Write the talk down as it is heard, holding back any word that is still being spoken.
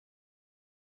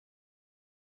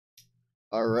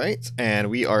Alright, and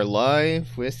we are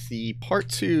live with the part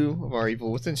 2 of our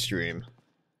Evil Within stream.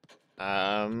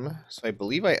 So I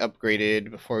believe I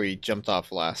upgraded before we jumped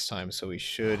off last time, so we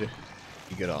should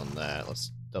be good on that.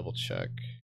 Let's double check.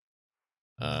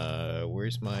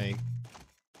 Where's my...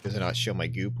 Does it not show my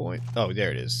goo point? Oh,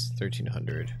 there it is,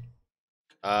 1300.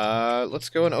 Let's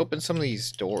go and open some of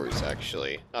these doors,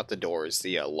 actually. Not the doors,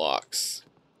 the locks.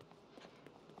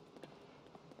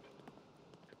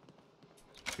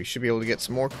 We should be able to get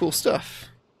some more cool stuff.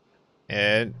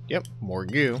 And, yep, more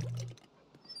goo.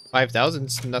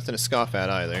 5,000's nothing to scoff at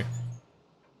either.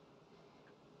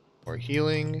 More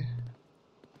healing.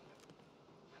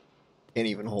 Can't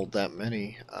even hold that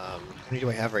many. How many do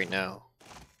I have right now?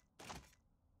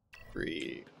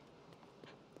 3.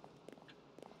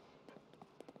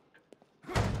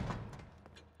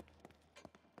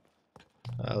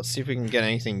 Let's see if we can get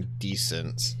anything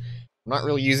decent. I'm not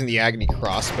really using the Agony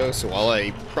crossbow, so while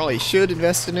I probably should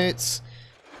invest in it, if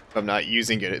I'm not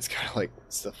using it, it's kind of like,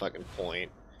 what's the fucking point?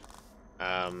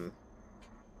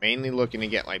 Mainly looking to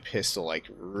get my pistol, like,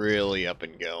 really up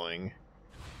and going.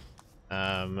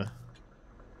 You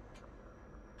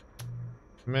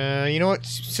know what?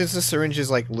 Since the syringe is,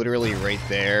 like, literally right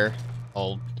there,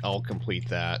 I'll complete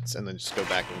that, and then just go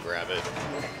back and grab it.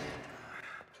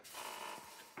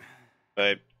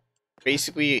 But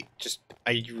basically,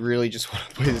 I really just want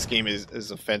to play this game as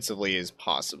offensively as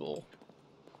possible.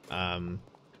 I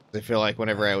feel like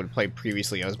whenever I would play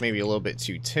previously, I was maybe a little bit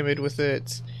too timid with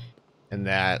it, and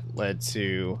that led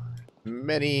to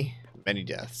many, many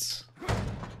deaths.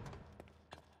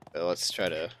 So let's try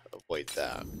to avoid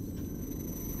that.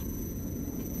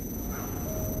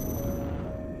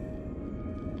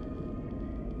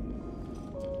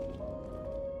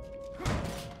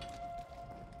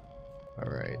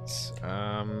 Alright,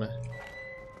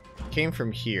 came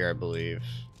from here, I believe.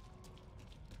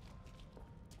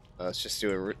 Let's just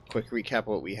do a quick recap of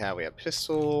what we have. We have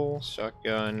pistol,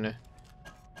 shotgun,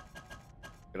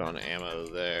 good on ammo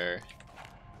there.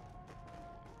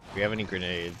 Do we have any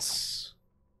grenades?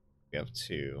 We have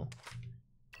 2.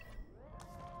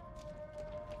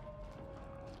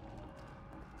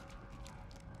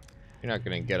 You're not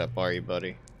gonna get up, are you,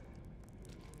 buddy?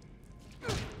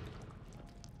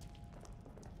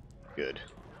 Good.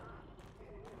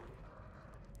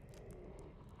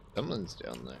 Someone's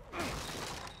down there.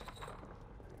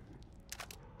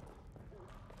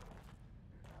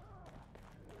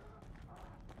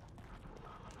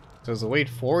 So is the way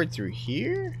forward through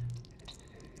here?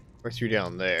 Or through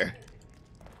down there?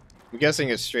 I'm guessing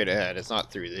it's straight ahead, it's not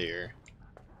through there.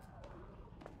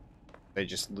 I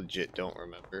just legit don't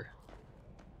remember.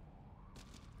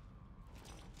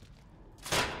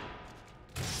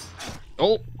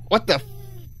 Oh, what the f—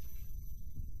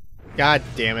 God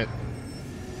damn it.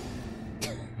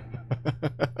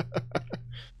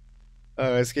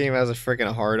 This game has a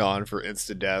freaking hard-on for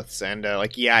insta-deaths, and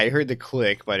like, yeah, I heard the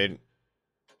click, but I didn't...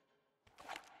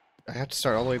 I have to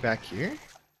start all the way back here?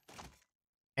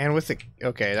 And with the...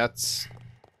 Okay, that's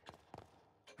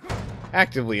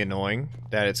actively annoying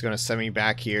that it's going to send me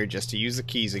back here just to use the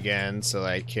keys again so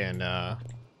I can,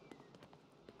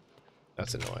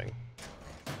 That's annoying.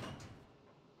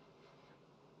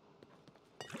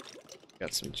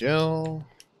 Got some gel.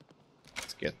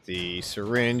 Let's get the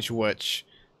syringe, which...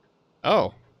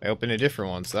 Oh, I opened a different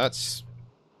one, so that's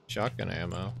shotgun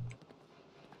ammo.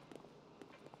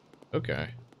 Okay.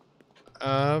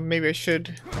 Maybe I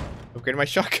should upgrade my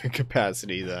shotgun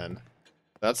capacity then.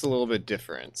 That's a little bit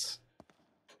different.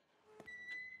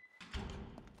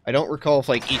 I don't recall if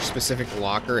like each specific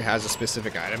locker has a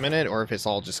specific item in it, or if it's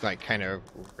all just like kind of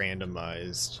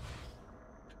randomized.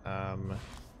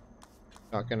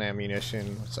 Shotgun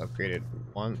ammunition, let's upgrade it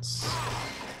once.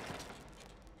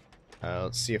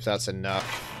 Let's see if that's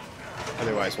enough.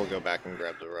 Otherwise, we'll go back and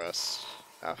grab the rest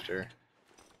after.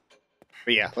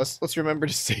 But yeah, let's remember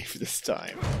to save this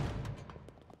time.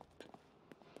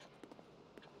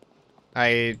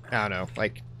 I don't know,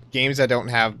 like games that don't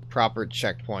have proper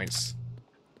checkpoints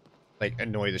like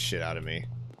annoy the shit out of me.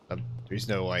 There's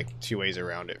no like 2 ways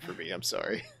around it for me. I'm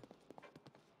sorry.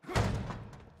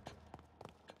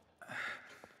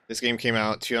 This game came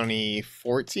out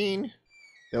 2014.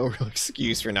 No real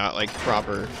excuse for not like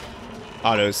proper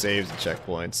auto saves and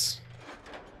checkpoints.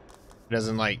 It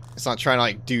doesn't like, it's not trying to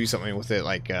like do something with it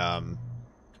like the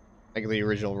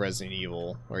original Resident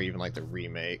Evil or even like the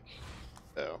remake.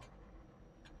 So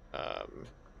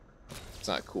it's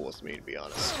not cool with me, to be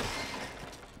honest.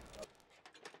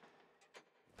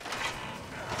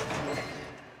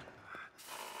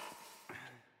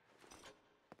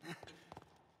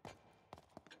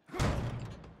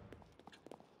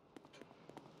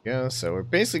 Yeah, so we're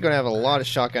basically going to have a lot of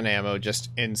shotgun ammo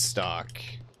just in stock.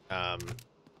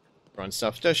 When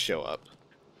stuff does show up.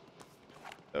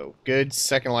 So, good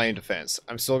second line of defense.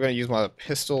 I'm still going to use my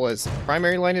pistol as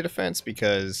primary line of defense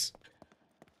because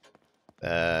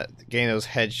getting those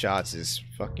headshots is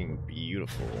fucking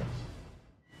beautiful.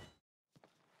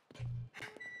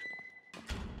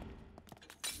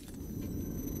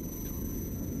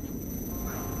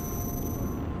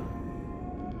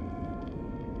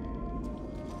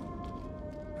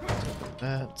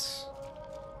 That.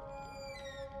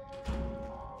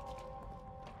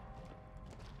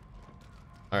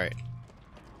 Alright.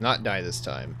 Not die this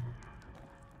time.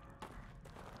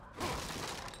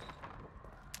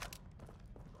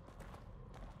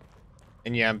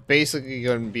 And yeah, I'm basically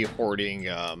going to be hoarding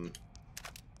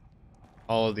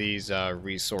all of these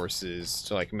resources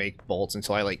to like make bolts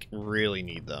until I like really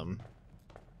need them.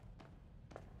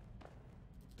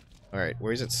 Alright,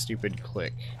 where's that stupid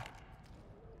click?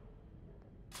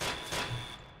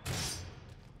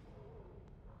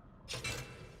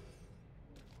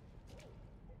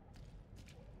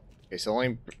 Okay, so it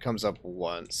only comes up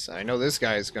once. I know this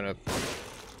guy is gonna...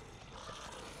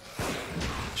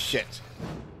 Shit.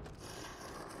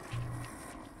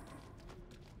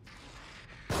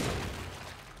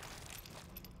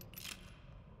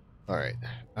 Alright.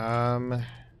 We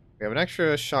have an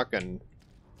extra shotgun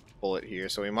bullet here,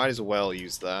 so we might as well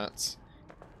use that.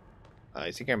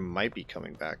 I think I might be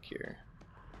coming back here.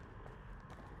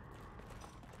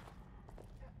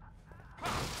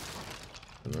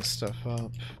 Open this stuff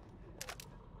up.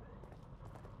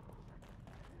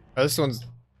 Oh, this one's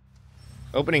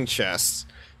opening chests.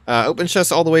 Open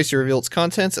chest all the way to reveal its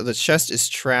contents. If the chest is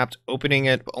trapped, opening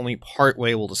it only part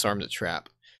way will disarm the trap.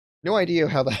 No idea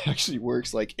how that actually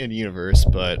works, like, in universe,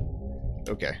 but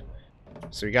okay.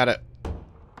 So we gotta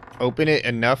open it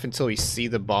enough until we see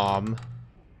the bomb.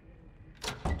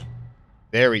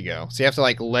 There we go. So you have to,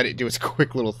 like, let it do its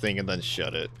quick little thing and then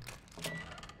shut it.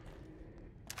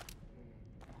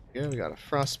 Yeah, we got a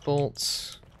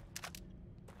frostbolt.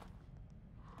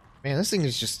 Man, this thing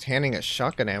is just handing us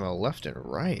shotgun ammo left and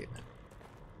right.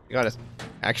 You gotta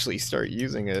actually start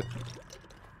using it.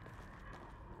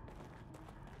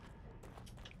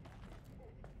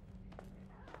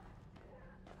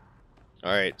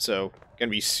 Alright, so gonna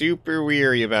be super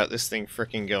weary about this thing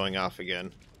fricking going off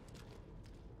again.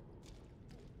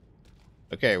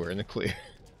 Okay, we're in the clear.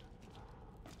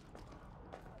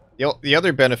 The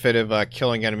other benefit of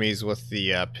killing enemies with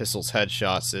the pistol's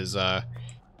headshots is,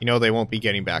 you know, they won't be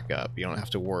getting back up. You don't have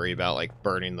to worry about, like,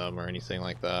 burning them or anything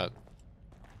like that.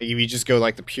 Like, if you just go,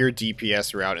 like, the pure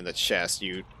DPS route in the chest,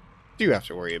 you do have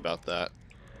to worry about that.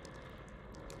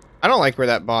 I don't like where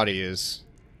that body is,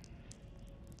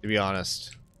 to be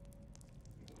honest.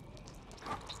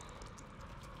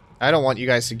 I don't want you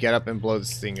guys to get up and blow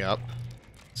this thing up.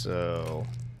 So...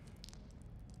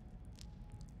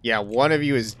 yeah, one of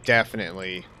you is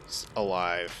definitely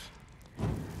alive.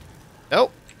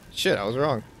 Nope. Shit, I was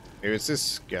wrong. Maybe it's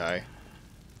this guy.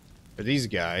 Or these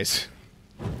guys.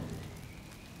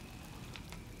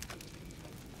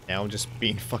 Now I'm just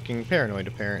being fucking paranoid,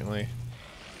 apparently.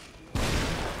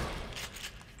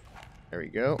 There we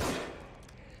go.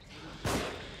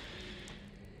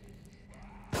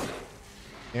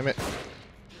 Damn it.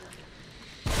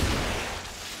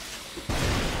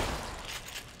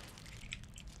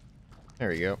 There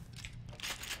we go.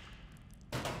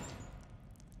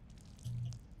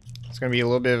 It's gonna be a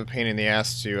little bit of a pain in the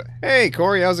ass to... Hey,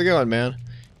 Corey, how's it going, man?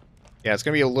 Yeah, it's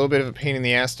gonna be a little bit of a pain in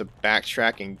the ass to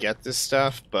backtrack and get this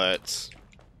stuff, but...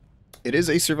 it is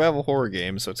a survival horror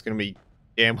game, so it's gonna be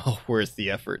damn well worth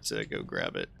the effort to go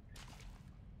grab it.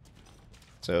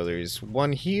 So there's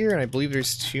one here, and I believe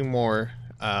there's two more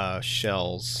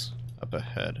shells up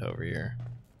ahead over here.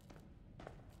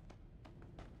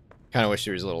 Kind of wish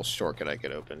there was a little shortcut I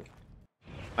could open.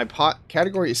 My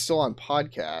category is still on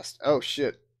podcast. Oh,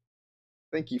 shit.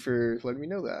 Thank you for letting me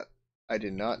know that. I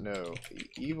did not know. The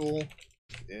Evil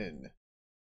Within.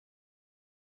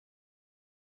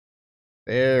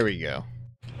 There we go.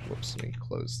 Whoops, let me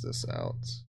close this out.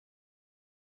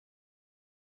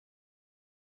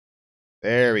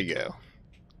 There we go.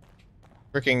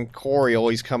 Frickin' Corey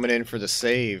always coming in for the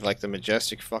save like the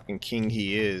majestic fucking king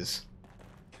he is.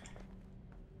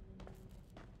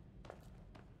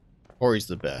 Corey's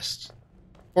the best.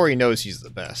 Corey knows he's the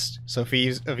best. So if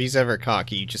he's ever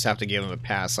cocky, you just have to give him a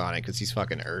pass on it because he's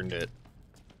fucking earned it.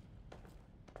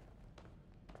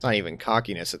 It's not even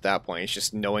cockiness at that point, it's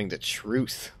just knowing the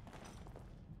truth.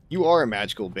 You are a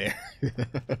magical bear.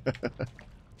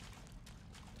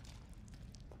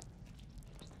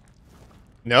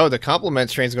 No, the compliment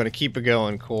train's going to keep it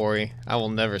going, Corey. I will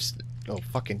never. Oh,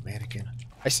 fucking mannequin.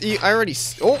 I see. I already.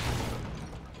 Oh.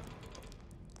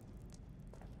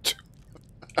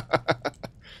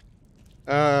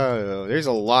 There's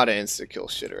a lot of insta-kill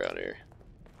shit around here.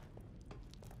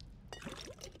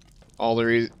 All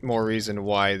the more reason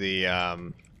why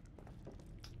the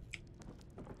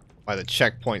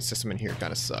checkpoint system in here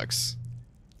kind of sucks.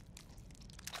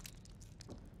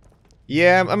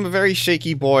 Yeah, I'm a very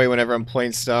shaky boy whenever I'm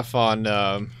playing stuff on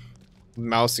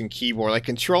mouse and keyboard. Like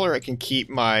controller, I can keep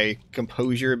my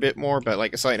composure a bit more, but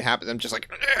like if something happens, I'm just like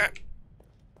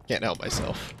can't help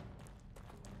myself.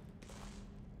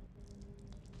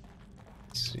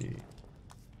 Let's see.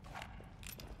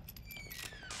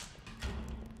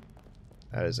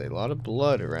 That is a lot of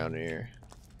blood around here.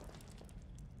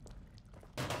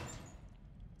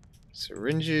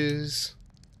 Syringes.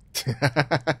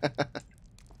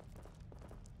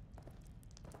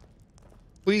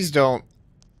 Please don't.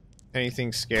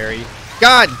 Anything scary.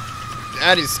 God!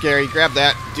 That is scary. Grab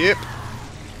that. Dip.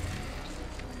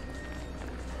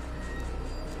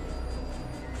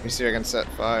 Let me see if I can set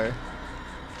fire.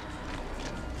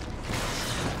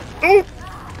 Oh!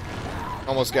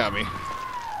 Almost got me.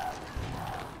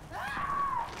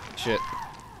 Shit.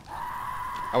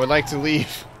 I would like to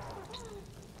leave.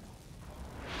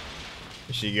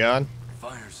 Is she gone?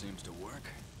 Fire seems to work.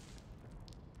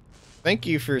 Thank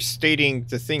you for stating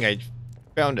the thing I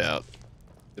found out,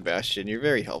 Sebastian. You're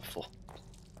very helpful.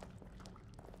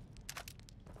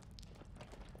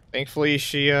 Thankfully,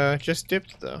 she just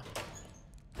dipped, though.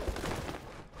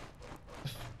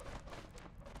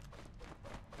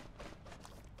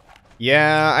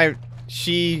 Yeah,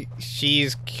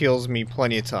 she's kills me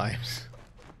plenty of times.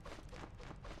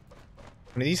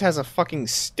 One of these has a fucking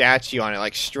statue on it,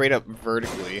 like straight up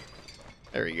vertically.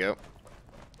 There we go.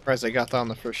 Surprised I got that on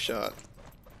the first shot.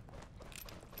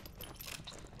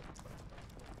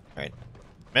 Alright.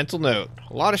 Mental note.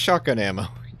 A lot of shotgun ammo.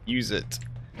 Use it.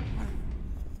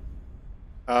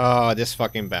 Oh, this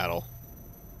fucking battle.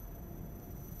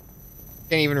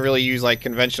 Can't even really use like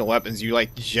conventional weapons. You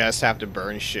like just have to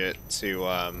burn shit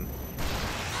to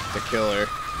kill her.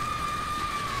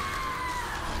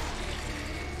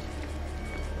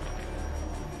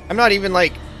 I'm not even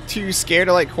like too scared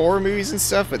of like horror movies and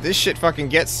stuff, but this shit fucking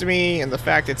gets to me, and the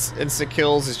fact it's insta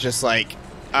kills is just like,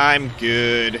 I'm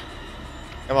good.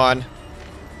 Come on.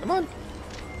 Come on.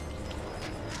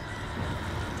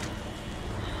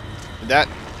 That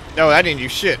no, that didn't do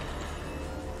shit.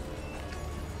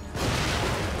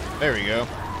 There we go.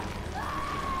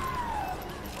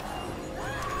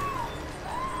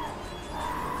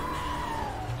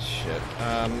 Shit.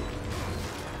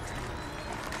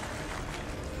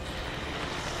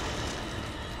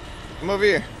 Come over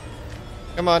here.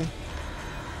 Come on.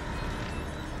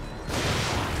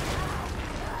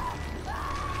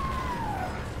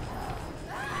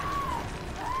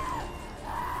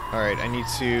 Alright, I need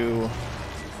to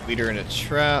lead her into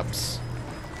traps.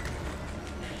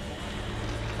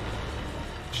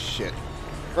 Shit.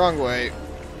 Wrong way.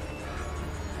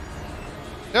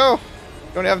 No!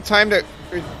 Don't have time to...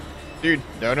 Dude,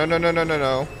 no, no, no, no, no, no,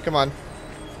 no. Come on.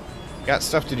 Got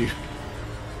stuff to do.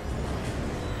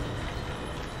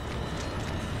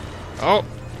 Oh!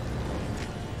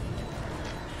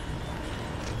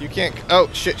 You can't... Oh,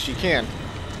 shit, she can.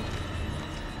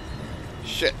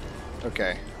 Shit.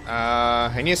 Okay.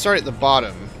 I need to start at the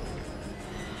bottom.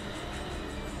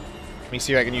 Let me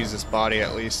see if I can use this body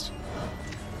at least.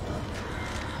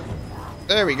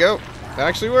 There we go. That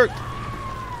actually worked.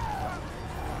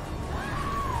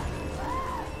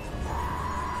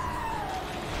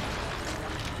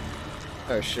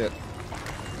 Oh, shit.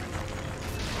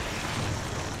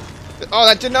 Oh,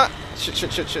 that did not... Shit,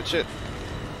 shit, shit, shit, shit.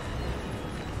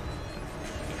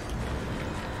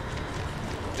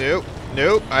 Nope.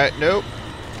 Nope. Nope.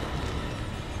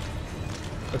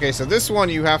 Okay, so this one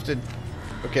you have to...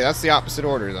 Okay, that's the opposite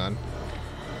order then.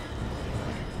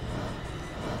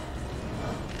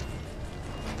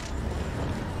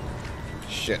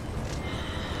 Shit.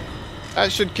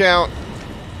 That should count.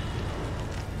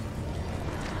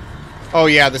 Oh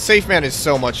yeah, the safe man is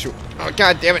so much... Oh,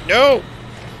 god damn it, no!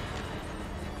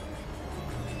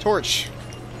 Torch.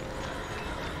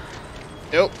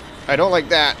 Nope. I don't like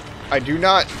that. I do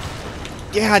not...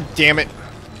 God damn it.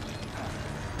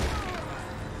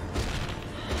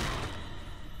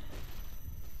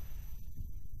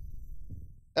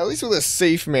 At least with a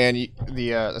safe man,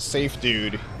 the safe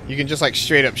dude, you can just like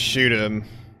straight up shoot him.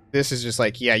 This is just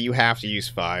like, yeah, you have to use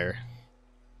fire.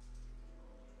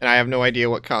 And I have no idea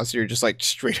what caused you to just like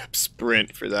straight up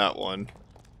sprint for that one.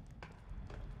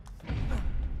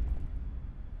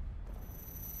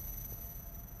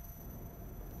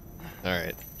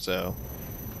 Alright, so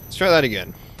let's try that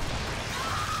again.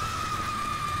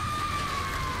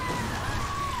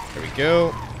 There we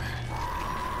go.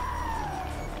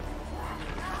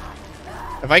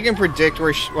 If I can predict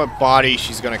what body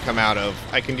she's gonna come out of,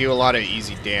 I can do a lot of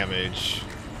easy damage.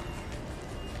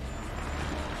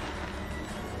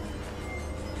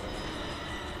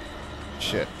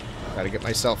 Shit. Gotta get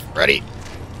myself ready.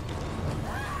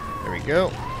 There we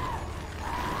go.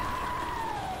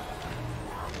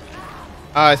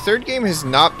 Third game has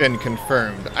not been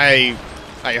confirmed. I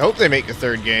hope they make the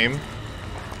third game.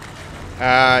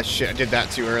 Shit, I did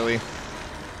that too early.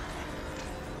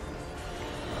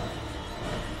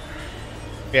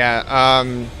 Yeah,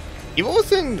 Evil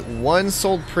Within 1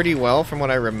 sold pretty well from what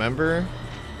I remember.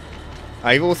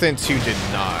 Evil Within 2 did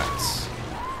not.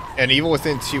 And Evil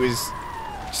Within 2 is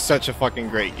such a fucking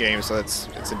great game, so it's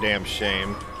a damn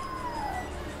shame.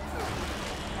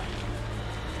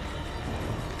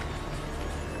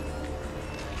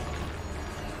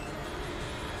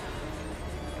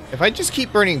 If I just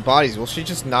keep burning bodies, will she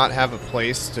just not have a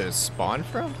place to spawn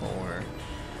from, or...?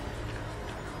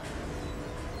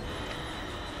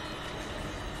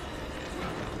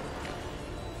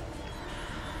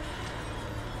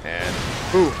 And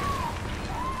boom.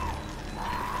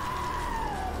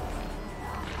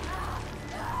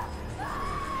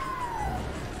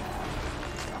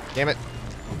 Damn it.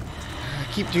 I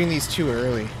keep doing these too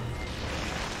early.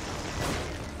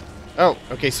 Oh,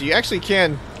 okay, so you actually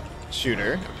can shoot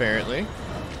her, apparently.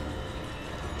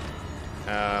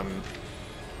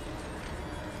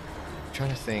 Trying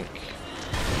to think.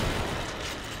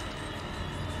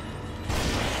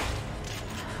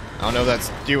 I don't know if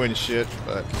that's doing shit,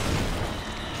 but...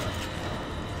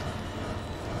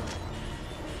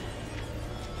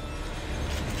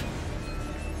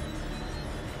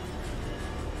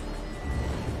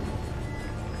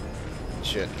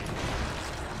 Shit.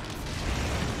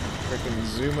 Freaking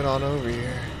zooming on over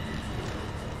here.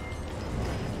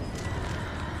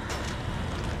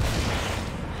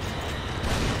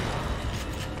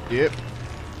 Yep.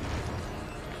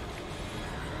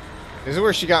 This is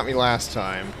where she got me last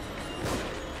time.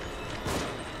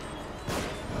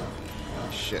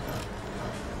 Shit.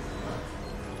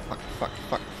 Fuck, fuck,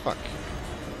 fuck, fuck.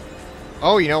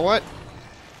 Oh, you know what?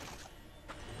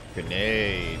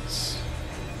 Grenades.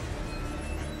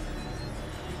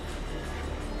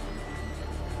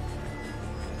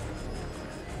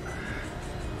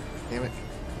 Damn it.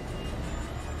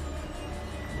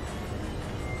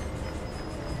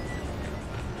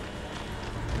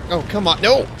 Oh, come on.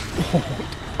 No!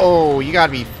 Oh, you gotta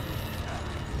be...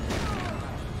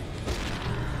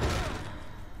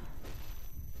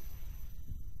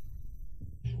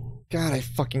 God, I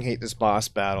fucking hate this boss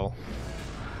battle.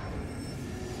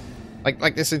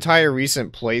 Like this entire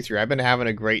recent playthrough, I've been having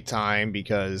a great time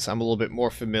because I'm a little bit more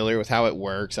familiar with how it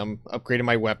works. I'm upgrading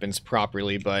my weapons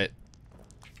properly, but...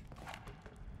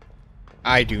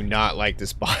 I do not like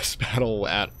this boss battle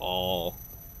at all.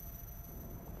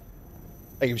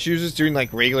 Like, if she was just doing,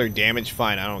 like, regular damage,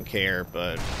 fine, I don't care,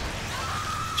 but...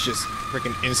 It's just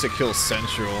freaking insta-kill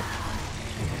central.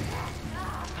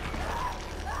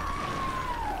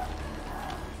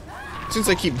 Since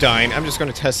I keep dying, I'm just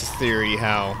going to test this theory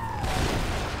how...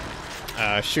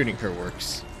 shooting her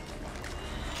works.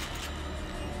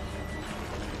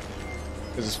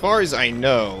 Because as far as I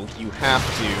know, you have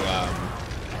to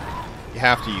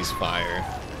use fire.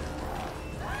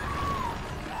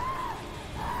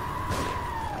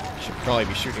 Should probably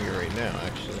be shooting her right now,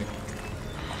 actually.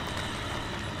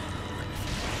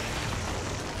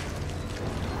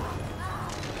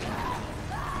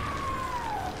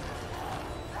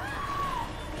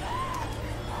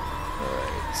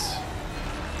 Alright.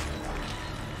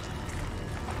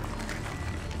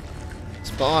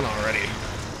 Spawn already.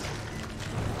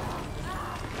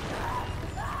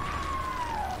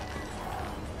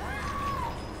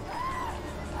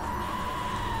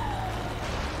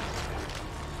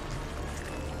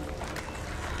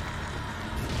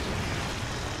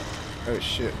 Oh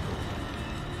shit.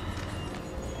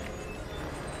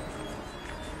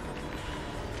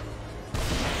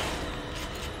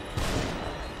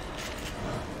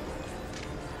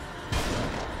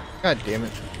 God damn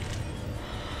it.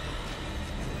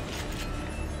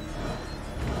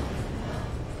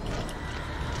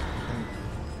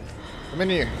 Come in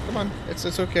here. Come on. It's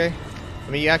okay.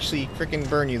 Let me actually freaking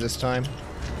burn you this time.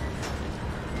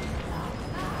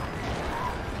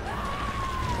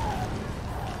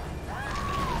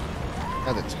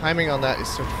 God, the timing on that is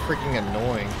so freaking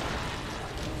annoying.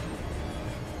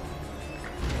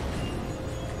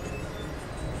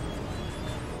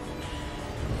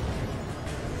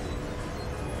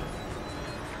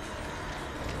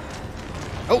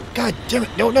 Oh, god damn it.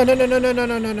 No, no, no, no, no, no, no,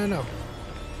 no, no, no, no.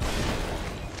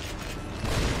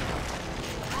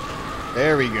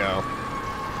 There we go.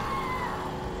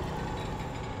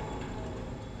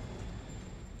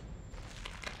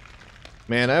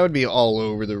 Man, I would be all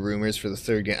over the rumors for the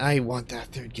third game. I want that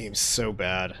third game so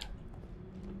bad.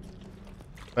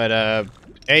 But,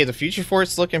 hey, the future for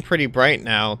it's looking pretty bright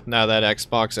now that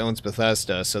Xbox owns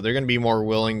Bethesda, so they're going to be more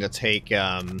willing to take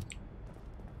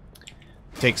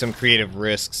some creative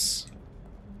risks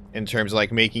in terms of,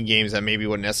 like, making games that maybe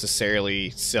wouldn't necessarily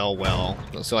sell well.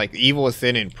 So, like, Evil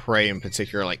Within and Prey in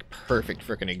particular are, like, perfect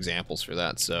freaking examples for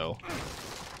that, so...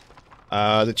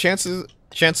 the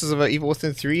chances of Evil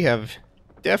Within 3 have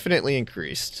definitely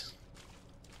increased.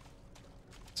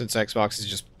 Since Xbox is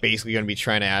just basically going to be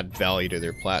trying to add value to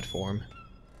their platform.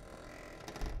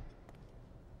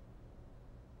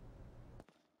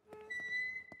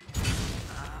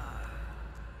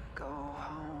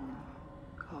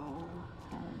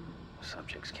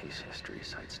 Subject's case history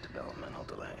cites developmental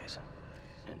delays,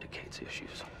 indicates issues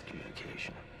with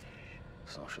communication,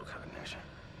 social cognition,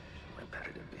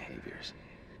 repetitive behaviors,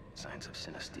 signs of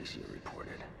synesthesia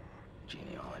reported.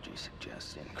 Genealogy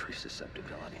suggests increased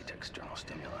susceptibility to external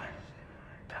stimuli,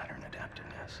 pattern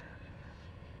adaptiveness.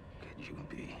 Could you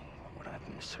be what I've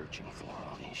been searching for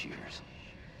all these years,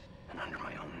 and under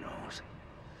my own nose?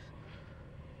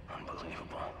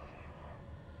 Unbelievable.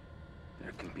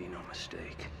 There can be no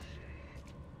mistake.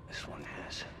 This one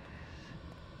is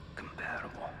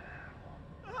compatible.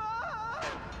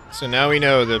 So now we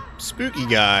know the spooky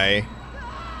guy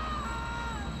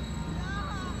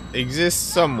exists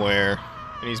somewhere,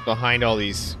 and he's behind all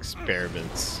these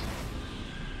experiments.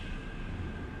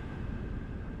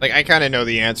 Like, I kind of know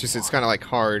the answers, so it's kind of like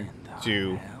hard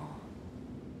to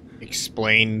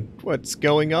explain what's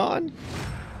going on.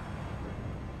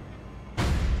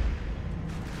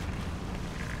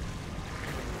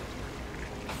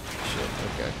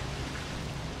 Okay.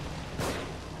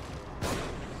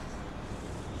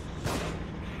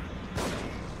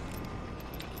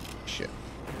 Shit.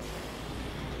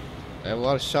 I have a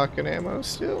lot of shotgun ammo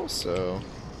still, so...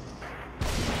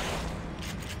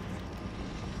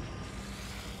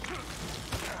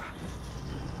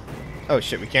 Oh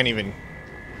shit, we can't even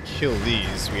kill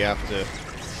these. We have to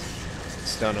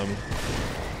stun them.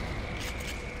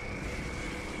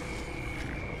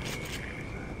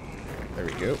 There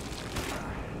we go.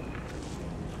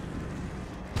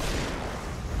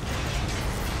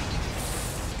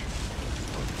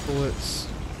 Bullets.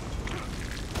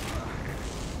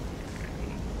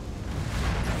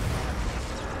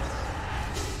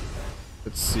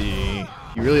 Let's see.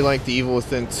 You really like the Evil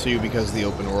Within 2 because of the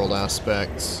open world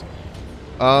aspects.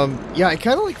 Yeah, I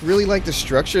kind of like really like the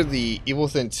structure of the Evil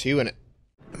Within 2, and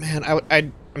man,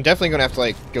 I'm definitely gonna have to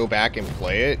like go back and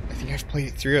play it. I think I've played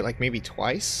it through it like maybe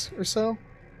twice or so,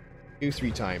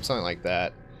 2-3 times, something like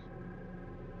that.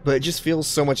 But it just feels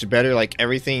so much better. Like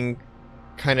everything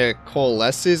kind of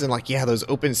coalesces, and like yeah, those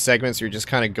open segments where you're just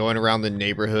kind of going around the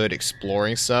neighborhood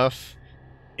exploring stuff.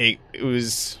 It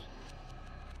was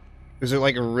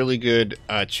like a really good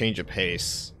change of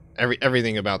pace.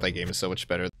 Everything about that game is so much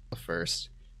better than the first.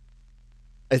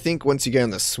 I think once you get in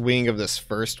the swing of this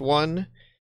first one,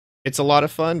 it's a lot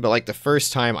of fun, but like the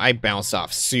first time I bounced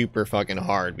off super fucking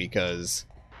hard because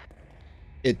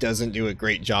it doesn't do a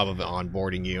great job of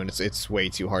onboarding you, and it's way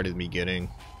too hard in the beginning.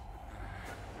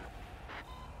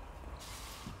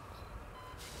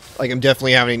 Like I'm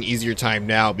definitely having an easier time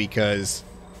now because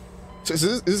so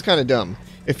this is kind of dumb.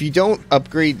 If you don't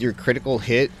upgrade your critical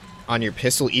hit on your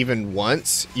pistol even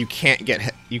once, you can get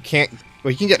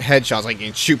headshots, like you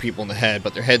can shoot people in the head,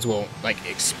 but their heads won't like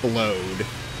explode.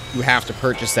 You have to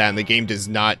purchase that, and the game does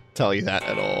not tell you that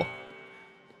at all.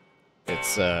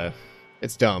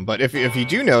 It's dumb, but if you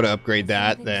do know to upgrade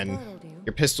that, then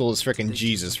your pistol is frickin'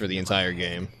 Jesus for the entire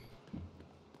game.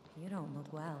 You don't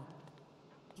look well.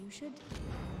 You should.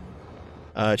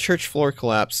 Church floor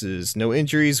collapses. No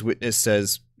injuries. Witness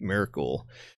says miracle.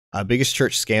 Biggest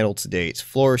church scandal to date.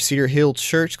 Floor of Cedar Hill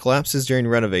Church collapses during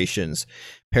renovations.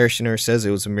 Parishioner says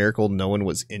it was a miracle no one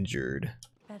was injured.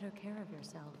 Better care of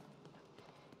yourself.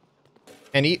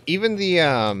 And even the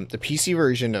PC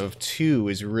version of 2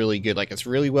 is really good. Like it's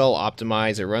really well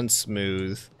optimized. It runs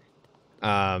smooth.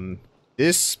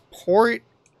 This port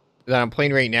that I'm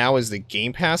playing right now is the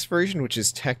Game Pass version, which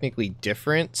is technically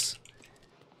different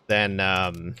than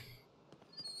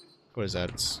what is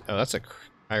that? Oh, that's a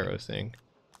Cairo thing.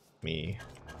 Let me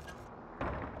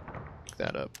pick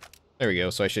that up. There we go.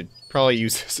 So I should probably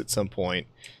use this at some point.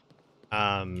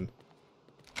 Okay,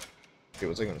 what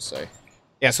was I going to say?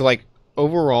 Yeah, so like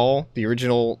overall, the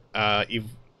original Evil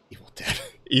Dead,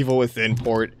 Evil Within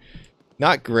port.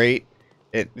 Not great.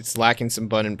 It's lacking some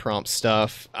button prompt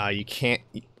stuff. You can't...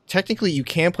 Technically, you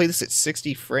can play this at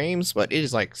 60 frames, but it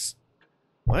is like...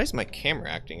 Why is my camera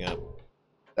acting up?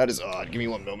 That is odd. Give me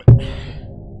one moment.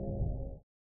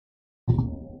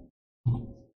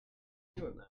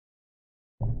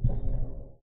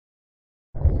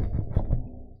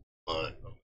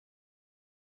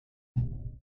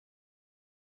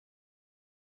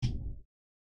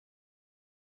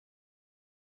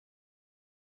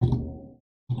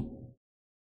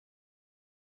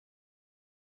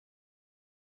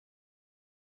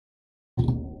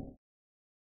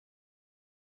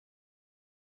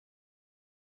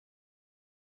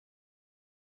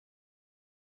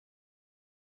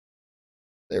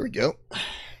 There we go.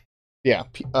 Yeah,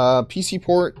 PC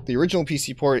port, the original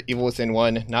PC port, Evil Within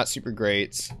 1, not super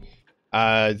great.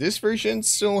 This version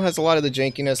still has a lot of the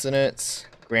jankiness in it.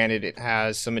 Granted, it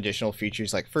has some additional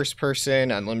features like first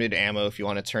person, unlimited ammo if you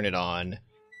want to turn it on,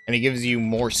 and it gives you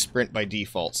more sprint by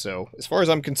default. So, as far as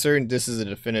I'm concerned, this is a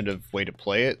definitive way to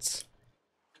play it.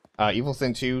 Evil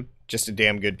Within 2, just a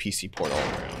damn good PC port all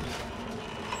around.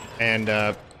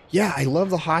 And, yeah, I love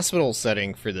the hospital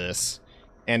setting for this.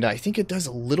 And I think it does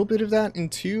a little bit of that in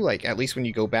 2, like, at least when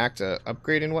you go back to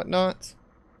upgrade and whatnot.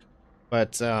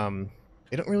 But,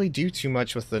 they don't really do too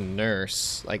much with the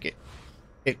nurse. Like,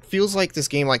 it feels like this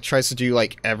game, like, tries to do,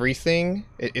 like, everything.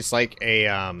 It's like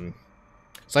a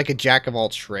jack of all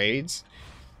trades.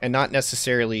 And not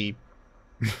necessarily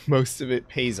most of it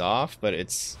pays off, but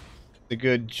it's a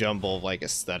good jumble of, like,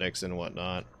 aesthetics and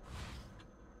whatnot.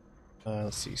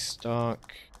 Let's see,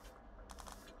 stock...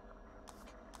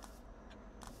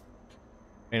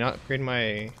 Can I not upgrade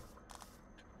my...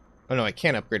 Oh no, I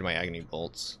can't upgrade my agony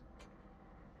bolts.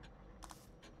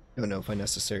 I don't know if I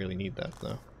necessarily need that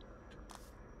though.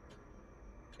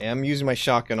 Yeah, I'm using my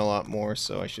shotgun a lot more,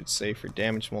 so I should save for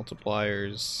damage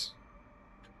multipliers.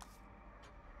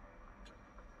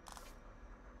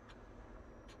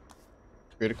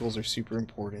 Criticals are super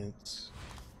important.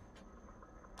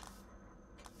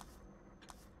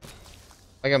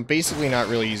 Like, I'm basically not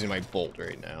really using my bolt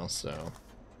right now, so...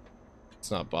 Let's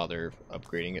not bother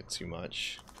upgrading it too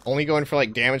much. Only going for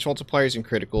like damage multipliers and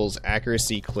criticals,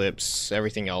 accuracy, clips,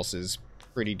 everything else is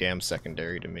pretty damn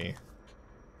secondary to me.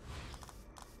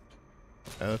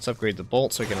 Let's upgrade the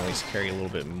bolt so I can at least carry a little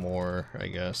bit more, I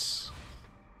guess.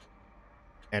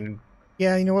 And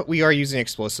yeah, you know what? We are using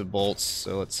explosive bolts,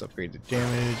 so let's upgrade the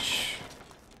damage.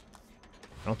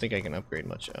 I don't think I can upgrade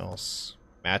much else.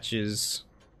 Matches,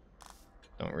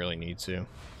 don't really need to.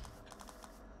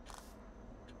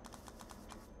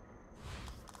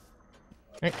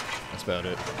 Okay, that's about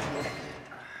it.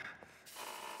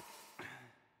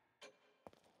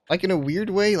 Like, in a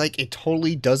weird way, like, it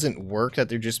totally doesn't work that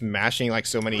they're just mashing, like,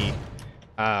 so many,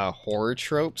 horror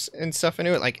tropes and stuff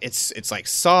into it. Like, it's like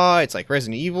Saw, it's like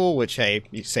Resident Evil, which, hey,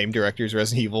 same director as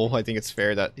Resident Evil. I think it's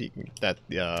fair that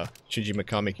Shinji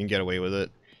Mikami can get away with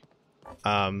it.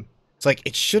 It's like,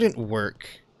 it shouldn't work,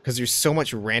 because there's so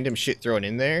much random shit thrown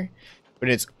in there, but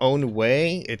in its own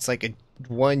way, it's like a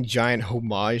one giant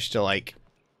homage to, like,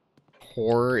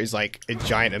 horror is like a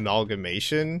giant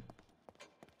amalgamation,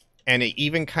 and it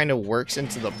even kind of works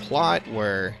into the plot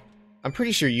where I'm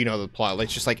pretty sure you know the plot. Like,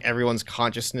 just like everyone's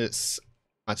consciousness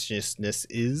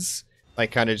is like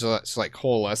kind of just like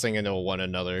coalescing into one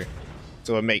another,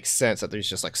 so it makes sense that there's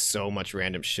just like so much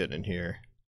random shit in here.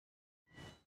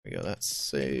 There we go, that's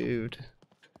saved.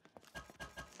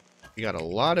 We got a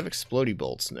lot of explodey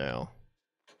bolts now.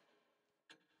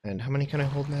 And how many can I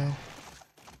hold now?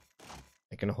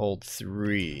 I can hold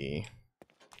 3.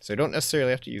 So I don't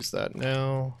necessarily have to use that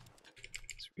now.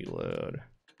 Let's reload.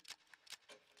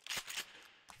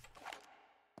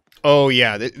 Oh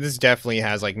yeah, this definitely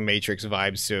has like Matrix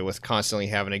vibes to it, with constantly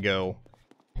having to go,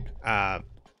 or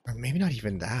maybe not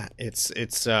even that. It's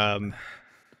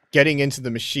getting into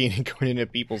the machine and going into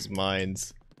people's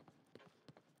minds.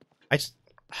 I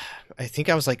think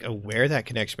I was like aware of that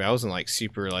connection, but I wasn't like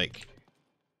super like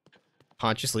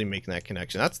consciously making that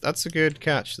connection. That's a good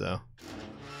catch though.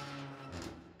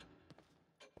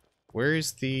 Where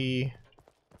is the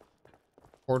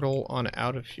portal on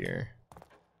out of here?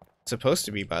 It's supposed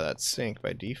to be by that sink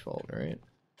by default, right?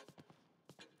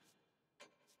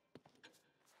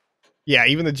 Yeah,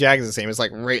 even the Jag is the same. It's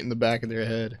like right in the back of their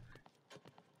head.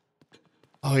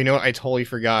 Oh, you know what? I totally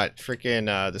forgot. Freaking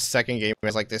the second game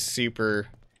has like this super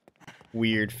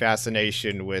weird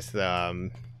fascination with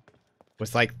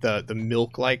like the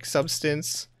milk-like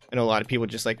substance, and a lot of people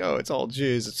just like, oh, it's all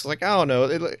jizz. It's like, I don't know,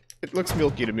 it looks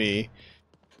milky to me,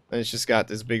 and it's just got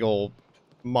this big old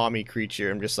mommy creature.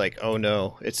 I'm just like, oh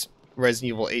no, it's Resident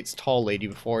Evil 8's tall lady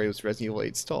before it was Resident Evil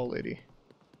 8's tall lady.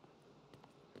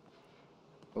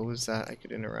 What was that I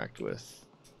could interact with?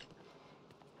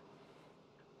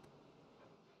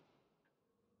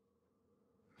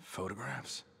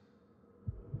 Photographs?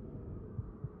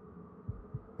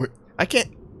 I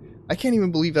can't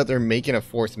even believe that they're making a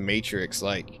fourth Matrix.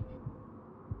 Like,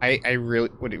 I really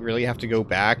would really have to go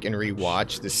back and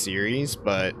rewatch the series,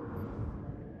 but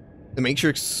the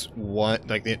Matrix one,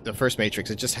 like the first Matrix,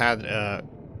 it just had a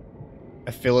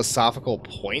philosophical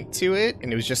point to it,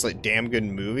 and it was just like a damn good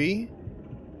movie.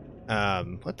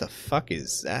 What the fuck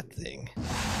is that thing?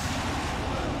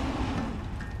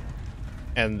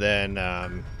 And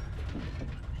then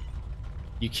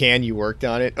you worked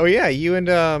on it. Oh yeah, you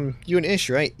and Ish,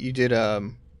 right? You did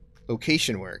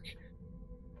location work.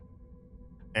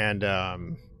 And I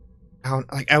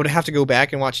would have to go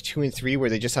back and watch 2 and 3 where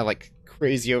they just have like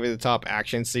crazy over the top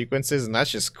action sequences, and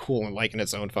that's just cool and like in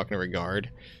its own fucking regard.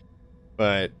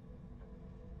 But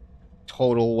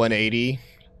total 180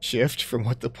 shift from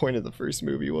what the point of the first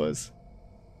movie was.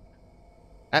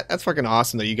 That's fucking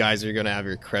awesome that you guys are gonna have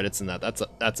your credits in that.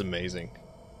 That's amazing.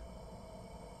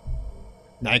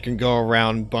 Now I can go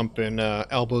around bumping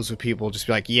elbows with people, just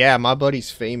be like, yeah, my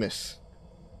buddy's famous.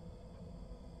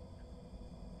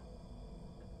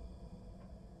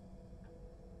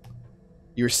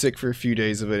 You were sick for a few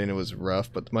days of it and it was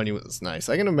rough, but the money was nice.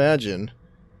 I can imagine.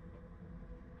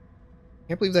 I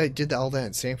can't believe that I did all that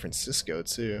in San Francisco,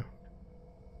 too.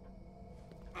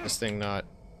 This thing not...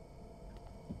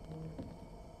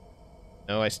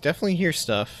 No, I definitely hear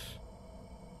stuff.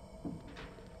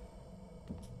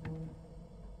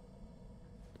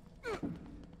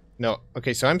 No,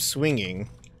 okay, so I'm swinging.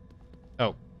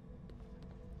 Oh.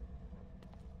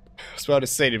 I was about to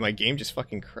say, did my game just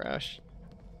fucking crash?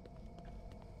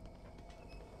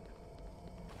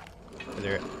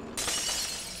 There.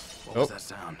 What was that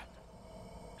sound?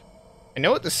 I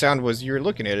know what the sound was. You were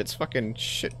looking at it. It's fucking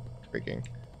shit freaking.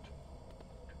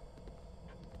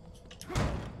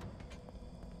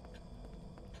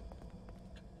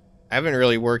 I haven't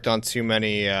really worked on too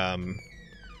many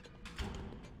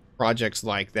projects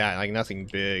like that. Like nothing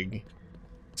big.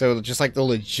 So just like the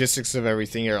logistics of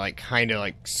everything are like kind of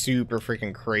like super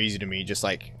freaking crazy to me. Just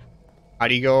like, how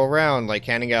do you go around like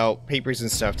handing out papers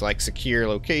and stuff to like secure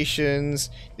locations?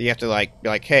 You have to like be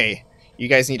like, hey, you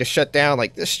guys need to shut down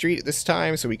like this street at this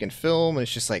time so we can film. And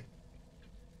it's just like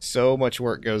so much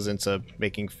work goes into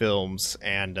making films,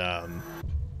 and I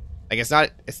guess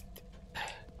not.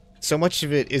 So much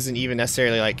of it isn't even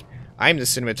necessarily like, I'm the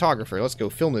cinematographer, let's go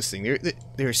film this thing.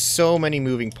 There's so many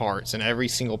moving parts, and every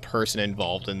single person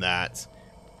involved in that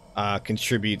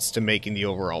contributes to making the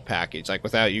overall package. Like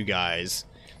without you guys,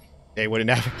 they wouldn't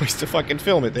have a place to fucking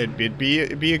film it. It'd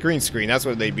be a green screen. That's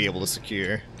what they'd be able to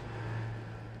secure.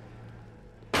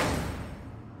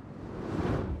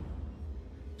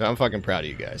 So I'm fucking proud of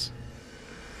you guys.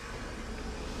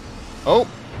 Oh!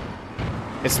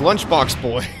 It's Lunchbox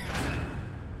Boy.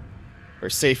 Or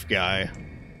Safe Guy.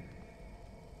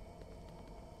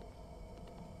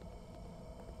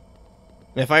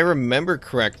 If I remember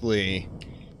correctly,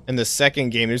 in the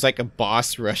second game, there's like a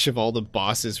boss rush of all the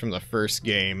bosses from the first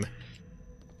game.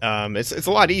 It's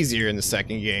a lot easier in the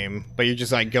second game, but you're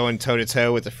just like going toe to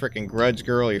toe with the frickin' Grudge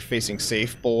Girl. You're facing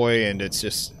Safe Boy, and it's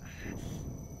just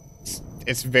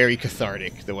it's very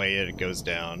cathartic the way it goes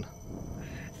down.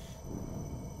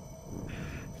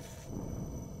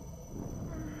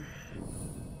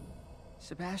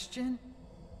 Sebastian?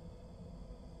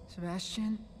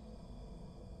 Sebastian?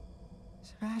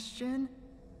 Sebastian?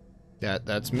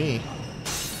 That's me.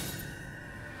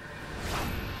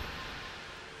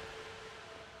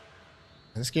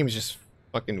 This game is just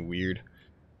fucking weird.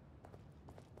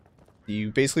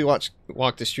 You basically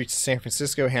walk the streets of San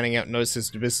Francisco, handing out notices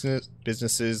to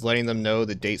businesses, letting them know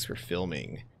the dates we're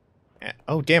filming.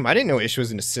 Oh damn, I didn't know Ish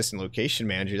was an assistant location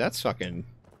manager. That's fucking...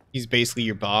 He's basically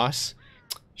your boss.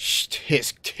 Shh,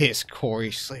 tisk,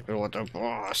 Corey, sleeping with the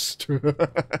boss.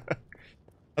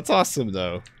 That's awesome,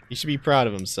 though. He should be proud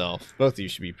of himself. Both of you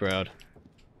should be proud.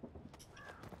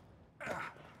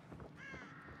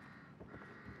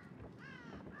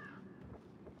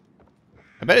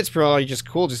 I bet it's probably just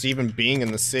cool just even being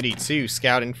in the city, too,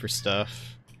 scouting for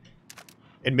stuff.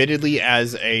 Admittedly,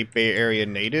 as a Bay Area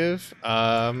native,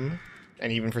 and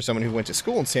even for someone who went to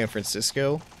school in San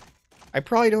Francisco, I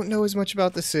probably don't know as much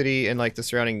about the city and like the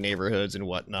surrounding neighborhoods and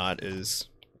whatnot as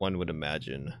one would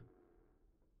imagine.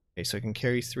 Okay, so I can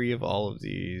carry 3 of all of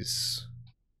these.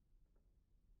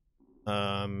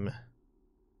 We're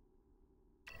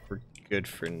good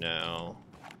for now.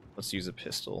 Let's use a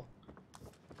pistol.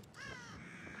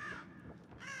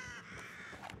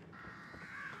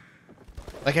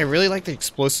 Like, I really like the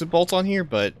explosive bolt on here,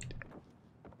 but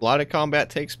a lot of combat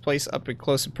takes place up and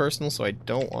close and personal, so I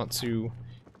don't want to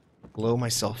blow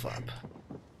myself up.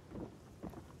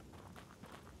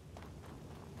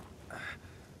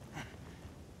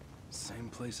 Same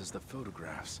place as the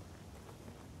photographs.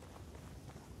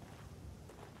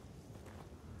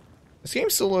 This game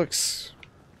still looks,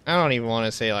 I don't even want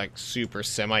to say like super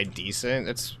semi-decent.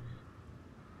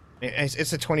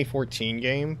 It's a 2014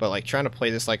 game, but like trying to play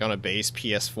this like on a base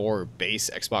PS4 or base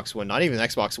Xbox One, not even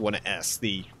Xbox One S,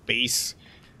 the base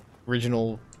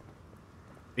original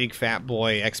big fat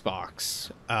boy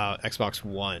Xbox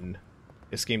One.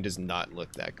 This game does not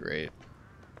look that great.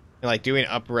 And like doing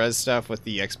up-res stuff with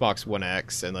the Xbox One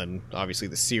X and then obviously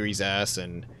the Series S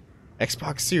and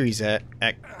Xbox Series X.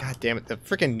 God damn it, the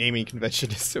freaking naming convention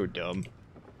is so dumb.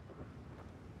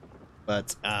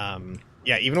 But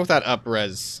yeah, even with that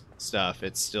up-res stuff,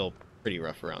 it's still pretty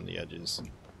rough around the edges.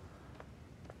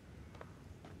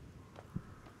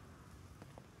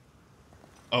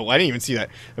 Oh, I didn't even see that.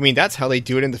 I mean, that's how they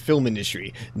do it in the film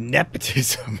industry.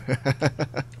 Nepotism.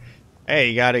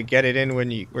 Hey, you gotta get it in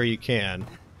where you can.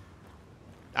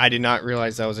 I did not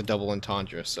realize that was a double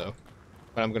entendre, so...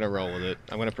 But I'm gonna roll with it.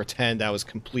 I'm gonna pretend that was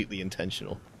completely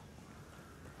intentional.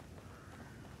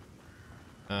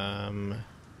 I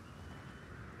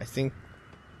think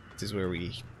this is where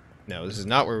we... No, this is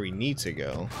not where we need to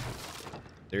go.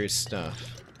 There is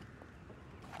stuff.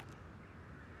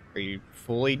 Are you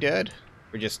fully dead?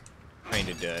 Or just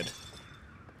kinda dead?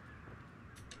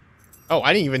 Oh,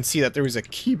 I didn't even see that there was a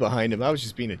key behind him. I was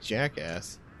just being a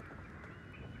jackass.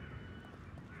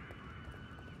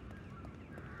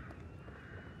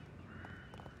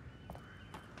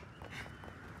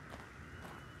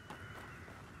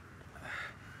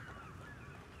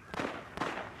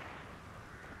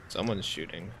 Someone's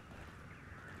shooting.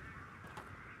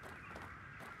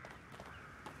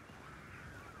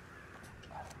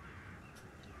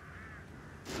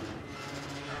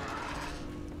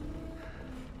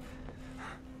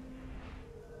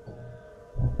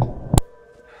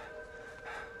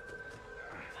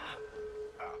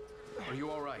 Are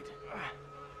you all right?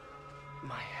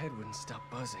 My head wouldn't stop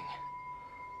buzzing.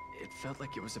 It felt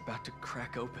like it was about to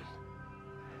crack open.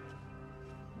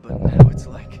 But now it's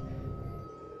like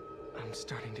I'm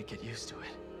starting to get used to it.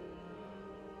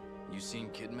 You seen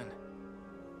Kidman?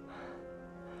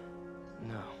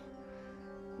 No.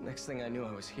 Next thing I knew,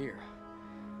 I was here.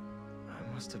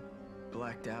 I must have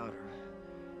blacked out, or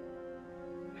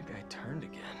maybe I turned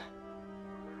again.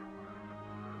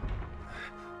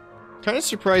 Kind of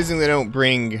surprising they don't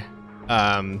bring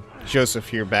Joseph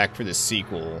here back for the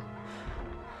sequel.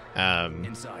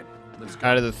 Inside. Let's go.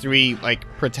 Out of the three like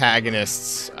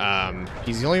protagonists,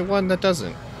 he's the only one that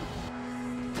doesn't.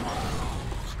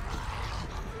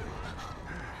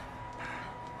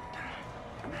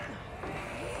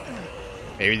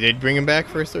 Maybe they'd bring him back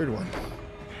for a third one.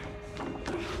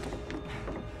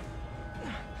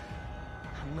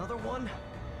 Another one?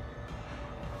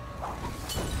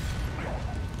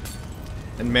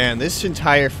 And man, this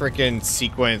entire freaking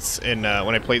sequence in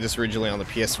when I played this originally on the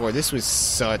PS4, this was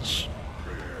such...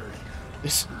 it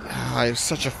was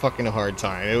such a fucking hard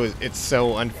time. It's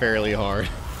so unfairly hard.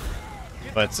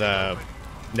 But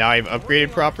now I've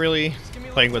upgraded properly.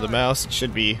 Playing with a mouse, it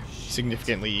should be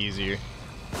significantly easier.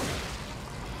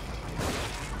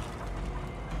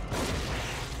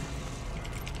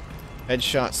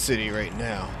 Headshot City right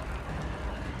now.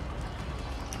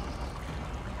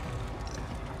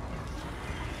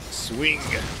 Swing.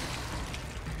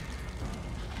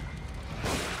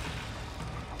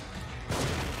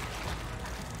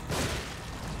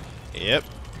 Yep.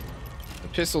 The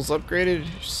pistol's upgraded,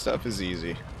 stuff is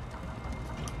easy.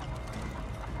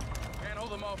 Can't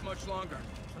hold them off much longer.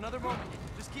 Another moment.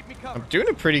 Just keep me covered. I'm doing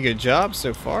a pretty good job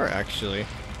so far, actually.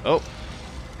 Oh.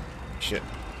 Shit.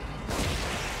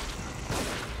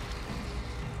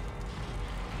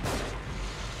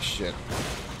 Shit.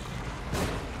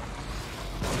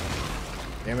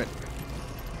 Damn it.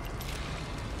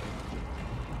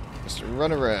 Just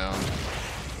run around.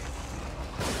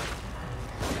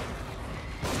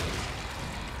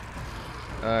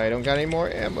 I don't got any more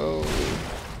ammo.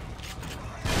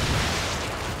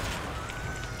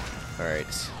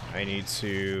 Alright, I need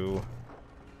to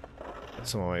get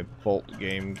some of my bolt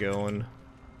game going.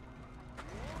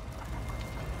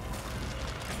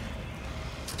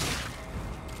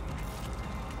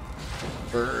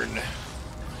 Burn.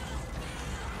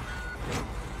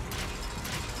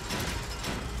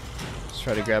 Let's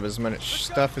try to grab as much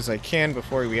stuff as I can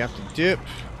before we have to dip.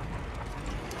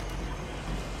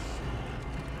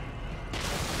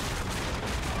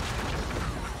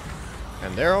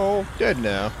 And they're all dead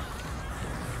now.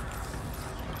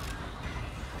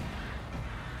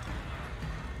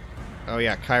 Oh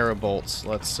yeah, Kyro bolts.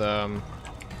 Let's talk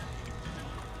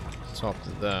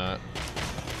to that.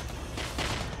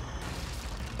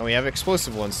 Oh, we have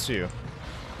explosive ones too.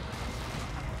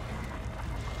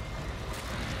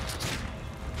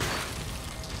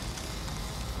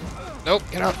 Nope,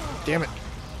 get out. Damn it.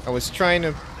 I was trying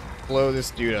to blow this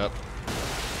dude up.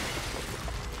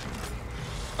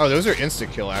 Oh, those are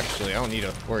insta-kill, actually. I don't need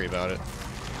to worry about it.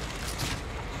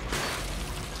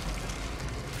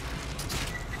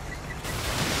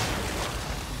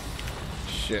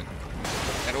 Shit.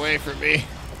 Get away from me.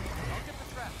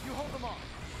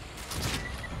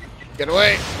 Get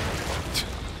away.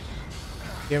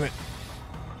 Damn it.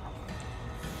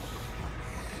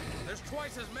 There's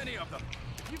twice as many of them.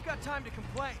 You've got time to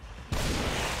complain.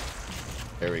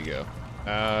 There we go.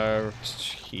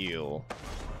 Heal.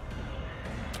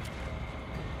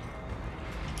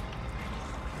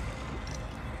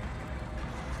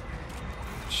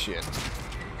 Shit.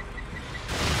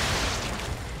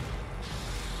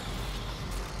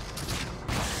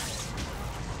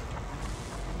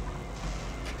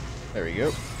 There we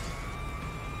go.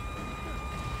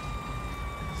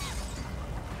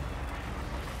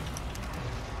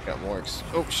 Got more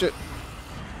oh shit.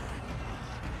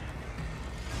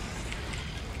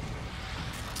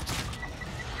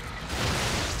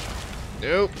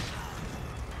 Nope.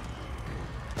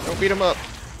 Don't beat him up.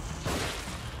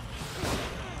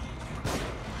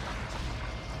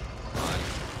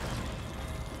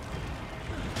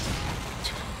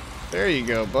 There you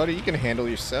go, buddy. You can handle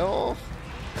yourself.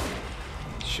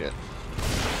 Shit.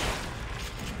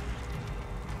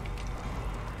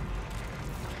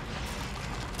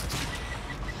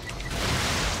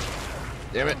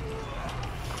 Damn it.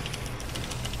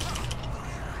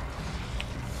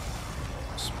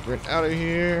 Sprint out of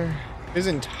here. There's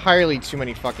entirely too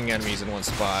many fucking enemies in one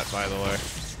spot, by the way.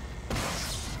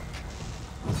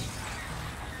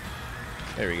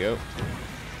 There we go.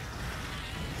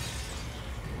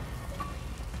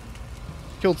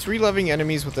 Killed 3 living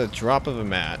enemies with a drop of a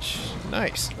match.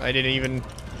 Nice. I didn't even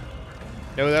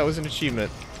know that was an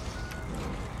achievement.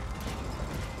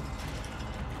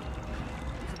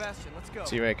 Sebastian, let's go.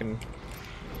 See if I can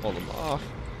hold them off.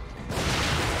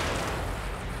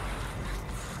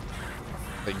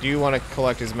 I do want to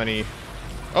collect as many...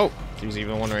 Oh! There's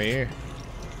even one right here.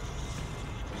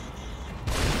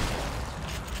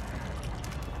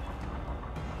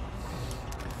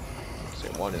 So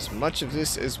I want as much of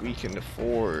this as we can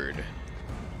afford.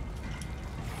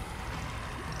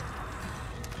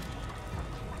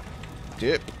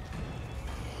 Dip.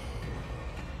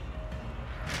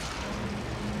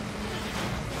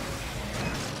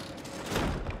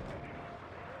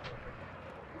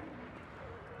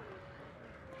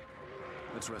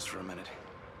 Let's rest for a minute.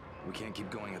 We can't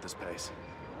keep going at this pace.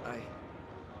 I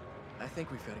think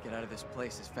we've got to get out of this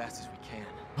place as fast as we can.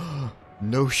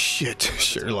 No shit,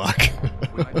 Sherlock.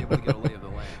 We might be able to get a lay of the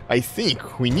land. I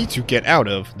think we need to get out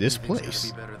of this place.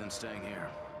 It's gonna be better than staying here.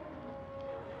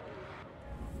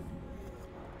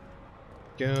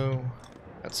 Go.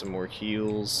 Got some more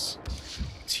heals.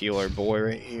 Let's heal our boy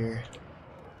right here.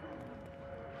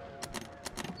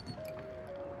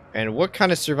 And what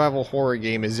kind of survival horror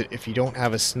game is it if you don't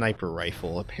have a sniper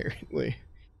rifle, apparently?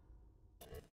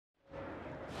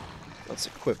 Let's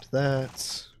equip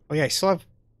that. Oh yeah,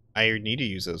 I need to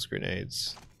use those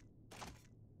grenades.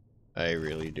 I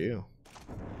really do.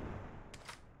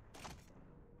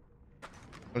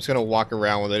 I'm just gonna walk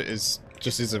around with it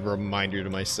just as a reminder to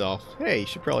myself. Hey, you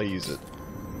should probably use it.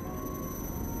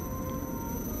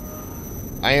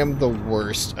 I am the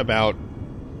worst about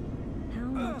How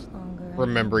much longer?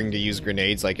 remembering to use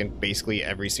grenades, like in basically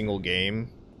every single game.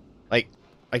 Like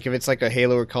if it's like a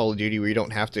Halo or Call of Duty where you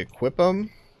don't have to equip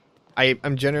them,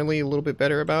 I'm generally a little bit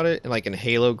better about it. And like in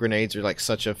Halo, grenades are like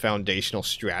such a foundational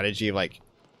strategy of like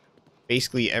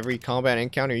basically every combat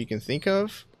encounter you can think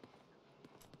of.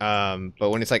 But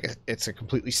when it's like it's a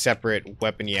completely separate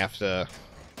weapon, you have to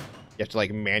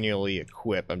like manually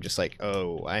equip. I'm just like,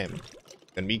 oh, I am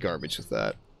gonna be garbage with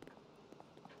that.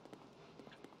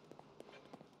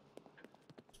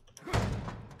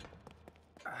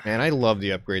 Man, I love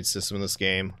the upgrade system in this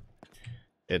game.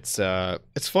 It's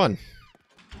fun.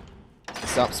 It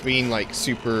stops being like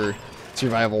super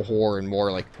survival horror and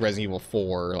more like Resident Evil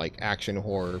 4, like action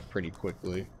horror pretty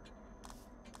quickly.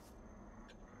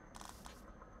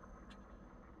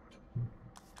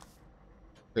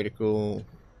 Critical.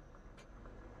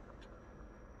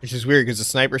 Which is weird because the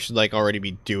sniper should like already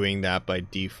be doing that by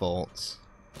default.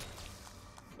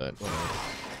 But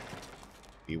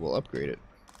we will upgrade it.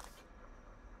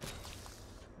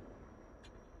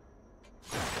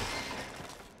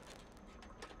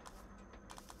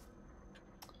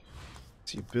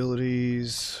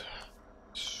 abilities.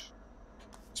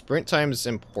 Sprint time is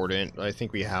important, but I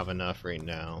think we have enough right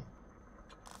now.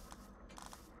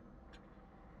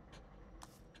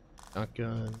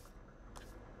 Shotgun.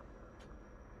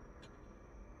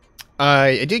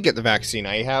 I did get the vaccine.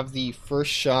 I have the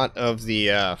first shot of the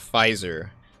Pfizer.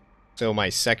 So my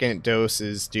second dose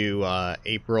is due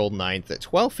April 9th at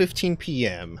 12:15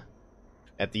 p.m.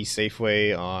 at the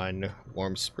Safeway on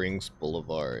Warm Springs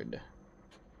Boulevard.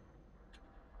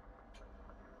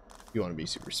 You want to be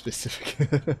super specific.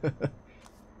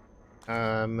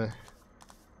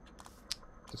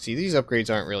 See, these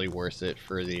upgrades aren't really worth it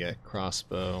for the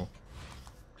crossbow.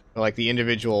 But like the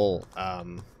individual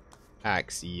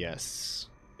axe, yes,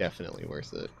 definitely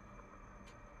worth it.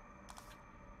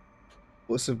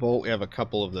 Explosive bolt, we have a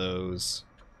couple of those.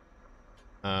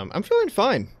 I'm feeling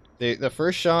fine. The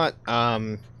first shot,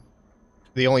 the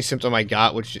only symptom I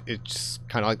got, which it's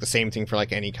kind of like the same thing for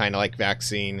like any kind of like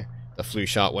vaccine, the flu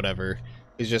shot, whatever,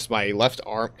 is just my left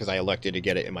arm, because I elected to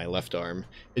get it in my left arm.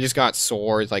 It just got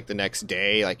sore like the next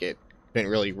day, like it didn't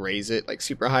really raise it like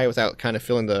super high without kind of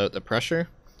feeling the pressure.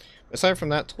 Aside from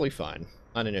that, totally fine.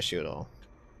 Not an issue at all.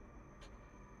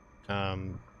 I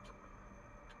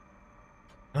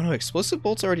don't know, explosive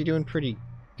bolt's already doing pretty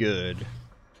good.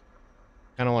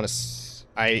 I don't want to...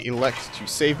 I elect to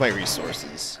save my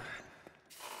resources.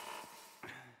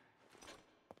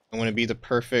 I want to be the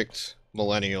perfect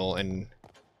millennial and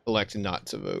elect not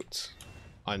to vote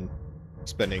on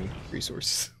spending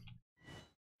resources.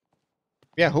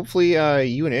 Yeah, hopefully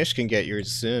you and Ish can get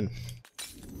yours soon.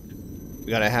 We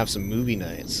gotta have some movie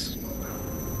nights.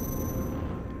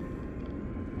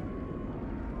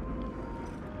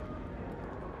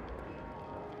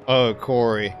 Oh,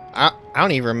 Corey. I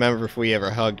don't even remember if we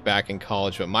ever hugged back in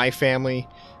college, but my family,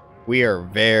 we are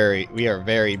very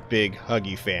big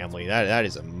huggy family. That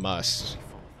is a must.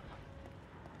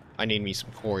 I need me some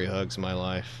Corey hugs in my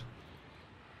life.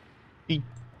 He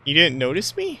didn't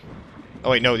notice me?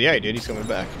 Oh wait, no, yeah, he did. He's coming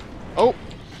back. Oh!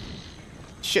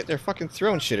 Shit, they're fucking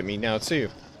throwing shit at me now, too.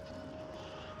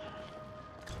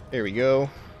 There we go.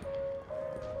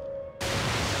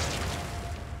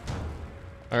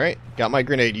 Alright, got my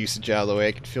grenade usage out of the way.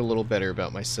 I can feel a little better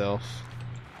about myself.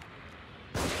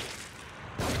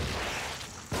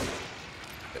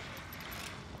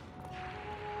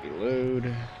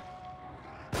 Reload.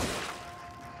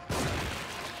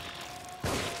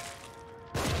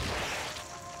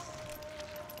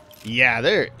 Yeah,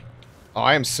 they're... Oh,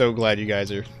 I am so glad you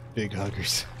guys are big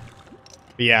huggers.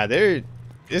 But yeah,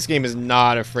 this game is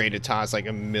not afraid to toss like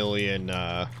a million,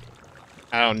 I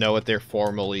don't know what they're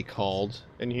formally called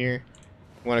in here.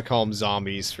 I want to call them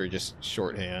zombies for just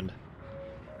shorthand.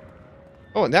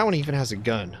 Oh, and that one even has a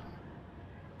gun.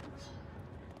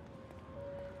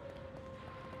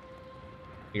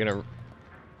 You're gonna...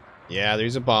 Yeah,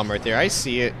 there's a bomb right there. I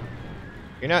see it.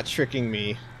 You're not tricking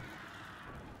me.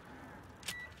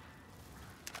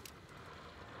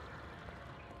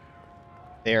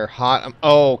 They're hot.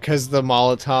 Oh, because the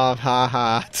Molotov. Ha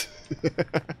ha.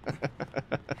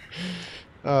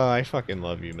 Oh, I fucking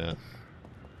love you, man.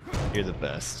 You're the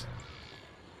best.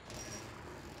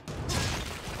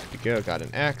 There we go. Got an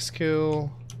axe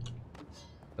kill.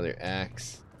 Another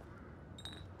axe.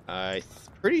 I'm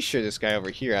pretty sure this guy over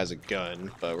here has a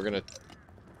gun, but we're gonna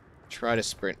try to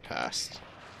sprint past.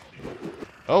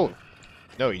 Oh!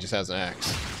 No, he just has an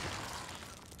axe.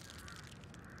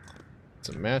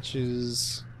 Some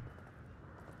matches.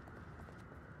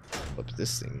 Flip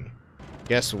this thing.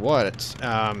 Guess what?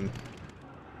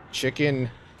 Chicken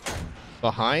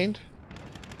behind.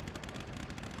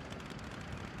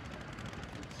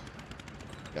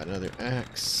 Got another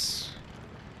axe.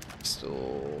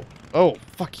 Still. Oh,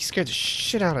 fuck, he scared the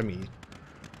shit out of me.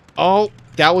 Oh,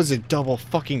 that was a double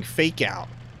fucking fake out.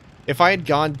 If I had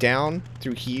gone down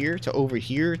through here to over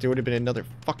here, there would have been another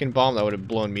fucking bomb that would have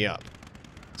blown me up.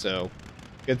 So,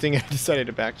 good thing I decided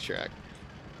to backtrack.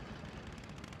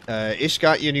 Ish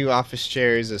got you a new office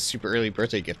chair as a super early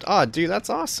birthday gift. Aw, dude, that's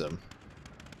awesome.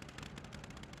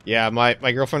 Yeah, my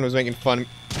girlfriend was making fun.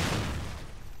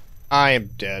 I am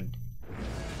dead.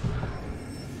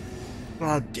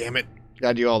 Oh, damn it.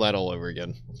 Gotta do all that all over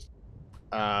again.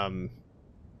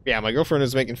 Yeah, my girlfriend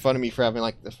was making fun of me for having,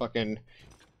 like, the fucking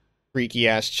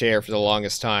freaky-ass chair for the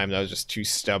longest time that was just too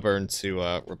stubborn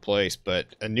to replace,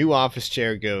 but a new office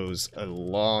chair goes a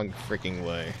long freaking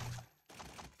way.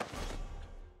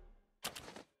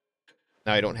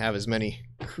 Now I don't have as many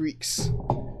creaks.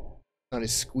 Not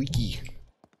as squeaky.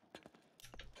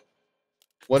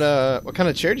 What kind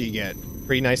of chair do you get?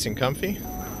 Pretty nice and comfy?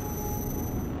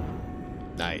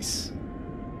 Nice.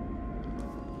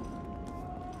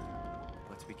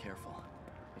 Let's be careful.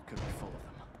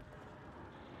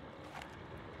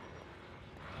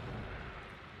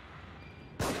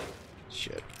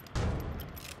 Shit.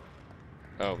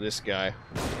 Oh, this guy.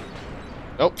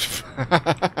 Nope.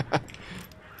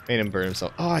 Made him burn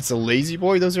himself. Oh, it's a lazy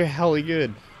boy? Those are hella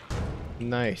good.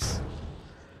 Nice.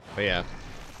 Oh yeah.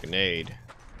 Grenade.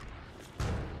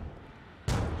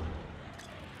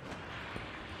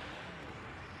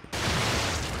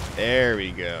 There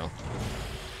we go.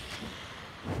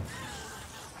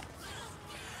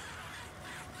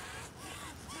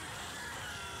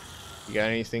 You got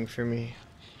anything for me?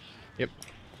 Yep.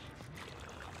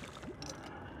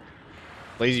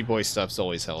 Lazy boy stuff's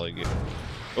always hella good.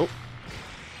 Oh.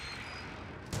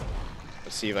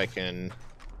 Let's see if I can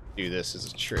do this as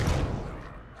a trick.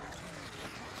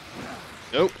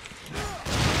 Nope.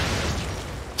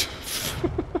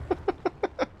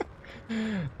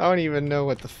 I don't even know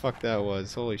what the fuck that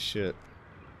was. Holy shit.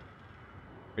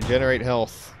 Regenerate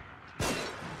health.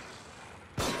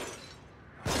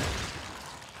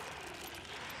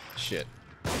 Shit.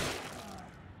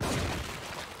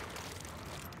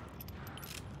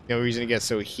 No reason to get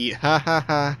so heat. Ha ha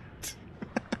ha.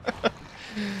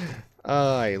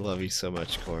 Oh, I love you so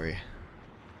much, Corey.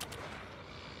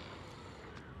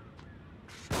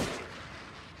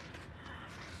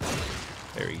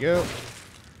 There we go.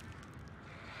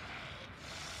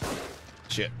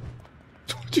 Shit.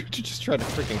 Dude, you just tried to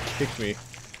freaking kick me.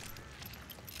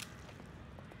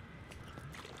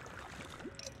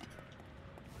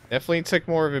 Definitely took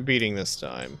more of a beating this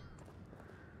time.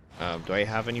 Do I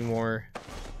have any more?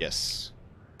 Yes.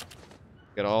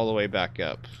 Get all the way back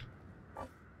up.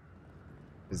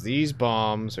 Because these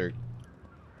bombs are...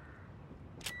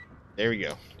 There we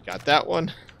go. Got that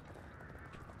one.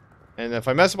 And if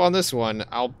I mess up on this one,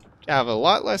 I'll have a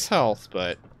lot less health,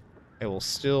 but I will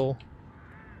still...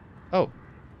 Oh.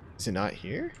 Is it not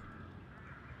here?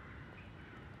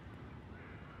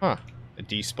 Huh. It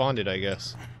despawned it, I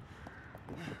guess.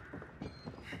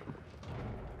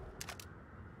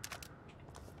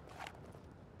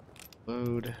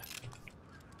 Load.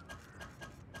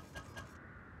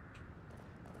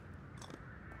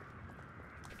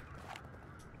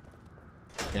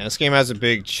 Yeah, this game has a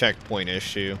big checkpoint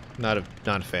issue. Not a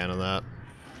fan of that.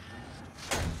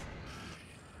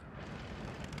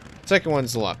 Second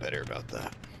one's a lot better about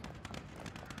that.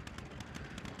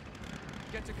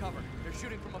 Get to cover. They're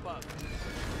shooting from above.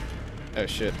 Oh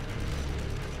shit.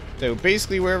 So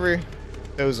basically wherever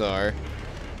those are,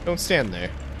 don't stand there.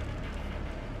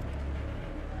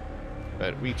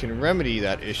 But we can remedy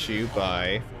that issue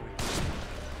by...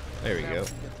 There we go.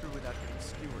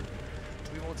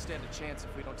 We won't stand a chance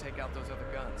if we don't take out those other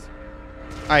guns.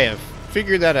 I have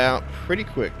figured that out pretty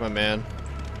quick, my man.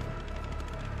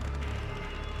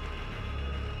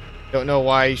 Don't know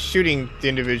why shooting the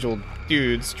individual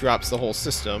dudes drops the whole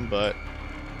system, but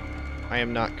I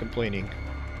am not complaining.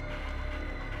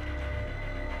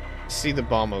 See the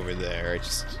bomb over there, I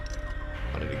just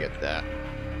wanted to get that.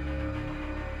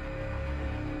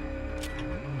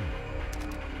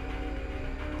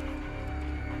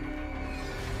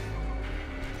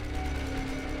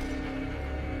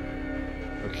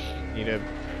 Okay, need a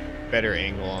better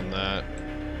angle on that.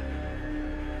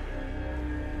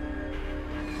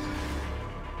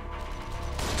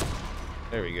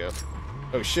 There we go.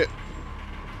 Oh shit.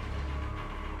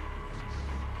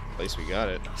 At least we got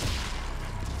it.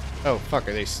 Oh fuck,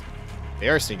 are they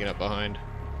are sneaking up behind.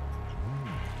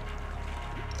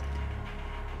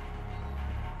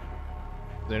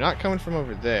 They're not coming from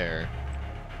over there,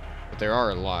 but there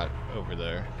are a lot over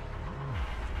there.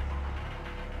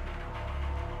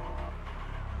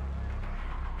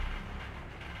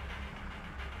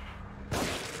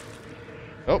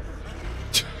 Oh.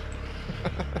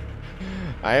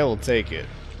 I will take it.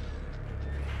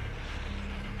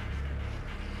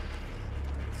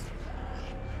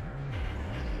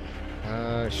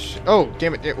 Oh,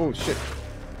 damn it. Oh, shit.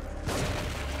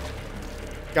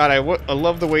 God, I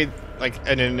love the way, like,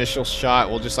 an initial shot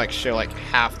will just, like, show, like,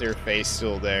 half their face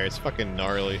still there. It's fucking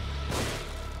gnarly.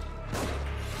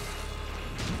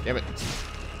 Damn it.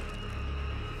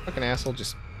 Fucking asshole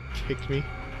just kicked me.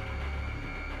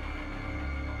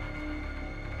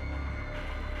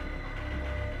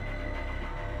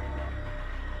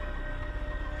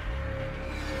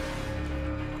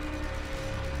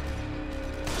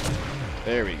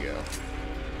 There we go.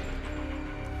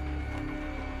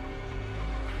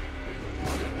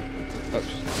 Oh,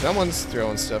 someone's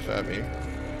throwing stuff at me.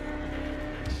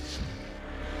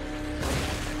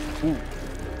 Ooh.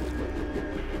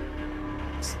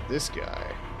 It's this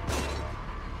guy.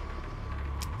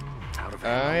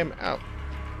 I am out.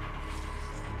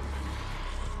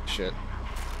 Shit.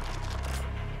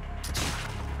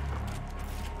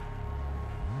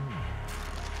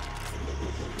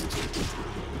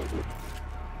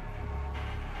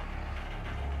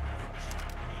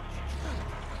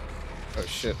 Oh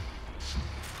shit.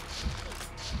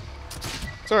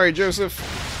 Sorry, Joseph.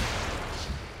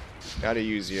 Gotta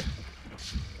use you.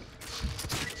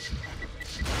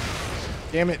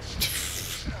 Damn it.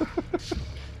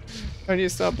 I need to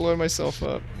stop blowing myself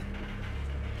up.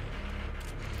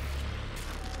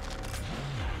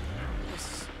 This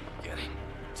is getting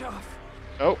tough.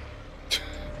 Oh.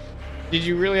 Did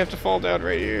you really have to fall down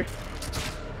right here?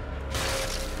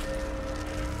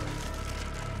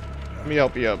 Let me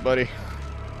help you up, buddy.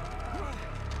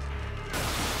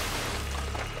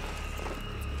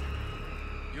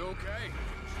 You okay?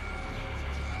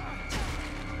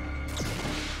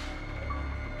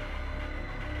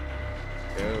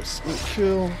 Go, sneak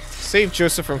kill. Save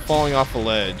Joseph from falling off a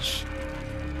ledge.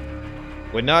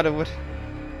 Would not have...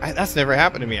 that's never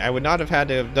happened to me. I would not have had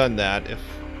to have done that if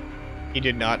he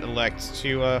did not elect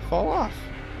to fall off.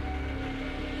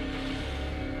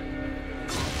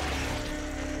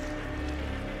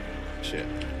 Shit.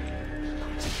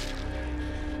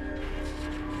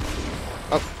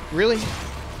 Oh, really?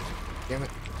 Damn it.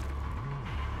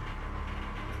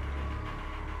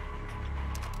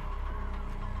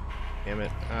 Damn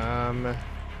it.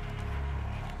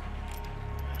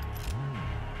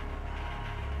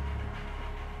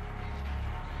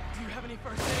 Do you have any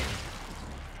first aid?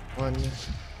 One.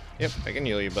 Yep, I can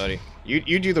heal you, buddy.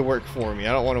 You do the work for me.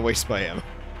 I don't want to waste my ammo.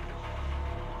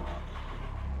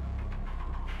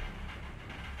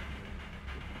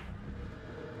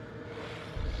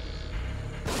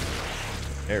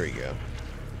 There we go.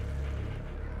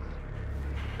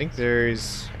 I think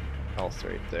there's health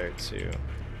right there too.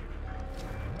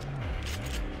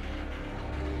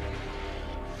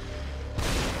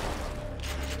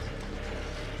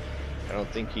 I don't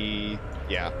think he...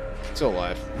 yeah, still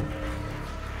alive.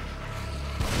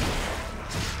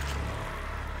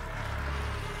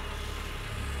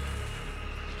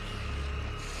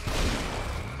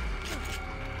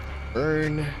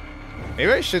 Burn.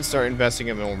 Maybe I should start investing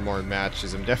in more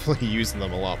matches. I'm definitely using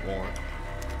them a lot more.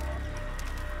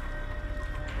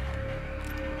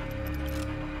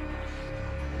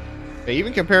 But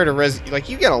even compared to like,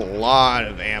 you get a lot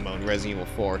of ammo in Resident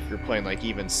Evil 4 if you're playing like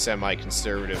even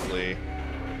semi-conservatively.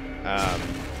 I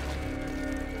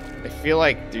feel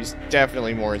like there's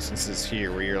definitely more instances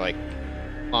here where you're like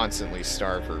constantly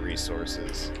starved for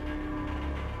resources.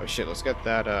 Oh shit, let's get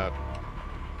that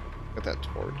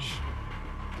torch.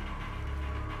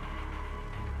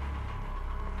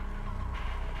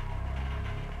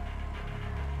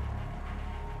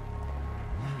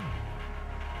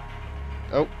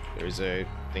 Oh, there's a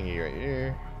thingy right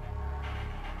here.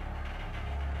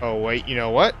 Oh wait, you know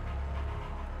what?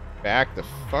 Back the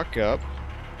fuck up,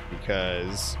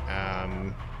 because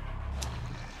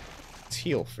let's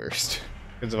heal first.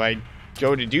 Because if I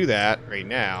go to do that right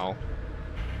now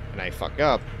and I fuck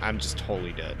up, I'm just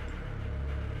totally dead.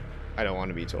 I don't want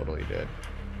to be totally dead.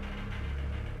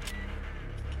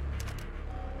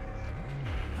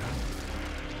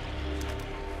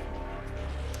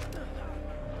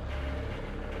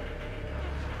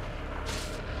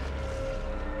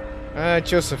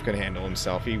 Joseph can handle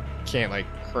himself. He can't, like,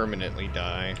 permanently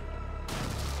die.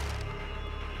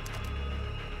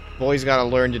 Boy's gotta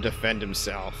learn to defend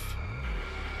himself.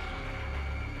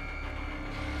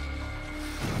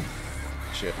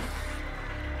 Shit.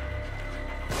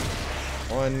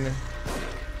 One.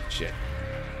 Shit.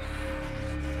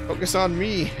 Focus on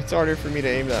me. It's harder for me to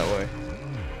aim that way.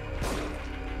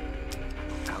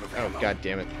 Oh, god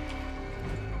damn it.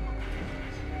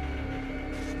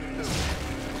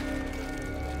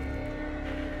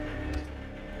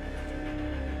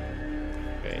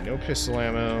 Okay, no pistol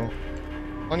ammo.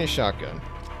 Plenty of shotgun.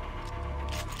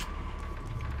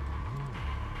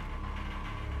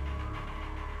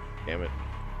 Damn it.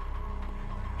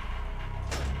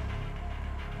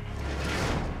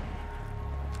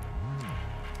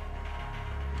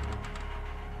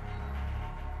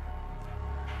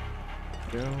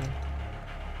 Go.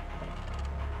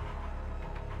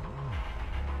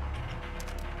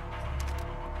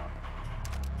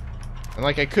 And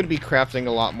like, I could be crafting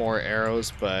a lot more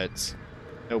arrows, but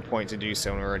no point to do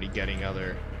so when we're already getting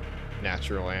other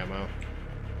natural ammo.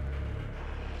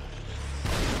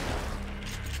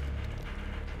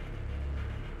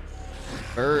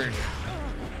 Bird.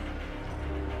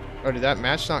 Oh, did that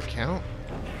match not count?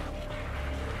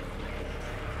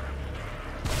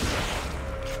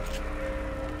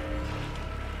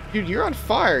 Dude, you're on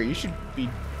fire. You should be,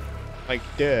 like,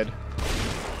 dead.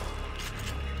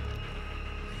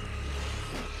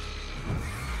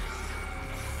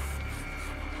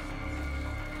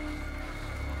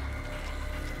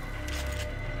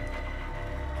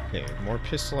 Okay, more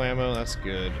pistol ammo. That's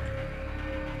good.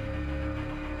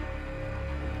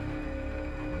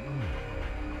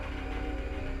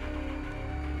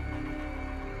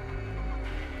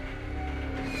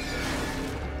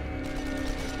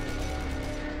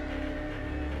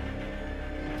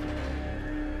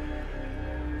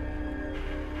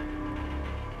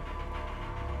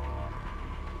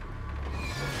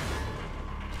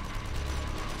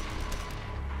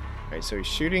 Alright, so he's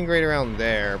shooting right around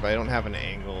there, but I don't have an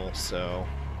angle, so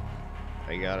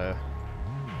I gotta...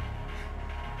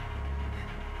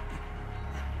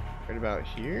 Right about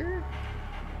here?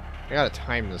 I gotta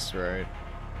time this right.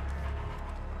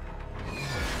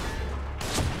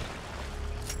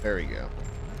 There we go.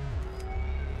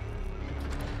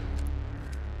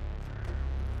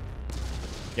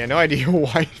 Yeah, no idea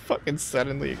why it fucking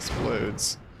suddenly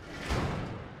explodes.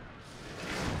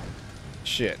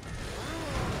 Shit.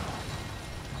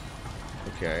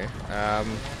 Okay,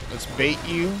 let's bait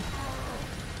you.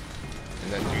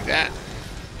 And then do that.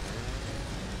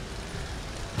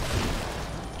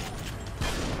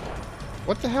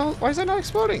 What the hell? Why is that not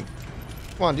exploding?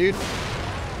 Come on, dude.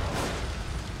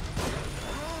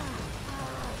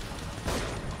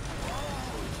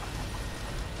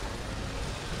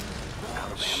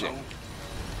 Oh, shit.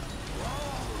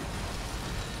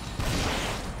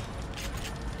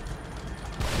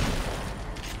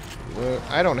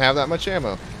 I don't have that much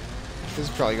ammo. This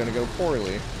is probably gonna go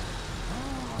poorly.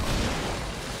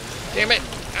 Damn it!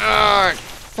 Ah,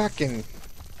 fucking...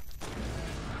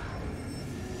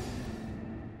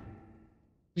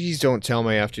 Please don't tell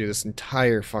me I have to do this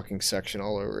entire fucking section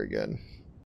all over again.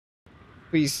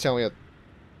 Please tell me...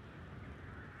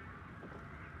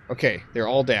 Okay, they're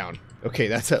all down. Okay,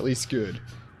 that's at least good.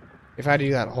 If I had to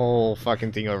do that whole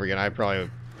fucking thing over again, I probably...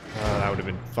 that would have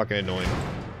been fucking annoying.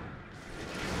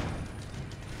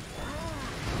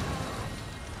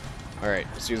 Alright,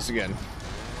 let's do this again.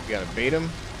 We gotta bait him.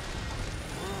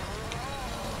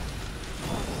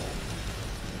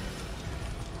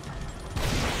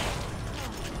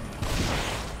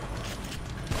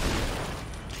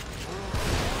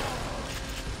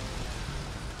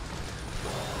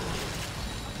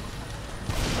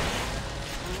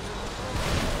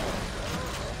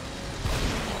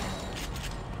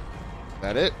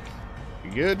 That it?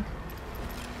 You good?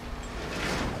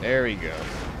 There we go.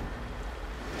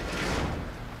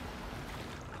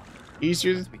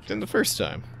 Easier than the first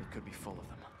time. It could be full of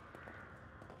them.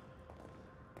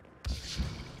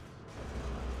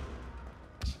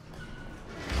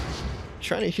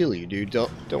 Trying to heal you, dude.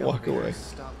 Don't walk away.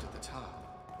 Stopped at the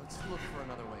top. Let's look for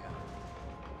another way out.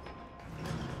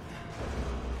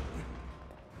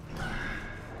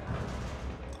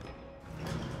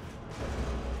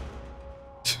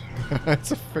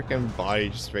 It's a freaking body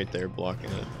just right there blocking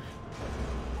it.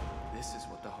 This is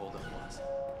what the holdup was.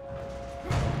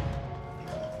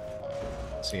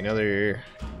 See, another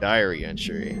diary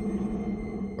entry.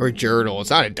 Or journal. It's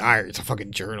not a diary, it's a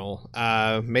fucking journal.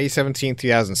 May 17th,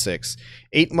 2006.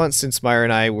 8 months since Myra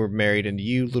and I were married, and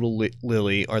you, little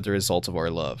Lily, are the result of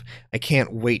our love. I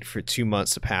can't wait for 2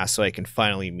 months to pass so I can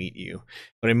finally meet you.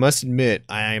 But I must admit,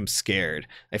 I am scared.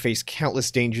 I face countless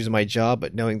dangers in my job,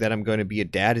 but knowing that I'm going to be a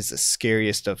dad is the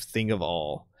scariest thing of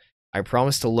all. I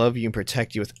promise to love you and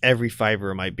protect you with every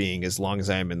fiber of my being as long as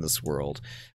I am in this world.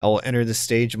 I will enter this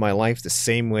stage of my life the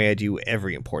same way I do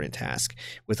every important task,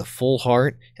 with a full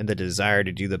heart and the desire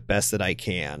to do the best that I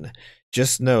can.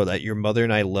 Just know that your mother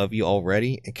and I love you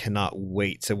already and cannot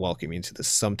wait to welcome you into this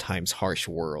sometimes harsh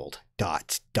world. ... The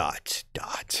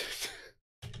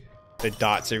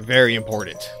dots are very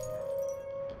important.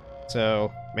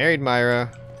 So, married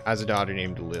Myra, has a daughter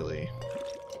named Lily.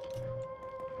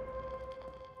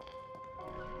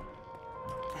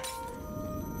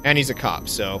 And he's a cop,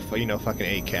 so, you know, fucking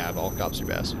A-cab. All cops are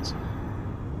bastards.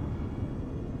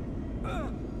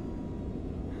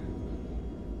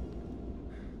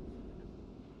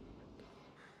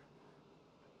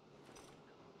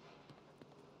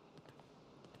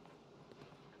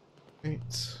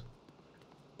 Right.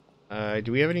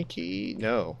 Do we have any key?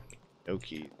 No. No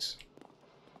keys.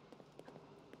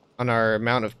 On our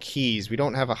amount of keys, we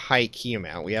don't have a high key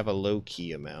amount. We have a low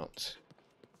key amount.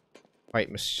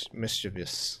 Quite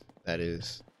mischievous, that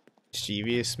is.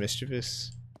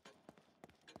 Mischievous?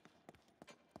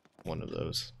 One of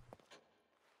those.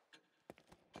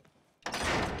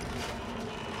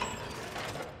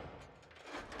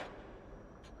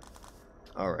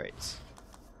 Alright.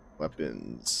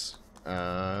 Weapons.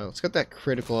 Let's get that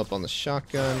critical up on the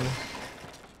shotgun.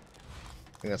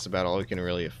 I think that's about all we can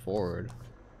really afford.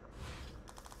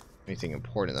 Anything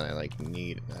important that I,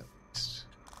 need at least.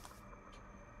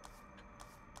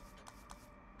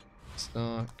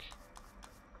 Stock.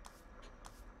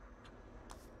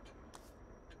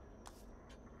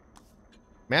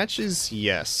 Matches,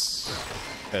 yes.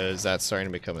 Because that's starting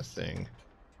to become a thing.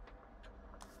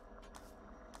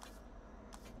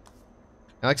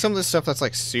 Now, some of this stuff that's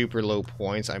super low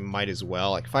points, I might as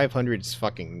well. 500 is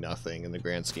fucking nothing in the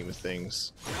grand scheme of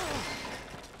things.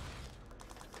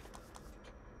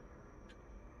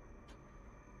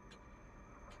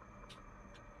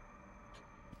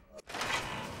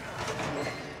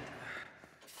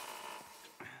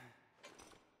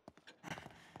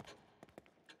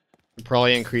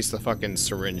 probably increase the fucking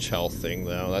syringe health thing,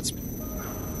 though. That's...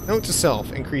 Note to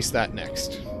self, increase that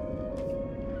next.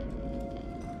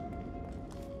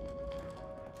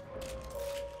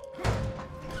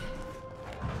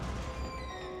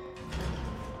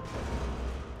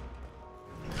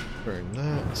 Burn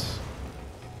that.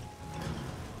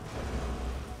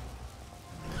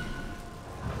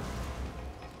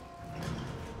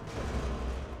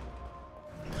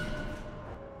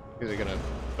 Is it gonna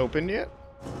open yet?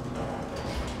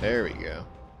 There we go.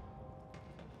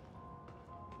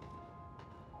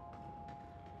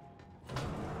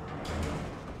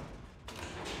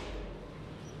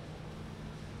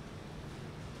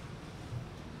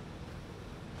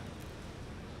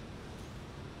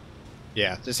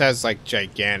 Yeah, this has like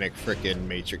gigantic frickin'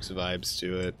 Matrix vibes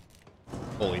to it.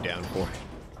 Fully down for it.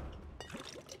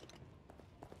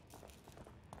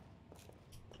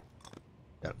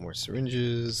 Got more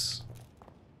syringes.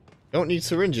 Don't need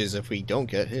syringes if we don't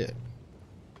get hit.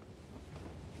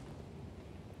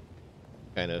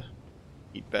 Kinda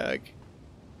heat bag.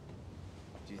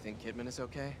 Do you think Kidman is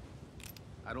okay?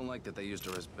 I don't like that they used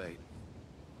her as bait.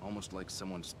 Almost like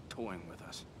someone's toying with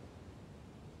us.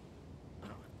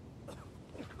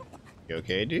 You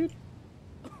okay, dude?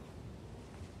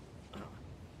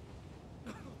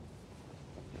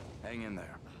 Hang in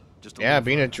there. Just Yeah,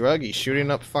 being a druggie,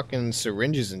 shooting up fucking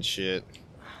syringes and shit.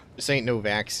 This ain't no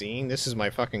vaccine. This is my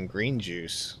fucking green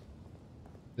juice.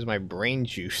 This is my brain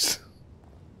juice.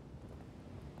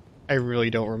 I really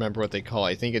don't remember what they call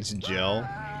it. I think it's gel.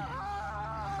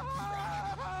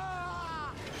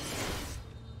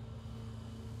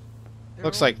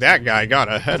 Looks like that guy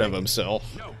got ahead of himself.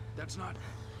 No, that's not.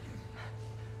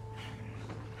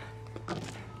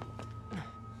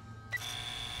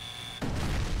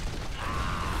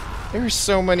 There's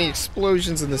so many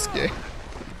explosions in this game.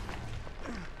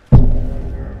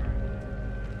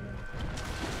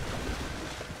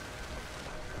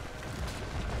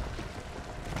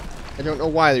 I don't know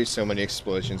why there's so many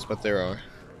explosions, but there are.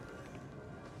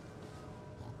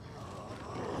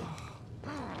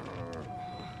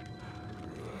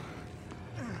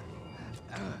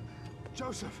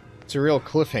 Joseph. It's a real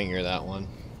cliffhanger, that one.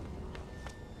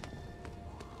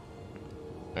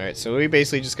 Alright, so we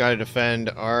basically just gotta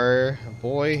defend our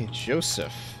boy,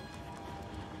 Joseph.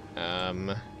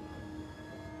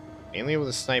 Mainly with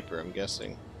a sniper, I'm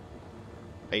guessing.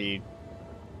 Hey,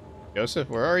 Joseph,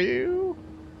 where are you?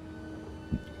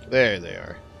 There they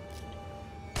are.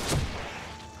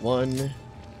 1,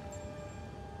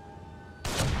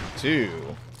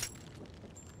 2.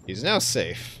 He's now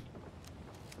safe.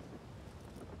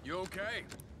 You okay?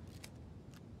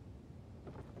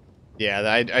 Yeah,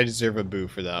 I deserve a boo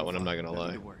for that one, I'm not gonna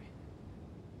lie. Don't worry.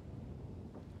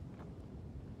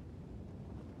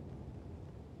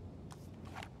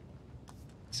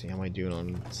 Let's see, how am I doing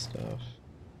on stuff?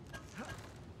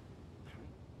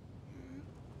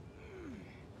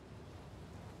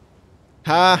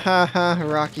 Ha ha ha,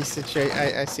 Rocky situation.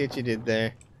 I see what you did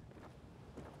there.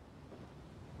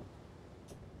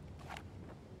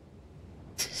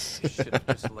 Should have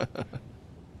just left.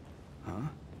 Huh?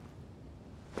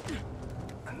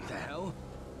 What the hell?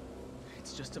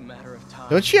 It's just a matter of time.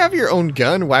 Don't you have your own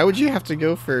gun? Why would you have to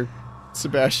go for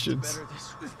Sebastian's? Better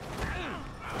this way.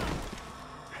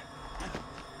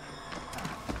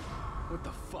 What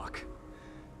the fuck?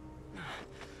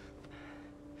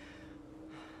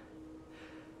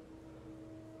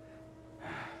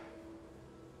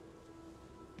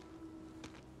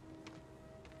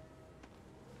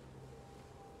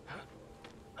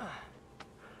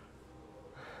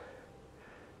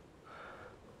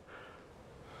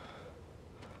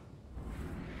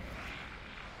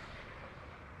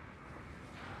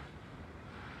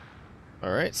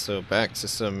 Alright, so back to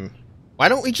some... Why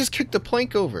don't we just kick the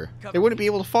plank over? They wouldn't be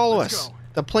able to follow us. Go.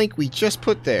 The plank we just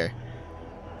put there.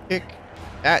 Kick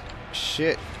that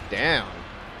shit down.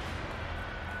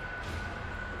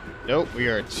 Nope, we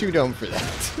are too dumb for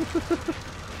that.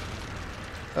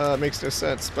 It makes no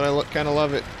sense, but I kind of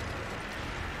love it.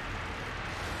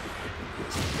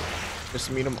 Just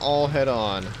meet them all head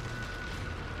on.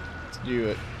 Let's do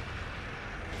it.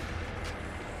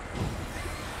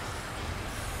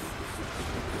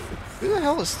 Who the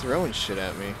hell is throwing shit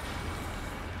at me?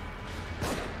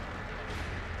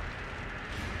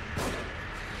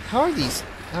 How are these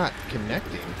not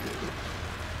connecting?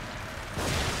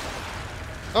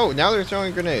 Oh, now they're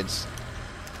throwing grenades.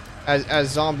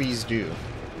 As zombies do.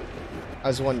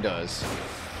 As one does.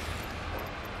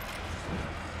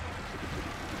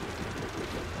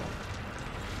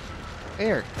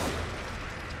 They're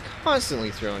constantly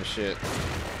throwing shit.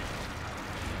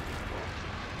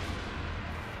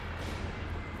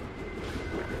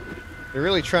 They're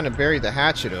really trying to bury the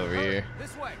hatchet over here.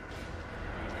 This way.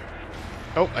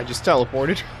 Oh, I just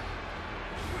teleported.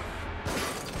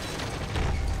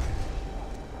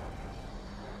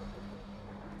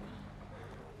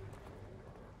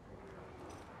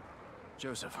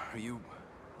 Joseph, are you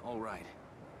all right?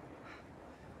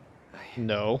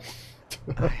 No.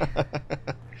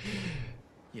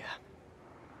 Yeah.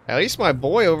 At least my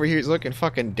boy over here is looking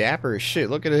fucking dapper as shit.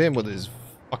 Look at him with his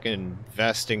fucking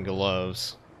vest and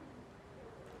gloves.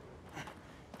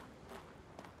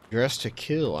 Dressed to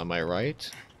kill, am I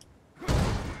right?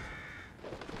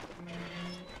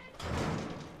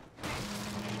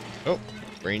 Oh,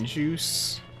 brain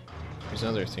juice. There's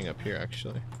another thing up here,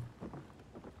 actually.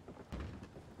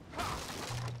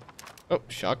 Oh,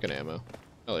 shotgun ammo.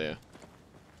 Hell yeah.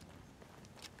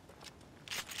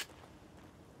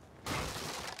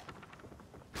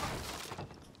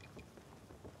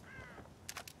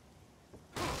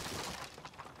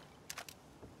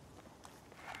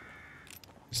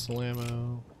 Pistol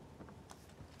ammo.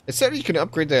 It said you can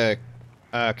upgrade the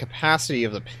capacity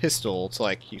of the pistol to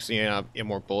like you have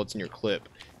more bullets in your clip.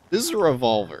 This is a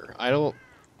revolver. I don't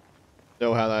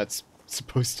know how that's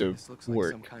supposed to This looks like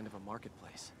work. some kind of a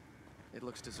marketplace. It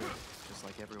looks deserted, just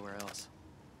like everywhere else.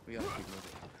 We gotta keep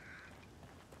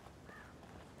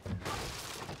moving.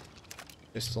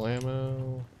 Pistol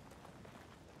ammo.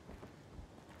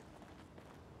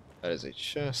 That is a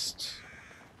chest.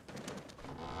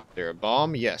 Is there a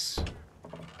bomb? Yes.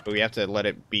 But we have to let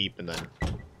it beep and then...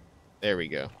 There we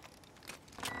go.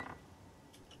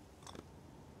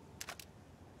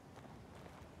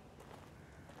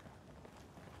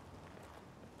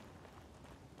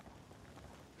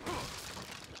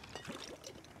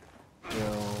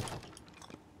 No.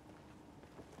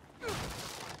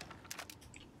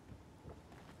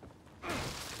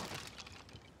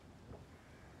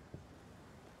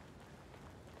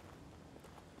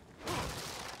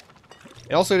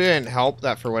 It also didn't help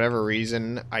that for whatever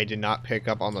reason I did not pick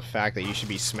up on the fact that you should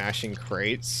be smashing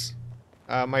crates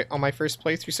on my first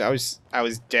playthrough. So I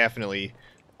was definitely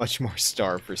much more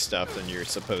starved for stuff than you're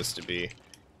supposed to be.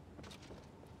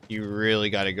 You really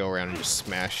got to go around and just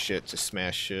smash shit to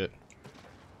smash shit.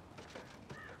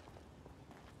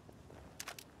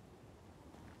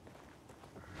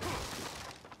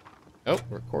 Oh,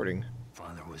 recording.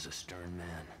 Father was a stern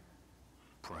man,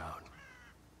 proud,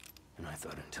 and I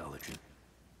thought intelligent.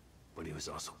 But he was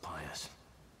also pious,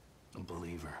 a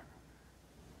believer.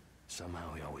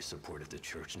 Somehow he always supported the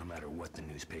church no matter what the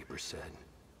newspaper said.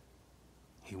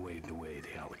 He waved away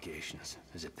the allegations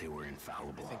as if they were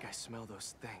infallible. I think I smell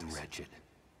those things. The wretched,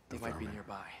 They the might be vermin,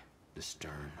 nearby. the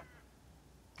stern,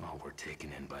 all were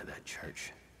taken in by that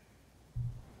church.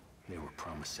 They were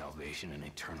promised salvation and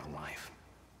eternal life.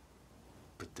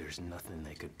 But there's nothing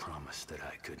they could promise that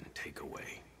I couldn't take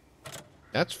away.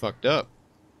 That's fucked up.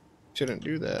 Shouldn't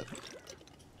do that.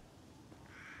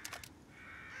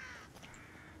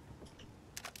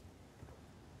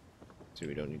 So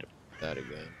we don't need to put that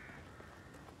again.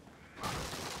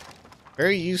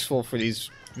 Very useful for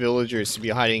these villagers to be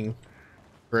hiding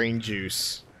brain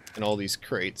juice in all these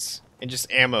crates. And just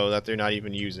ammo that they're not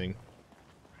even using.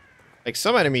 Like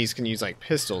some enemies can use like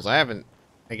pistols. I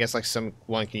guess like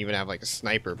one can even have like a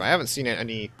sniper, but I haven't seen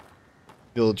any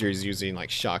villagers using like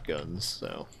shotguns,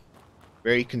 so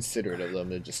very considerate of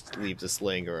them to just leave this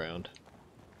laying around.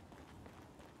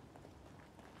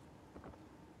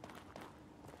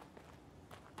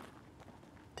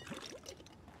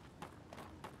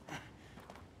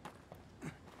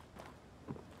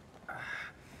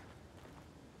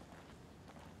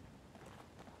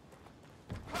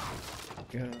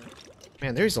 God.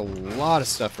 Man, there's a lot of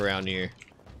stuff around here.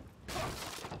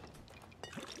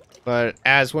 But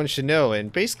as one should know, in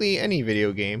basically any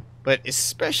video game, but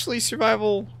especially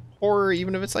survival horror,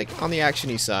 even if it's like on the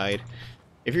action-y side,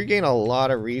 if you're getting a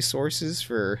lot of resources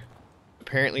for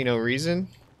apparently no reason,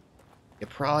 you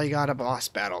probably got a boss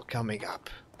battle coming up.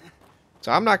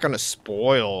 So I'm not going to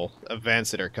spoil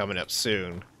events that are coming up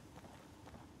soon.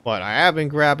 But I have been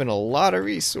grabbing a lot of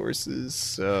resources,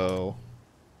 so...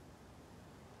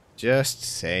 just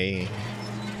saying.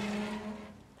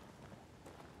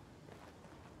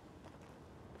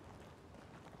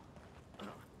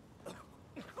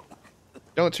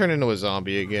 Don't turn into a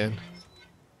zombie again.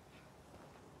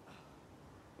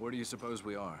 Where do you suppose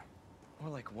we are?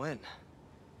 More like when?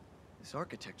 This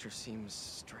architecture seems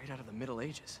straight out of the Middle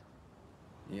Ages.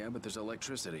 Yeah, but there's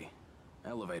electricity.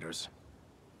 Elevators.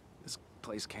 This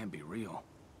place can't be real.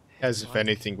 As It's if like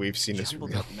anything we've seen is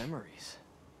jumbled real. up memories.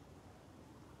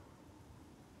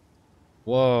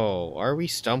 Whoa, are we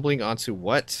stumbling onto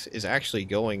what is actually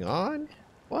going on?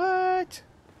 What?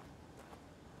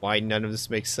 why none of this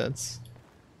makes sense.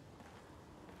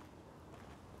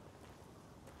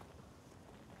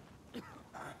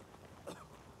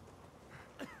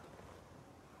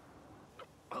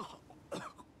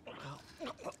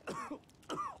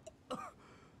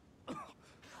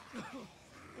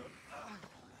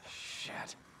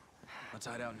 Shit. Let's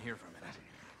hide out in here for a minute.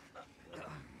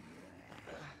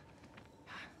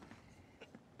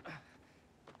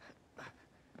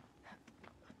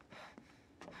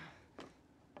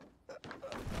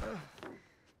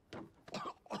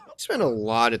 Spent a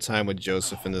lot of time with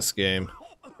Joseph in this game.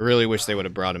 I really wish they would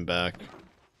have brought him back.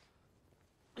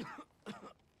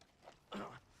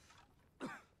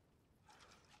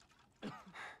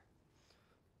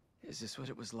 Is this what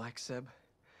it was like, Seb?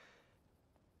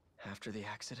 After the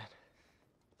accident?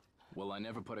 Well, I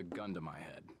never put a gun to my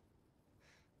head.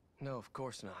 No, of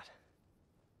course not.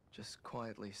 Just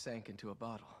quietly sank into a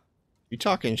bottle. You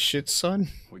talking shit, son?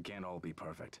 We can't all be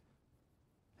perfect.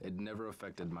 It never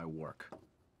affected my work.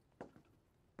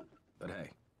 But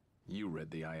hey, you read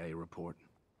the IA report.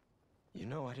 You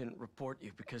know I didn't report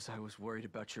you because I was worried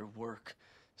about your work,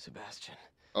 Sebastian.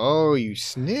 Oh, you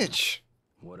snitch.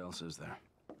 What else is there?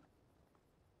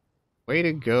 Way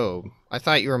to go. I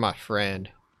thought you were my friend.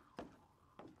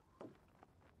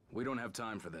 We don't have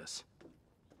time for this.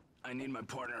 I need my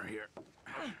partner here.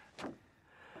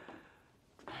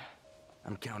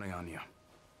 I'm counting on you.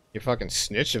 You fucking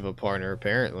snitch of a partner,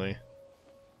 apparently.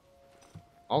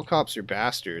 All cops are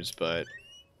bastards, but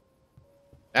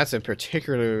that's a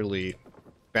particularly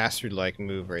bastard-like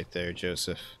move right there,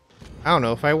 Joseph. I don't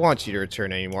know if I want you to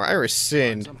return anymore. I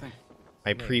rescind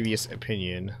my previous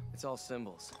opinion. It's all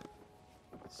symbols.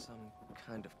 Some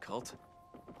kind of cult.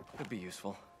 Could be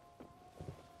useful.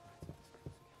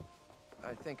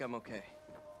 I think I'm okay.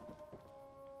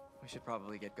 We should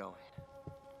probably get going.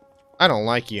 I don't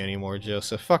like you anymore,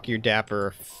 Joseph. Fuck your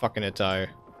dapper fucking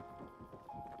attire.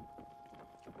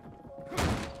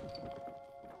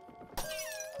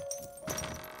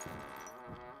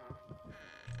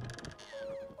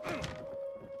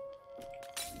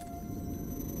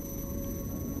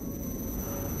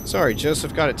 Sorry,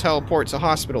 Joseph, gotta teleport to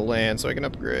hospital land so I can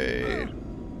upgrade.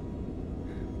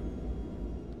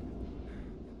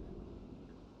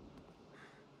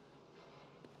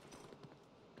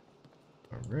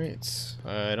 Alright.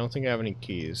 I don't think I have any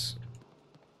keys.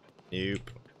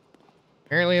 Nope.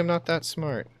 Apparently I'm not that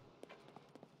smart.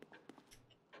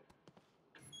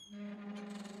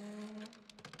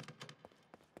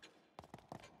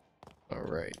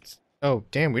 Alright. Oh,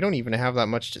 damn, we don't even have that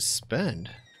much to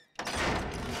spend.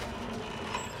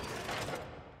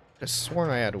 I sworn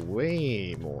I had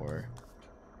way more.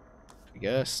 I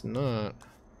guess not.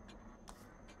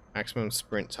 Maximum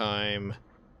sprint time.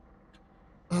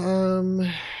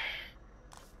 I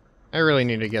really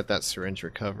need to get that syringe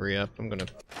recovery up. I'm gonna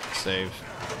save.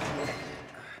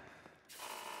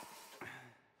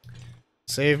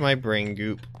 Save my brain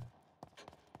goop.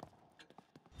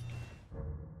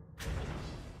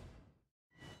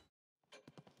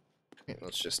 Okay,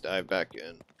 let's just dive back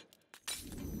in.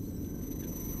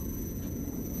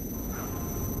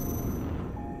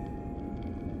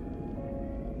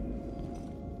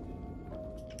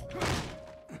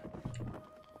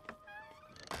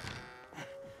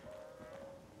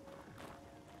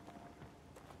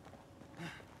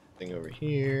 Thing over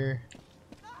here.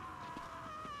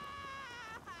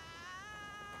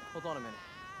 Hold on a minute.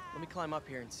 Let me climb up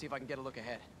here and see if I can get a look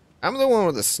ahead. I'm the one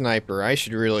with the sniper. I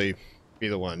should really be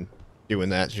the one doing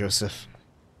that, Joseph.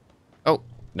 Oh,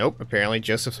 nope. Apparently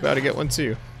Joseph's about to get one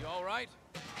too. You all right?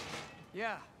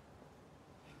 Yeah.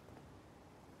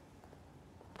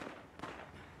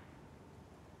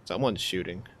 Someone's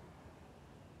shooting.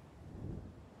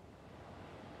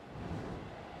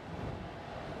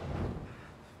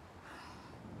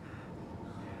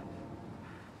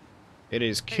 It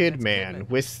is Hey, Kid that's Man Kidman.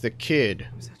 with the kid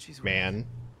Who's that she's with? man.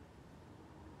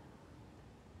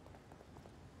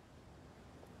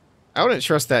 I wouldn't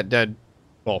trust that dead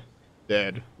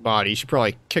body. You should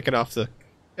probably kick it off the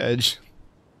edge.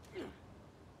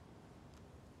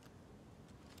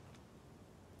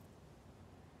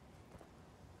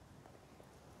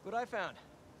 What I found.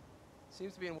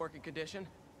 Seems to be in working condition.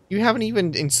 You haven't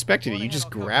even inspected it, you Go just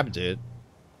ahead, I'll cover grabbed it.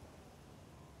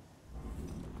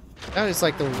 That is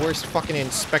like the worst fucking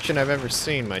inspection I've ever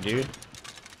seen, my dude.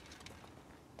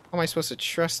 How am I supposed to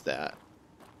trust that?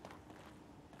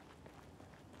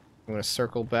 I'm gonna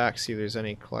circle back, see if there's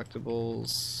any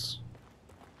collectibles.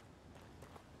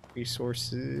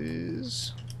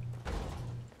 Resources.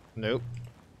 Nope.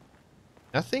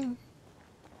 Nothing?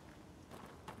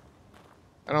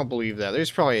 I don't believe that.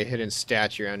 There's probably a hidden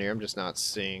statue around here I'm just not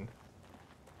seeing.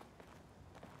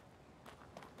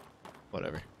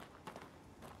 Whatever.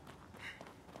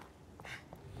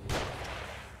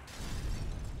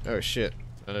 Oh shit.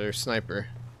 Another sniper.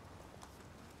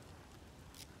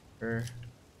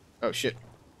 Oh shit.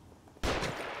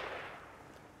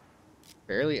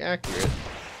 Fairly accurate.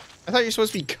 I thought you're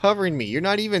supposed to be covering me. You're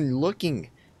not even looking.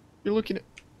 You're looking at...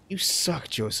 You suck,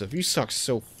 Joseph. You suck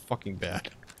so fucking bad.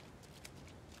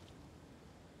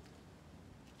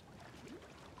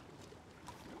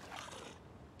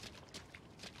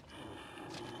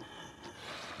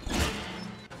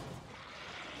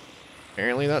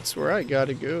 Apparently that's where I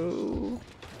gotta go.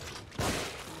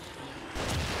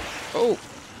 Oh!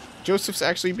 Joseph's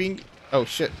actually being... Oh,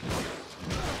 shit.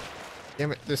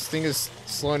 Damn it, this thing is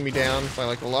slowing me down by,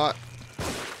 like, a lot.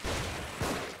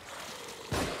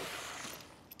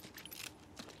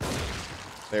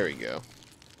 There we go.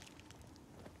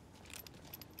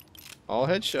 All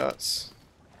headshots.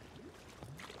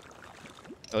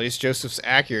 At least Joseph's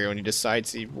accurate when he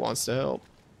decides he wants to help.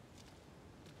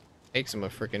 Takes him a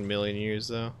freaking million years,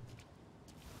 though.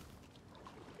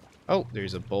 Oh,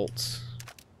 there's a bolt.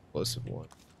 Explosive one.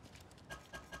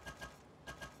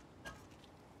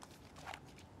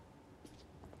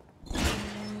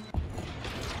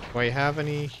 Do I have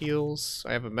any heals?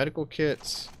 I have a medical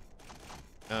kit.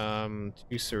 2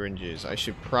 syringes. I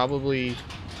should probably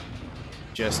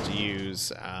just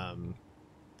use,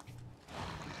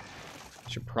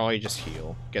 should probably just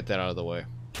heal. Get that out of the way.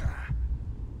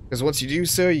 Because once you do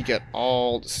so, you get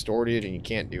all distorted and you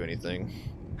can't do anything.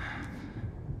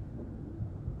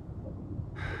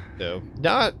 So,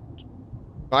 not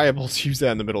viable to use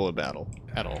that in the middle of battle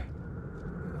at all.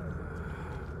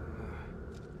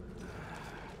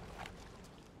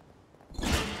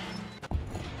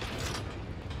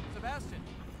 Sebastian,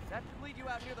 that could lead you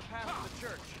out near the path to the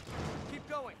church. Keep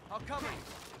going. I'll cover you.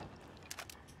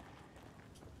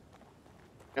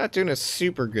 Not doing a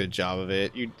super good job of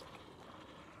it. You...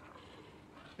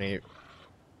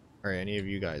 Are any of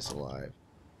you guys alive?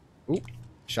 Oop.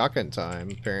 Shotgun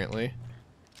time, apparently.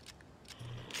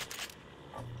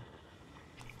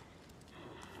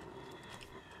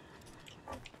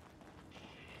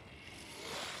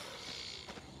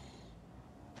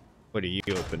 What are you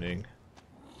opening?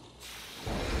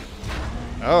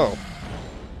 Oh.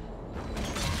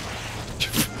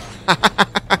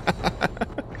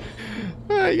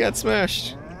 Ah, you got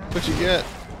smashed. What you get?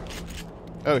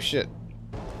 Oh shit.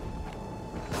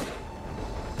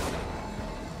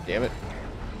 Damn it.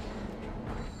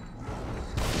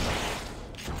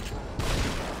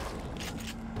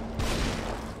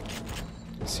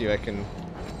 Let's see if I can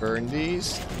burn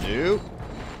these. Nope.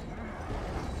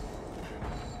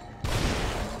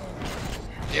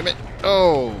 Damn it.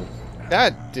 Oh.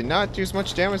 That did not do as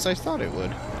much damage as I thought it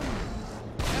would. You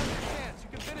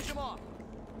can finish him off.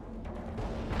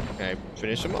 Can I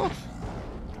finish him off?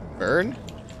 Burn?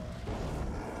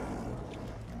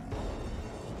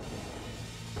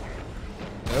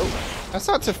 Nope. That's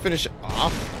not to finish it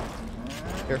off.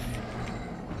 Here.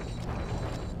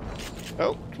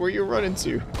 Oh, where you running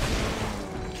to?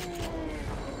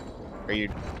 Are you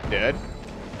dead?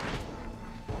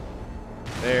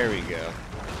 There we go.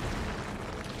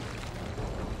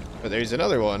 Oh, there's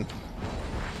another one.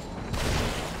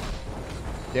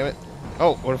 Damn it.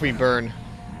 Oh, what if we burn?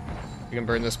 We can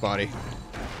burn this body.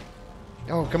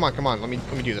 Oh, come on, come on. Let me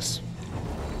do this.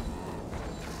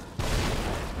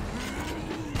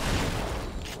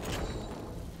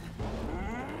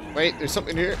 Wait, there's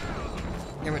something here.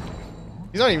 Damn it.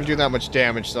 He's not even doing that much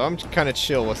damage, so I'm kind of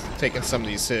chill with taking some of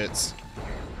these hits.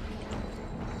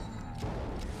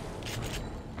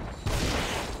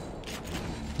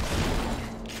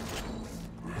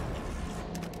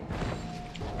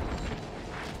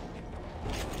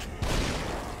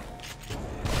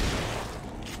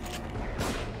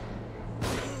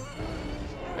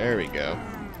 There we go.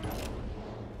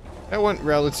 That went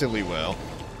relatively well.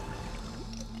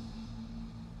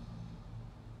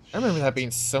 I remember that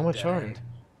being so much harder.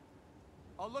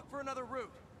 I'll look for another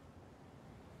route.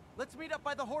 Let's meet up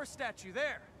by the horse statue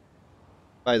there.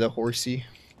 By the horsey.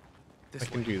 This I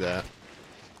can way. do that.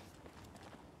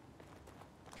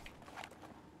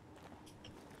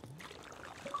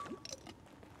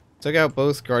 Took out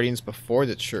both guardians before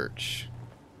the church.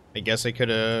 I guess I could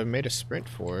have made a sprint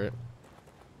for it.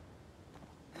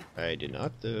 I did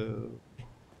not, though.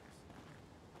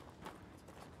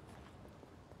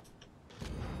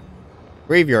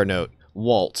 Graveyard note.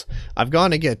 Walt. I've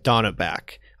gone to get Donna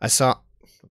back. I saw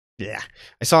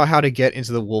how to get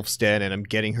into the wolf's den and I'm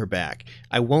getting her back.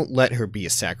 I won't let her be a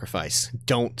sacrifice.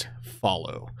 Don't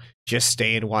follow. Just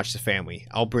stay and watch the family.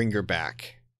 I'll bring her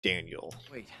back. Daniel.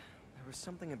 Wait, there was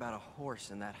something about a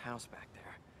horse in that house back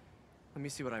there. Let me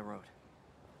see what I wrote.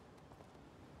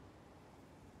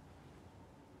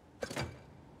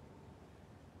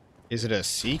 Is it a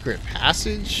secret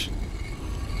passage?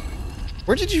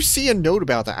 Where did you see a note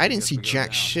about that? I didn't see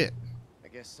jack shit. I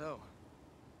guess so.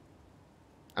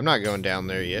 I'm not going down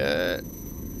there yet.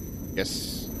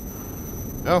 Guess.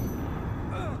 Oh.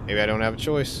 Maybe I don't have a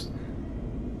choice.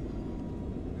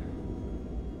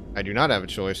 I do not have a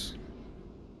choice.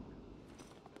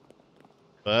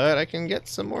 But I can get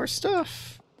some more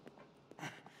stuff.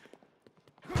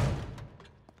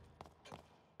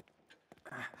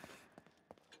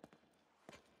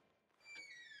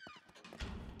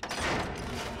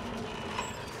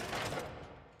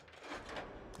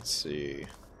 Let's see.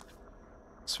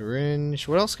 Syringe.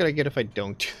 What else could I get if I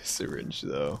don't do the syringe,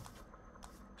 though?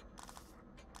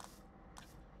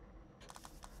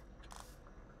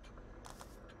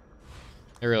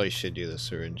 I really should do the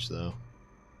syringe, though.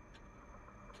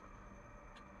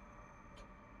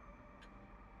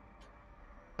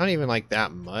 Not even like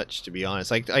that much, to be honest.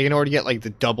 Like, I can already get like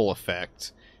the double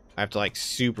effect. I have to like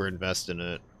super invest in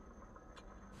it.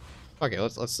 Okay,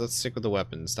 let's stick with the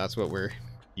weapons. That's what we're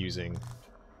using.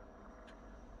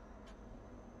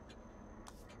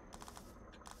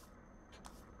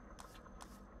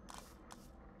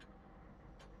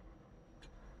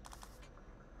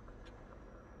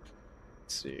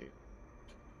 Let's see.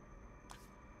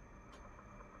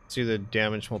 Let's do the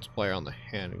damage multiplier on the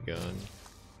handgun.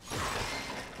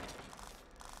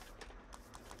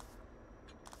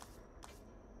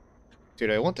 Dude,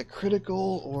 I want the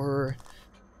critical or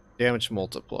damage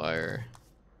multiplier.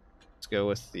 Let's go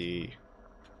with the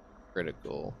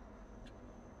critical.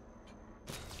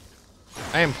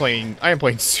 I am playing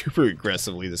super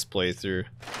aggressively this playthrough.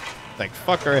 Like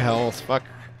fuck our health, fuck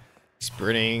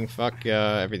sprinting, fuck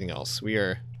everything else.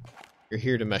 We're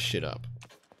here to mess shit up.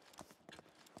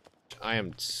 I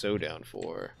am so down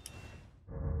for.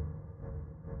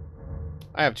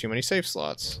 I have too many save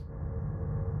slots.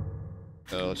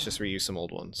 So let's just reuse some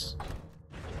old ones.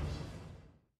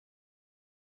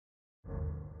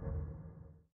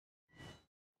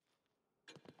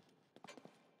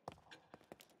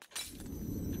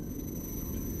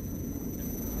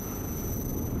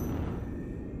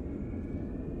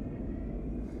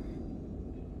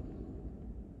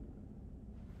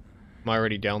 Am I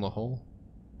already down the hole?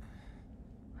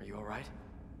 Are you alright?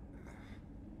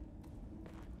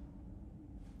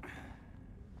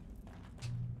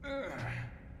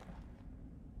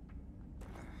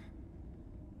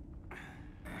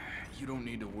 You don't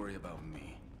need to worry about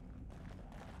me.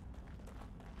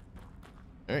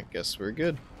 Alright, guess we're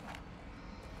good.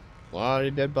 A lot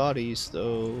of dead bodies,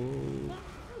 though.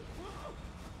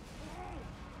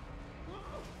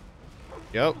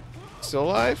 Yep. Still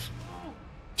alive?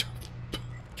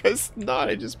 Guess not,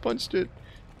 I just punched it.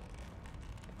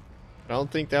 I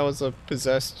don't think that was a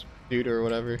possessed dude or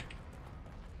whatever.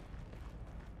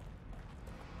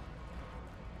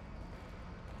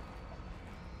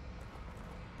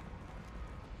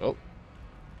 Oh.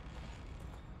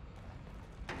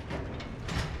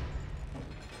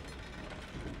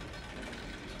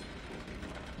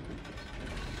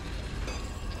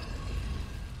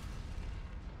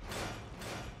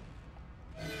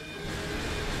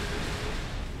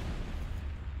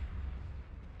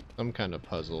 Some kind of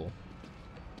puzzle.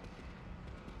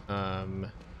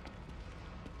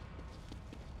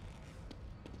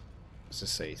 What's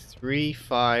this say?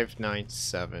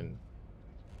 3597.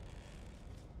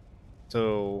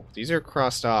 So these are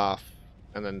crossed off,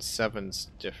 and then 7's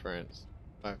different.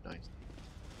 59.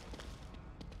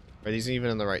 Are these even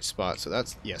in the right spot? So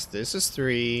that's yes. This is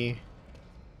 3.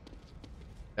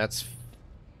 That's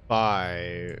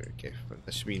 5. Okay,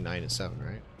 that should be 9 and 7,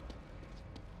 right?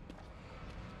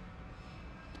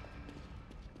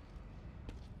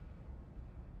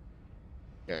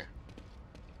 Okay.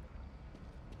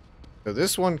 So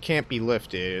this one can't be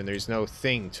lifted, and there's no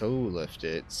thing to lift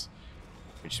it,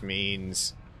 which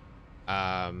means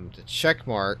the check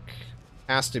mark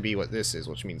has to be what this is,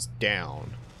 which means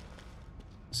down.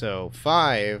 So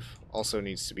 5 also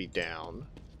needs to be down.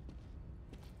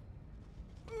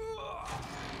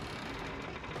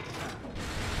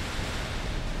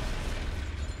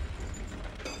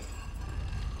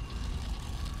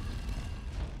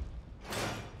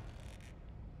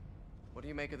 What do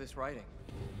you make of this writing?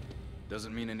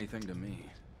 Doesn't mean anything to me,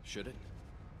 should it?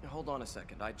 Now, hold on a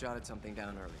second. I jotted something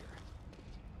down earlier.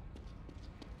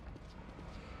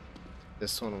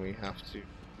 This one we have to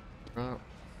drop.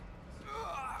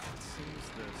 It seems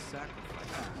the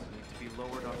sacrifices need to be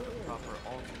lowered onto the proper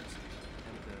altars,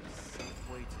 and the safe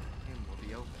way to him will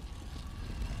be open.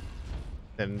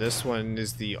 And this one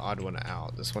is the odd one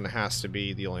out. This one has to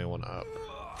be the only one up.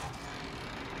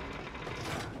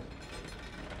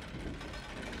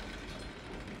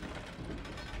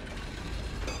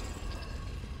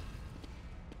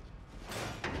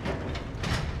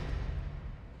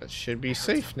 That should be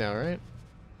safe now, right?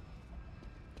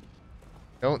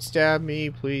 Don't stab me,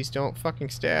 please. Don't fucking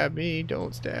stab me.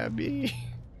 Don't stab me.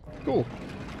 Cool.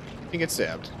 You get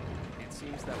stabbed. It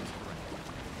seems that was correct.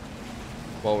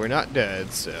 Well, we're not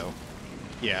dead, so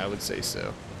yeah, I would say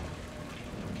so.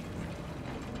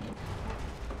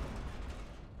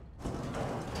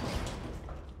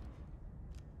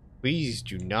 Please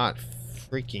do not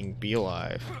freaking be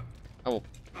alive. I will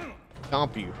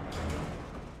stomp you.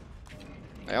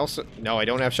 No, I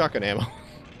don't have shotgun ammo.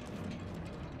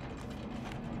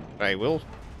 But I will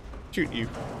shoot you.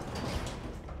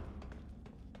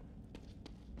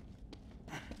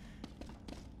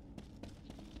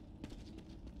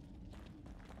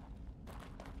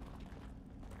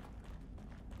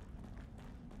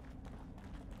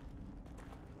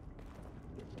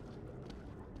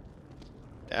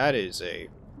 That is a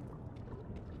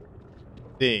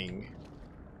thing.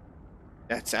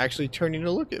 That's actually turning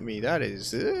to look at me. That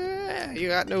is, you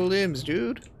got no limbs,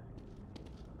 dude.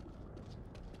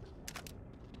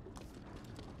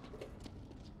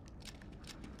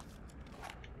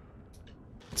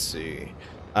 Let's see.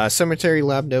 Cemetery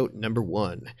lab note number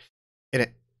 1.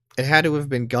 It had to have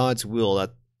been God's will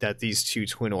that these two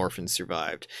twin orphans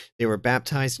survived. They were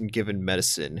baptized and given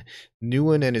medicine.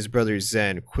 Nguyen and his brother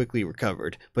Zen quickly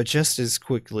recovered, but just as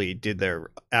quickly did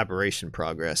their aberration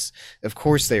progress. Of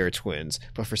course they are twins,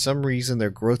 but for some reason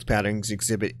their growth patterns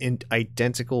exhibit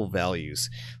identical values.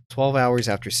 12 hours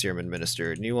after serum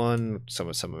administered. Nguyen,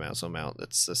 some amount,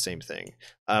 that's the same thing.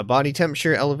 Body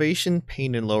temperature elevation,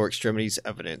 pain in lower extremities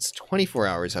evidence. 24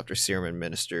 hours after serum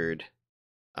administered.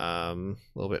 A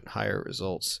little bit higher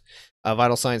results.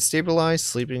 Vital signs stabilized,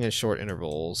 sleeping in short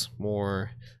intervals.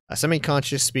 More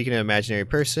semi-conscious, speaking to an imaginary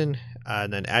person,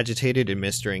 and then agitated,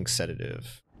 administering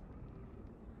sedative.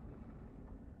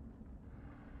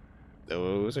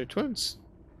 Those are twins.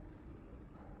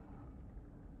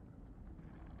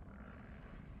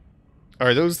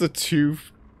 Are those the two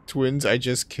twins I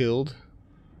just killed?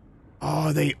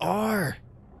 Oh, they are!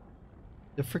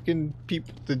 The freaking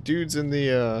people, the dudes in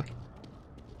the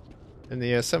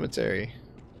cemetery.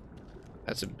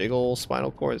 That's a big old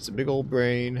spinal cord. That's a big old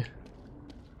brain.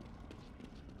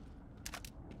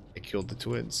 I killed the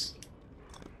twins.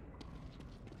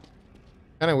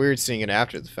 Kind of weird seeing it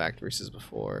after the fact versus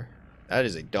before. That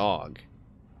is a dog.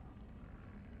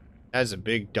 That is a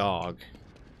big dog.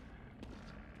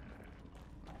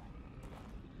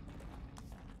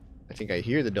 I think I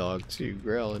hear the dog too,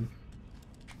 growling.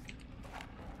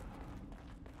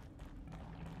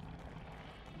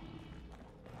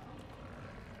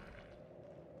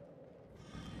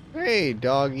 Hey,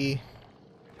 doggy.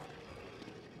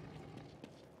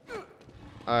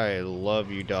 I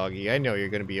love you, doggy. I know you're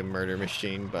gonna be a murder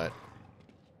machine, but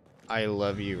I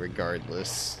love you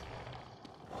regardless.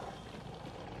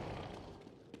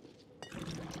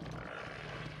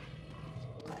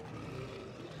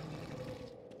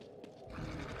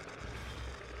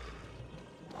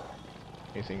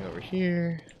 Anything over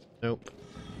here? Nope.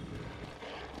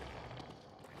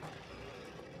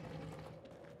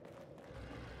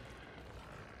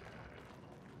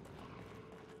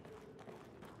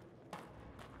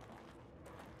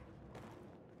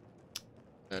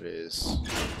 That is.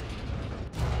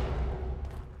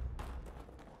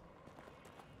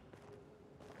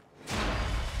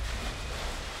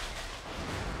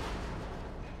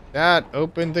 That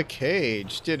opened the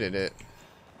cage, didn't it?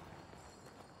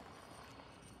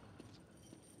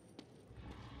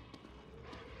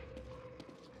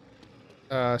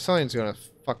 Something's gonna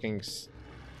fucking...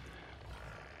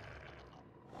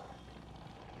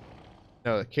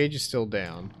 No, the cage is still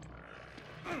down.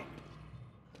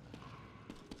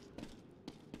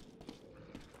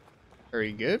 Are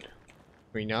we good?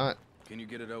 Are we not? Can you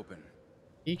get it open?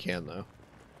 He can, though.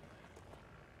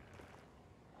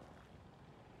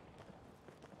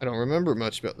 I don't remember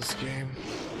much about this game.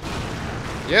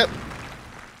 Yep.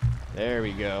 There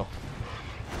we go.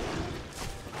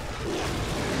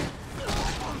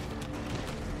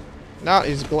 Not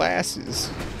his glasses.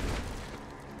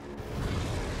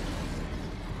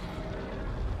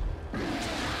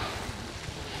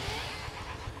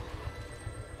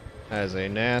 That is a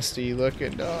nasty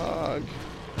looking dog.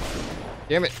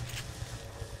 Damn it.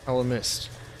 I missed.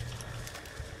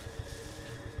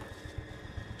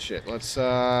 Shit, let's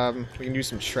we can do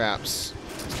some traps.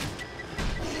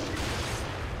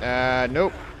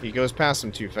 Nope. He goes past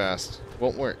them too fast.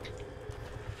 Won't work.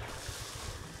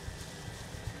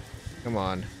 Come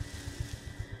on.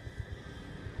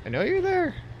 I know you're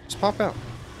there. Just pop out.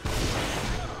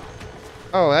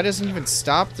 Oh, that doesn't even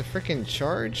stop the freaking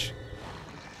charge?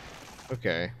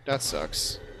 Okay, that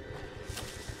sucks.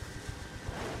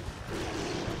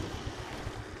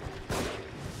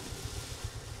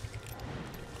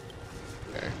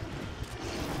 Okay.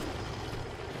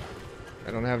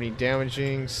 I don't have any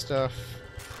damaging stuff.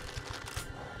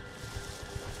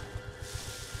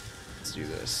 Let's do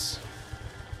this.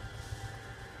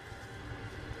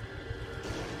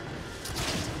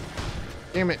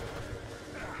 Damn it.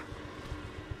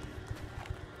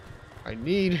 I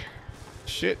need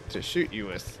shit to shoot you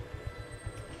with.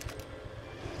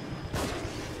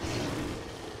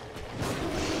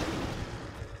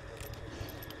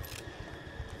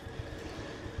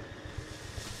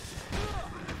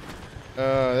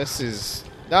 This is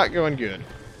not going good.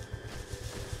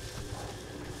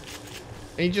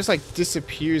 And he just like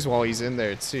disappears while he's in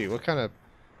there too. What kind of...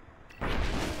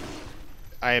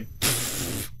 I...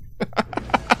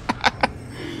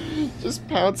 just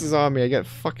pounces on me. I get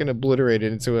fucking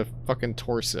obliterated into a fucking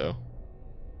torso.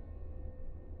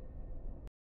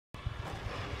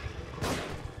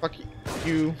 Fuck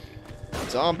you,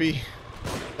 zombie,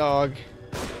 dog.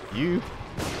 You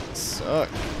suck.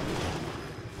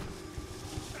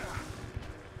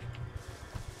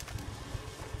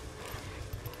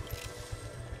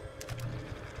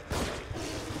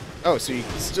 Oh, so you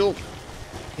can still...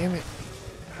 Damn it.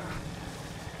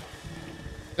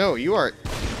 No, you are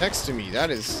next to me. That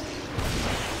is...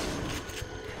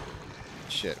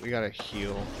 Shit, we gotta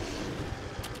heal.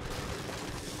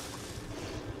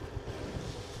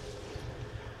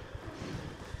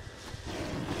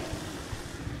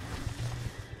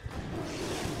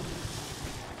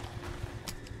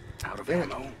 Out of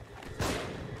ammo.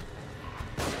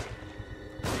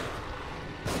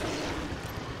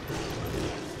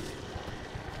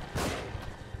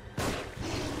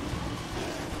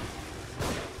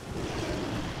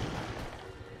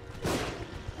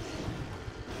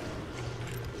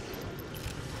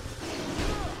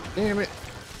 Damn it.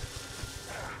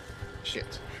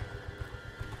 Shit.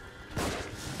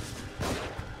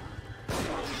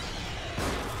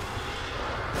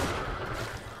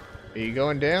 Are you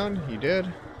going down? You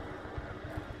did?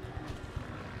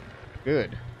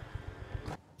 Good.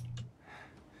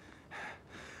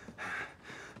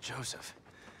 Joseph.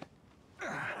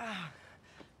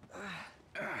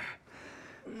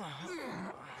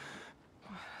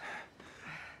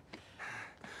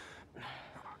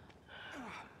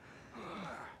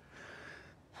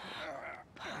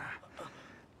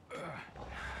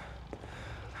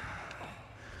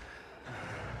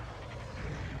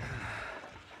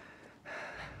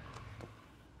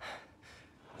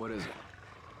 What is it?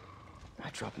 I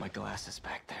dropped my glasses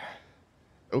back there.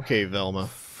 Okay, Velma.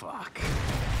 Fuck.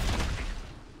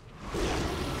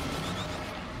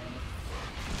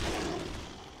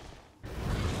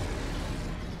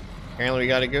 Apparently we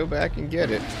gotta go back and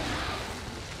get it.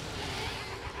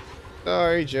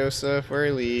 Sorry, Joseph,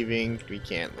 we're leaving. We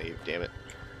can't leave, damn it.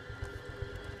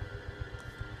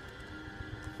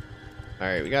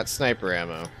 Alright, we got sniper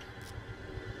ammo.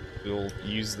 We'll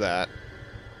use that.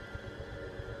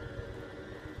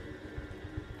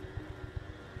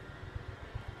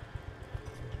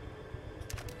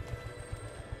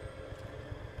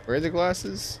 Where are the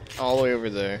glasses? All the way over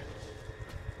there.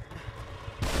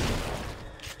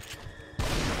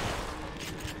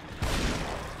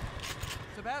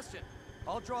 Sebastian,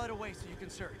 I'll draw it away so you can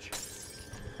search.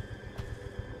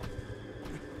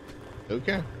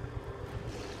 Okay.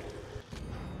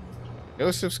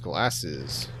 Joseph's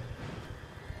glasses.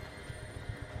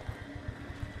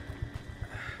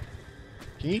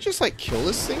 Can you just like kill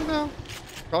this thing though?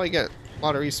 Probably get a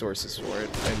lot of resources for it,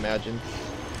 I imagine.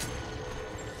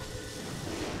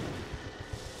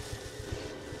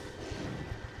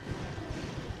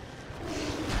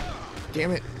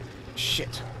 Damn it.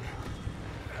 Shit.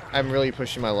 I'm really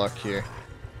pushing my luck here.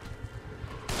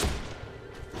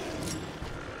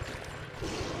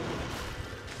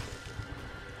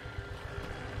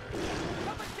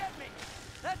 Come and get me!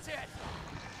 That's it!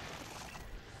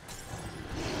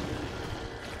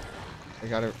 I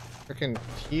gotta freaking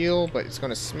heal, but it's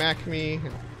gonna smack me.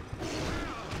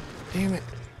 Damn it.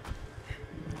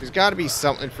 There's gotta be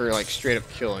something for like straight up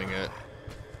killing it.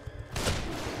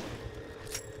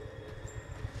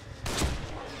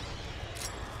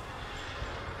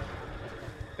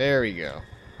 There we go.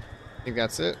 I think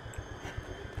that's it.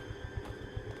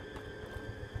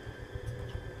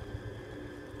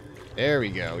 There we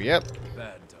go. Yep.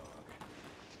 Bad dog.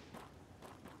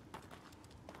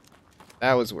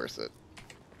 That was worth it.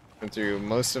 Went through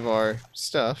most of our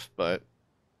stuff, but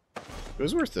it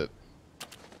was worth it.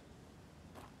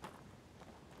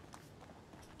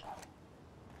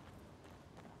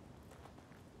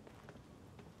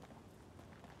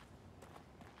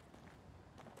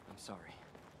 I'm sorry.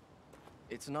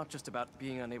 It's not just about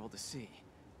being unable to see.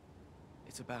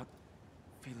 It's about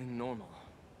feeling normal.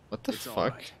 What the It's all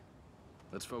fuck? right.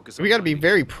 Let's focus. We gotta be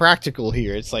very practical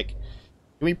here. It's like, can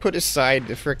we put aside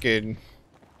the frickin'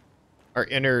 our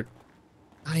inner,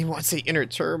 I don't even want to say inner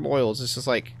turmoils. It's just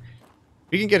like,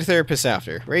 we can get a therapist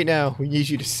after. Right now, we need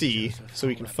you to see so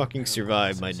we can fucking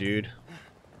survive, my dude.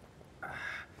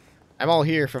 I'm all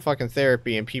here for fucking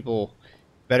therapy and people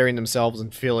bettering themselves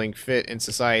and feeling fit in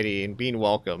society and being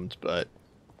welcomed, but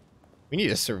we need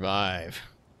to survive.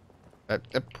 That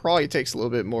probably takes a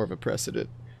little bit more of a precedent.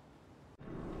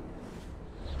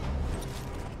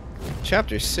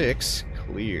 Chapter 6,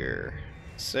 clear.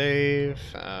 Save.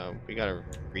 We gotta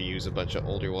reuse a bunch of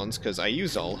older ones because I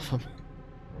used all of them.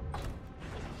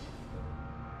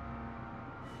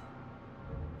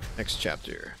 Next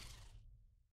chapter.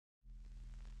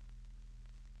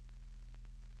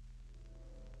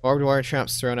 Barbed wire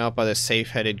traps thrown out by the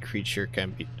safe-headed creature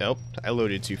can be... Nope, I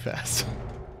loaded too fast.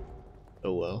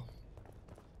 Oh well.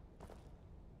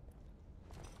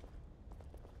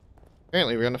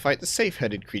 Apparently we're gonna fight the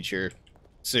safe-headed creature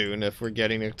soon if we're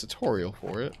getting a tutorial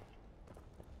for it.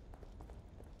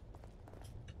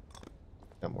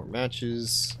 Got more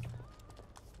matches.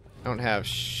 I don't have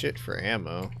shit for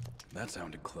ammo. That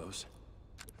sounded close.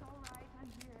 It's all right, I'm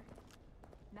here.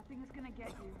 Nothing is gonna get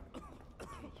you.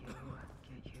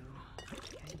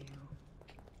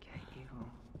 Get you.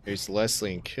 There's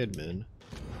Leslie and Kidman.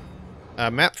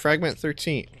 Map fragment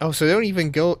 13. Oh, so they don't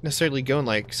even necessarily go in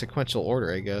like sequential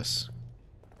order, I guess.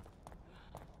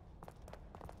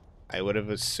 I would have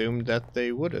assumed that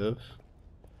they would have.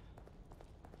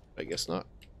 I guess not.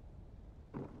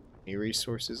 Any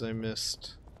resources I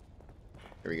missed?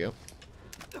 Here we go.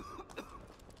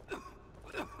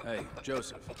 Hey,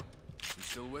 Joseph. You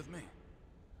still with me?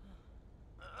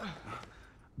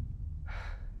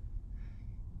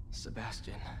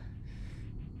 Sebastian,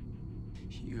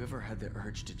 you ever had the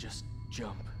urge to just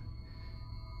jump?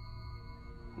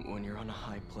 When you're on a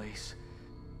high place?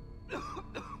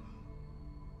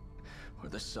 Or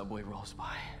the subway rolls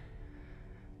by?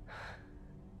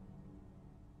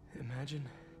 Imagine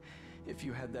if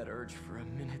you had that urge for a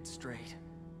minute straight.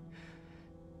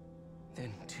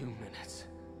 Then 2 minutes.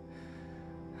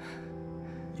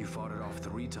 You fought it off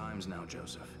 3 times now,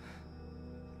 Joseph.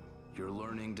 You're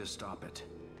learning to stop it.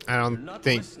 I You're don't not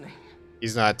think listening.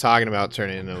 he's not talking about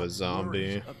turning into a zombie.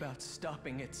 Worried about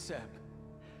stopping it, Seb.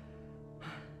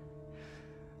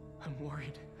 I'm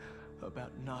worried about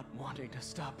not wanting to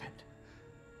stop it.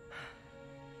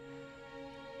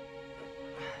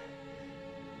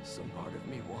 Some part of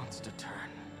me wants to turn.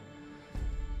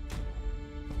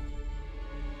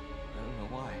 I don't know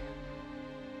why.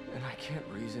 And I can't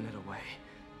reason it away.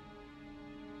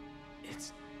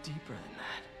 It's deeper than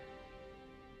that.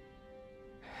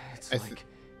 It's like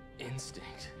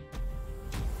instinct.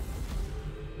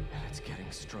 And it's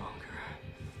getting stronger.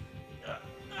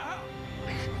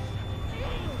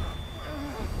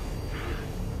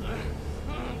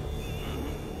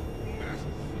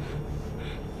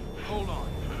 Hold on.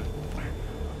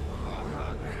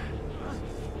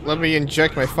 Let me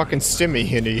inject my fucking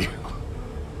stimmy into you.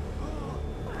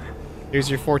 Here's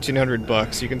your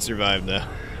 $1,400. You can survive now.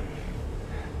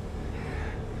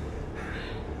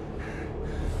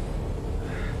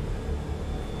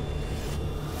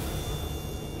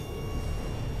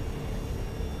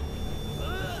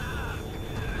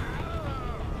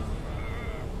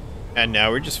 And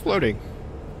now we're just floating.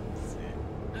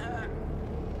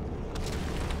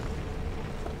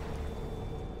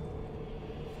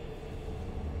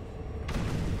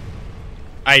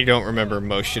 I don't remember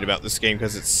most shit about this game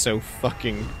because it's so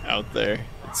fucking out there.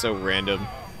 It's so random.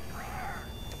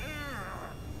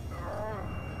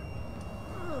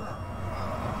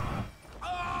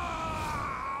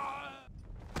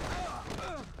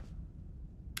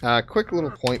 Quick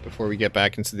little point before we get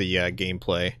back into the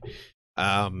gameplay.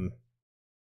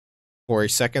 For a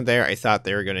second there, I thought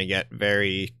they were going to get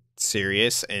very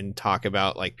serious and talk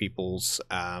about like people's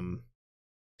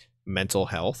mental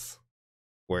health.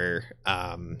 Where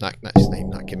not his name,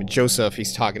 not Kim, Joseph,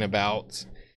 he's talking about,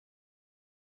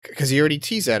 because he already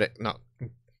teased at it. Not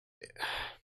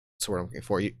that's what I'm looking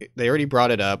for. They already brought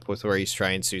it up with where he's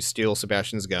trying to steal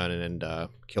Sebastian's gun and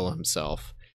kill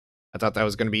himself. I thought that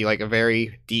was going to be like a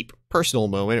very deep personal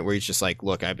moment where he's just like,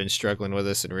 look, I've been struggling with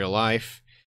this in real life.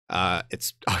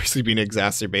 It's obviously being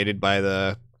exacerbated by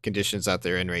the conditions that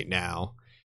they're in right now.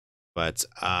 But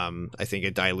I think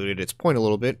it diluted its point a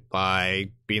little bit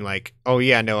by being like, oh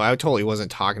yeah, no, I totally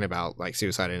wasn't talking about like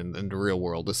suicide in the real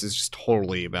world. This is just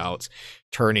totally about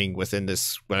turning within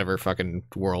this whatever fucking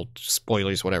world.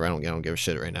 Spoilers, whatever. I don't give a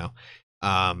shit right now.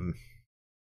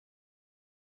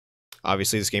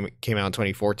 Obviously, this game came out in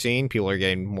 2014. People are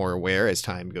getting more aware as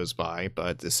time goes by,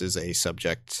 but this is a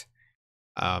subject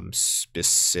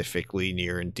specifically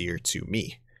near and dear to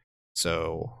me.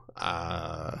 So,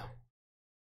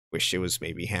 wish it was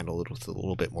maybe handled with a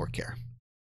little bit more care.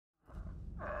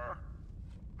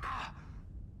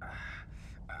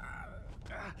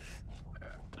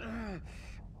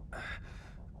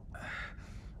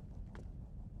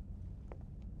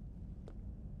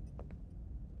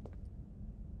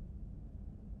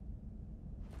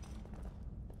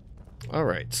 All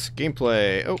right,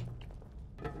 gameplay. Oh,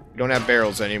 we don't have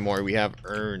barrels anymore. We have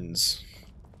urns.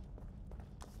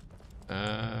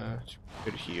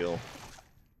 Good heal.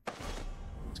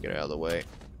 Let's get out of the way.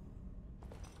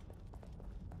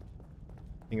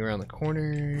 Hang around the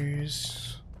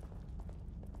corners.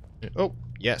 Oh,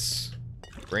 yes.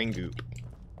 Brain goop.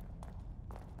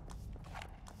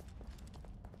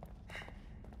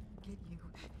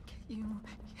 Get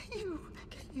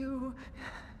you.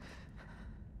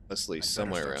 Leslie's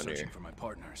somewhere around here. For my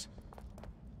partners.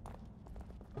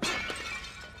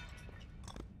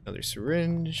 Another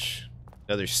syringe.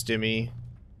 Another stimmy.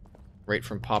 Right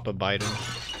from Papa Biden.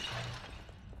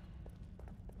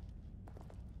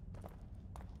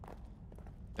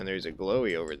 And there's a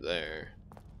glowy over there.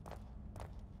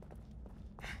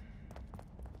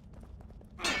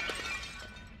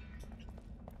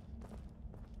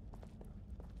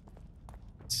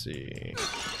 Let's see.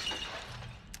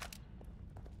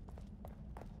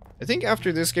 I think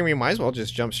after this game we might as well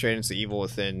just jump straight into Evil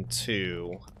Within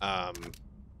 2. Probably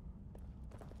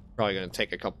going to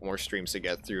take a couple more streams to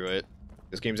get through it.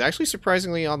 This game's actually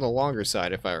surprisingly on the longer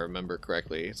side, if I remember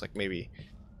correctly. It's like maybe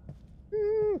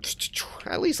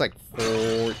at least like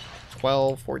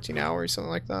 12, 14 hours,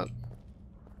 something like that.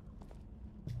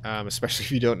 Especially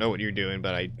if you don't know what you're doing,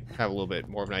 but I have a little bit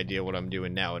more of an idea what I'm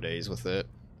doing nowadays with it.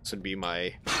 This would be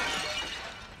my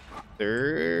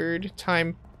third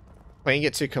time playing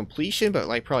it to completion, but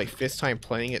like probably fifth time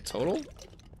playing it total.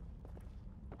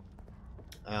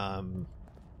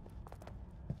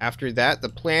 After that, the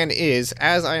plan is,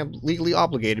 as I am legally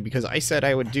obligated, because I said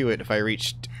I would do it if I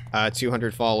reached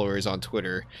 200 followers on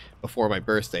Twitter before my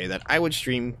birthday, that I would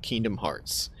stream Kingdom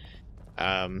Hearts.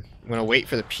 I'm going to wait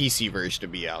for the PC version to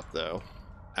be out, though.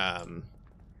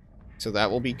 So that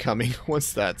will be coming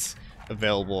once that's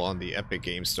available on the Epic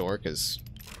Games Store, because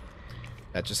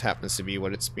that just happens to be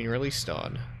what it's being released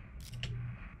on.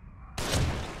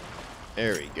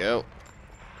 There we go.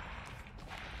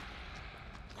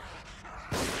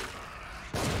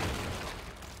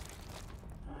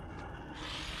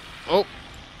 Oh,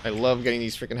 I love getting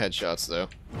these freaking headshots, though.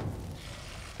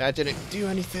 That didn't do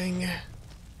anything.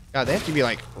 God, they have to be,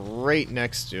 like, right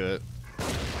next to it.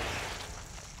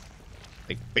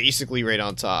 Like, basically right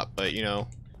on top, but, you know,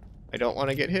 I don't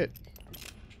want to get hit.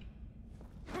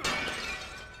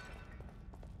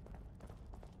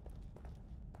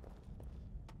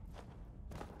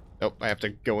 Oh, I have to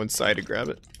go inside to grab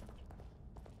it.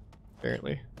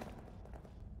 Apparently.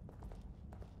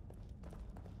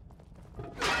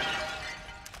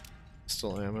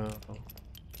 Still ammo.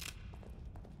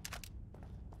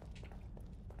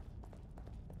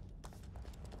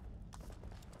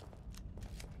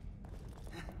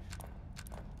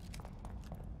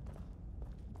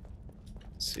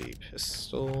 Let's see,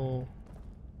 pistol.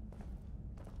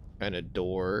 And a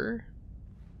door.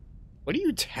 What are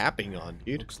you tapping on,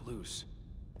 dude? Looks loose.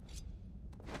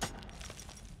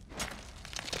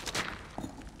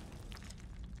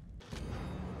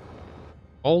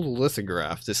 Old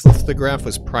lithograph. This lithograph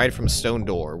was pried from a stone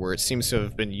door, where it seems to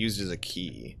have been used as a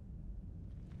key.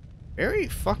 Very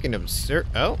fucking absurd.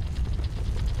 Oh.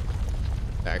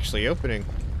 Actually opening.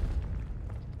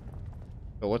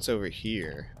 But what's over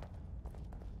here?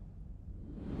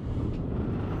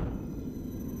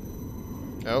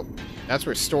 Oh, that's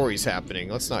where story's happening.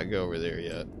 Let's not go over there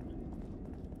yet.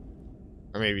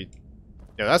 Or maybe...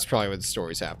 No, that's probably where the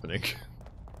story's happening.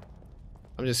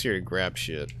 I'm just here to grab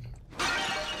shit.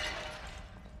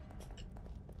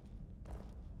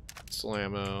 Pistol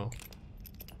ammo.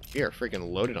 We are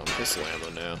freaking loaded on pistol ammo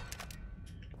now.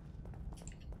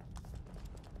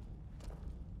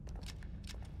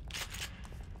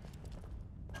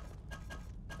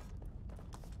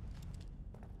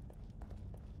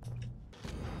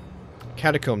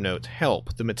 Catacomb note.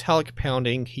 Help. The metallic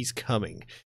pounding. He's coming.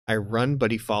 I run,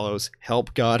 but he follows.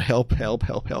 Help, God. Help, help,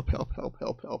 help, help, help, help,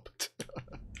 help, help.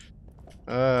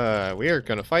 We are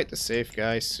gonna fight the safe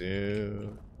guy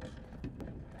soon.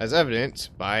 As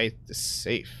evidenced by the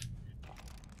safe.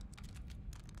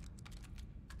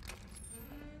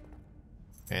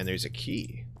 And there's a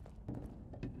key.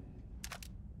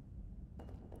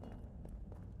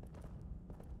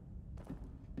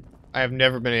 I have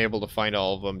never been able to find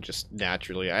all of them just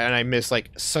naturally, and I miss like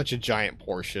such a giant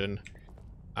portion.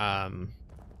 I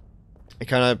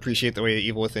kind of appreciate the way that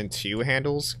Evil Within 2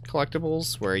 handles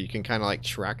collectibles, where you can kind of like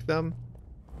track them.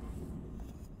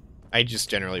 I just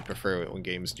generally prefer it when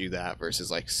games do that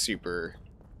versus like super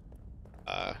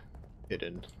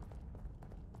hidden.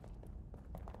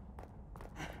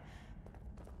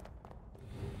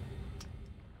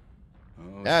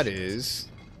 Oh, That shit. is...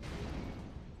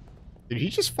 Did he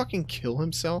just fucking kill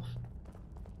himself?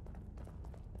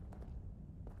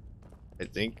 I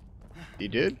think he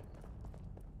did.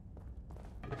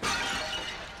 Got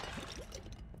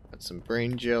some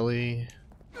brain jelly.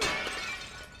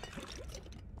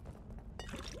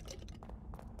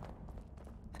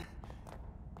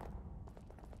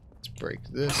 Let's break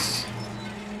this.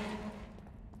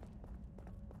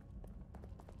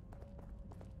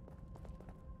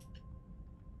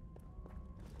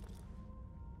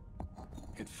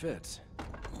 It fits.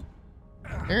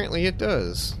 Apparently it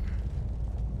does.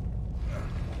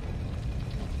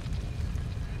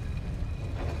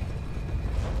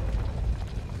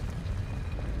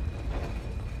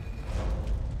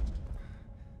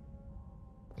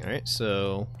 Alright,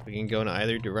 so we can go in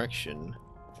either direction.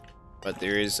 But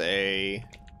there is a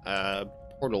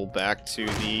portal back to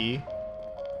the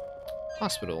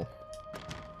hospital.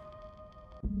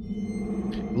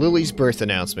 Lily's birth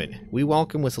announcement. We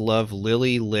welcome with love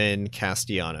Lily Lynn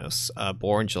Castellanos,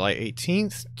 born July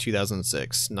 18th,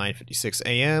 2006, 9:56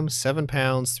 a.m., 7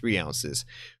 pounds, 3 ounces,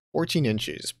 14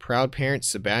 inches. Proud parents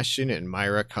Sebastian and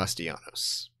Myra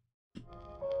Castellanos.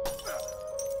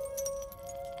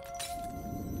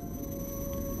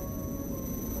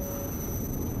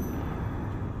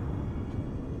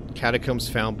 Catacombs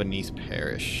found beneath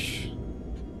parish.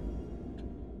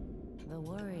 The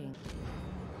worrying.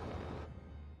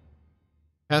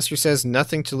 Pastor says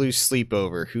nothing to lose sleep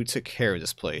over. Who took care of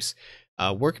this place?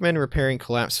 Workmen repairing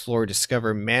collapsed floor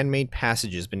discover man-made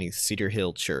passages beneath Cedar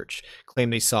Hill Church. Claim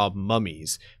they saw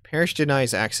mummies. Parish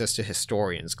denies access to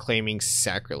historians, claiming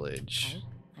sacrilege.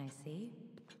 I see.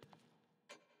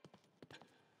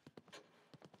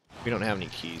 We don't have any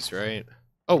keys, right?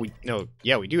 Oh, no.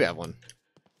 Yeah, we do have one.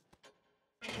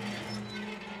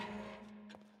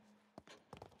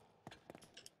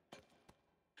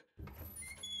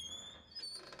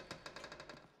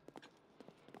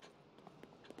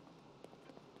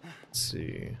 Let's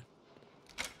see.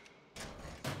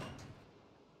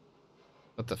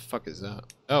 What the fuck is that?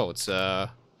 Oh, it's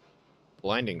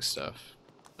blinding stuff.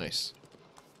 Nice.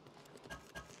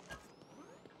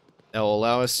 That'll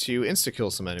allow us to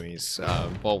insta-kill some enemies.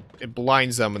 Well, it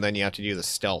blinds them and then you have to do the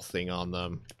stealth thing on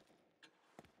them.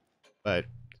 But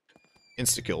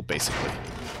insta-kill, basically.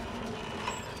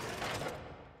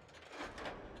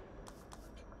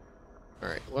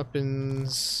 Alright,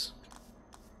 weapons.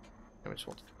 Damage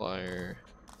multiplier.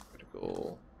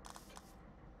 Critical.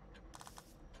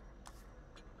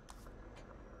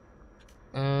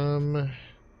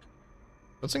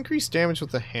 Let's increase damage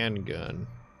with the handgun.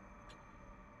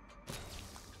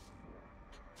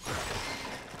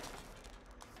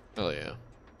 Oh yeah.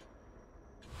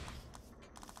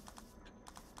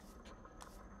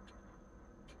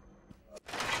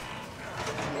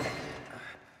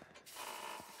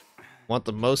 Want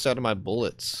the most out of my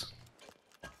bullets.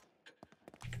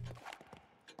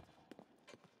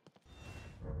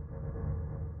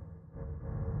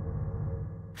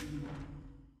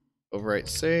 Overwrite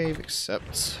save,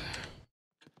 accept.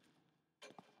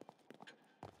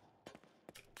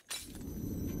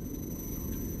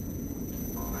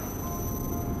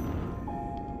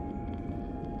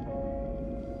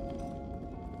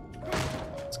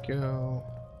 Let's go.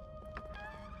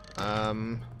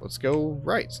 Let's go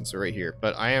right since we're right here.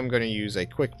 But I am going to use a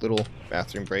quick little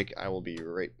bathroom break. I will be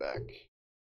right back.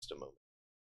 Just a moment.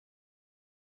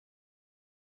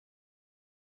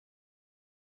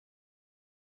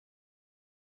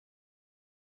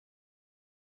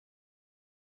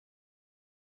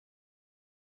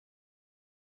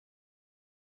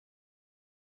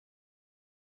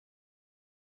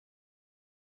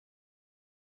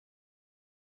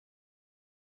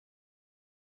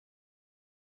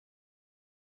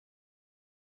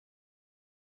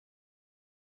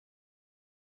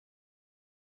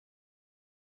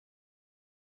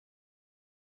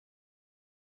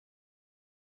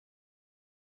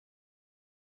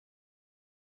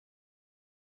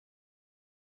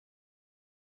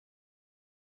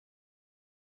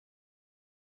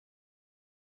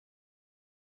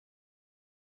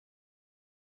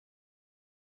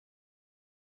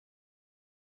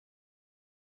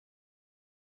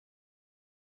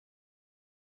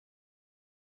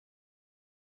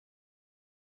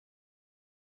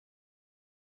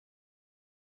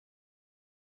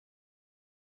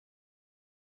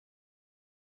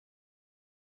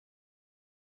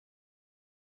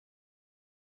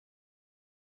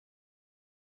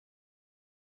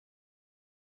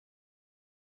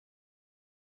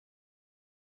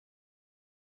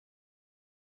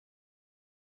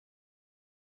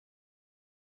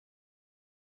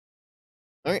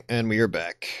 Alright, and we are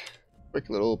back. Quick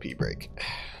little pee break.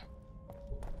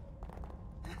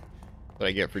 What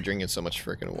I get for drinking so much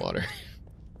freaking water.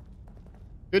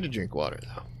 Good to drink water,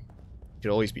 though. You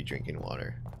should always be drinking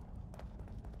water.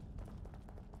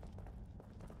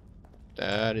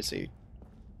 That is a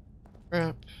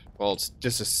trap. Well, it's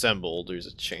disassembled. There's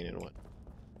a chain in one.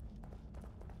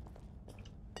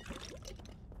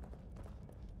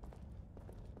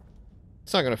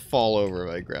 It's not gonna fall over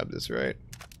if I grab this, right?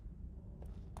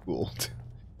 Cool.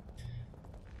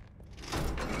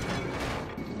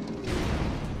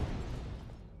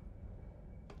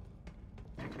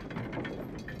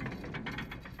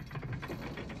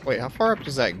 Wait, how far up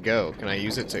does that go? Can I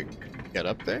use it to get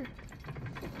up there?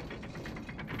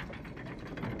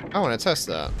 I want to test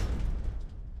that.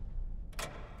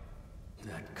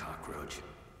 That cockroach,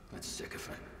 that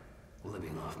sycophant,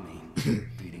 living off me,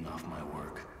 feeding off my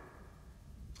work.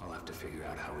 I'll have to figure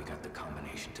out how we got the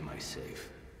combination to my safe.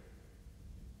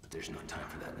 But there's no time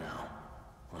for that now.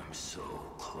 I'm so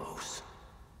close.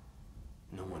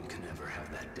 No one can ever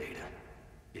have that data.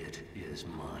 It is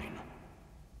mine.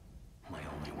 My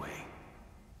only way.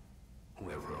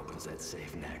 Whoever opens that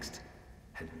safe next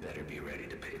had better be ready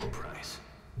to pay the price.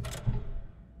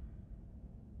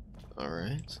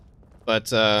 Alright.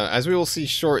 But, as we will see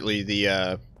shortly,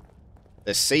 the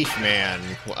safe man,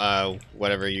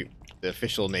 whatever the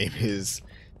official name is,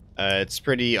 it's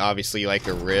pretty obviously like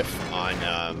a riff on,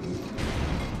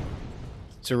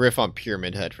 it's a riff on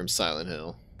Pyramid Head from Silent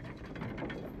Hill.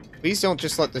 Please don't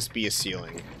just let this be a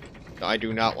ceiling. I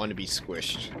do not want to be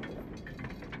squished.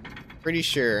 Pretty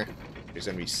sure there's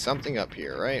gonna be something up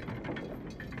here, right?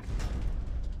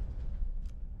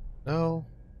 No.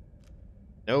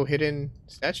 No hidden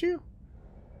statue?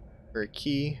 Or a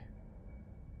key?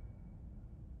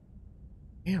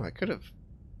 Damn, I could have...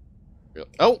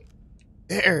 Oh!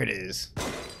 There it is!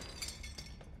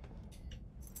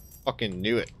 Fucking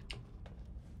knew it.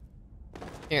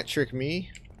 Can't trick me.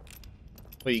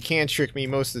 Well, you can trick me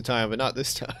most of the time, but not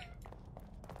this time.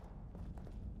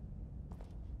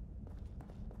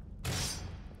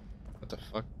 What the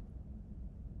fuck?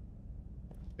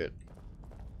 Good.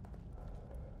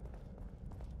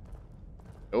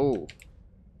 Oh.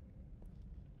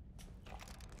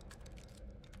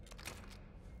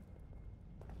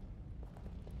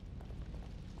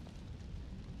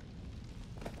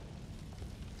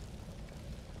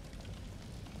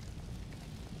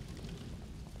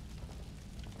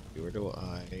 Where do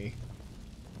I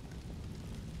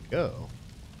go?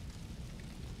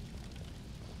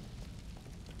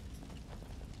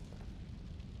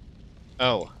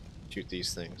 Oh, shoot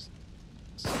these things.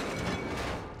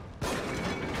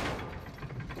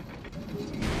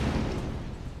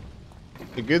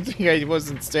 The good thing I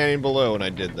wasn't standing below when I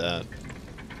did that.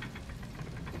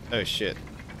 Oh shit.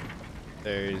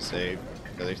 There's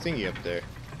another thingy up there.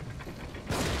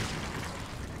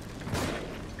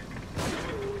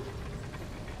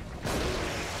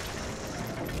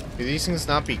 Do these things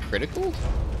not be critical?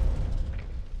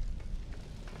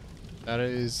 That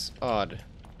is odd.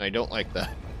 I don't like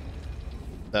that.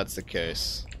 That's the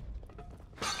case.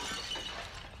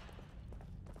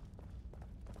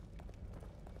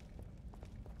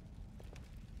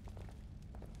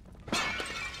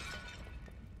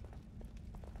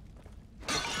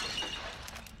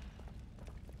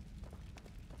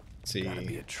 Let's see. Gotta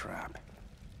be a trap.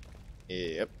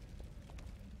 Yep.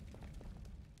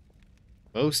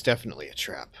 Most definitely a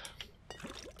trap.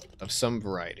 Of some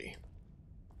variety.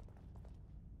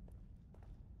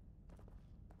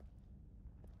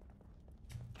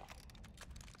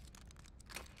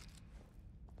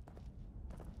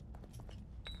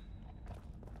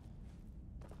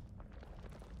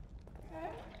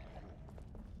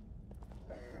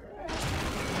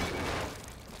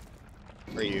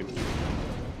 Are you?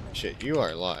 Shit, you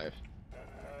are alive.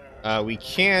 We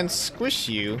can squish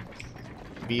you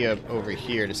via over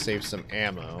here to save some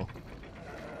ammo.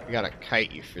 We gotta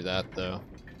kite you for that, though.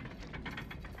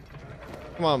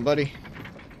 Come on, buddy.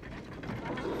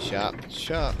 Chop,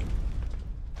 chop.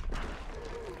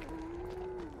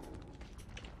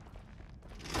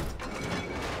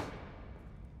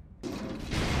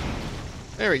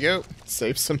 There we go.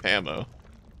 Save some ammo.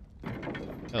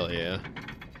 Hell yeah.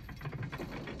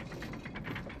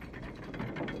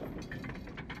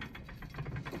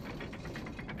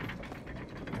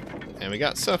 And we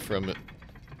got stuff from it.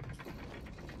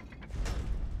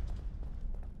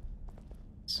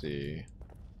 Let's see.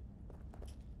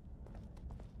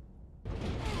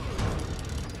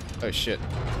 Oh shit.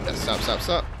 Yeah, stop, stop,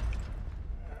 stop.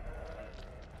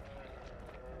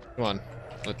 Come on.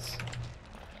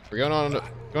 We're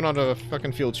going on a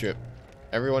fucking field trip.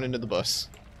 Everyone into the bus.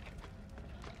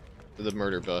 to the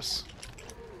murder bus.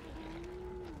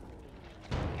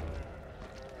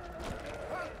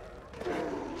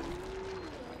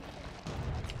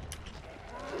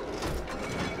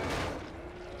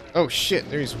 Oh shit,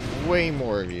 there's way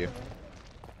more of you.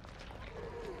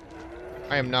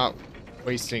 I am not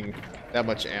wasting that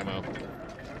much ammo.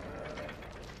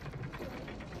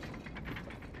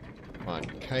 Come on,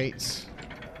 kites.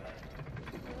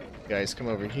 You guys, come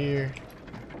over here.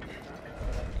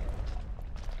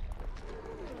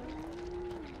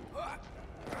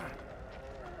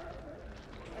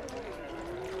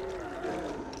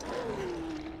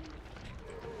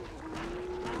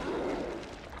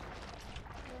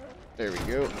 There we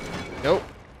go. Nope.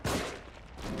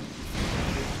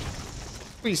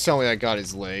 Please tell me I got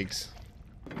his legs.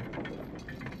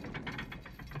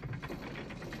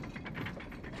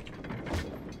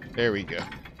 There we go.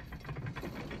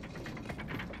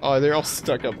 Oh, they're all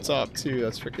stuck up top too.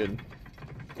 That's freaking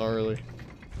gnarly.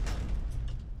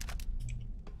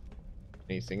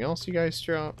 Anything else you guys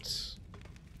dropped?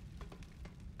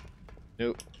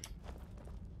 Nope.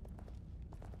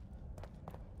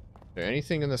 Is there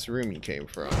anything in this room you came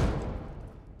from?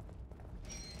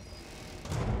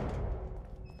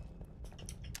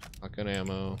 Shotgun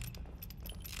ammo.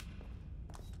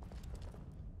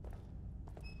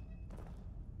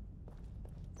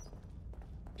 Is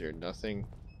there nothing?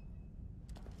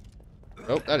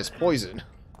 Oh, that is poison.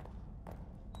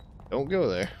 Don't go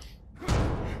there.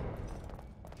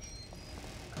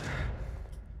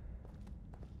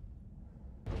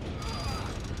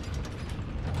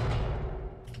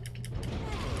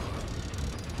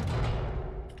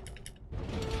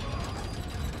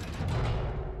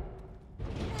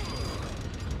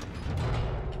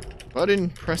 Button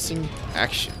pressing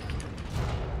action.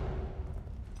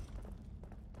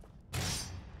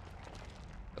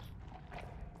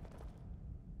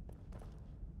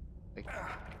 I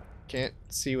can't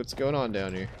see what's going on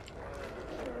down here.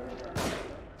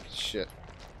 Shit.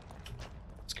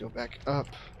 Let's go back up.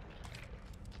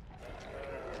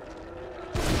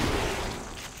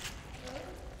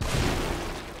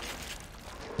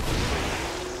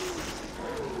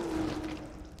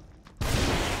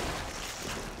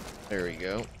 There we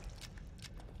go.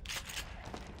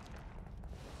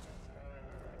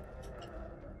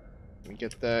 Let me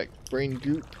get that brain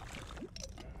goop.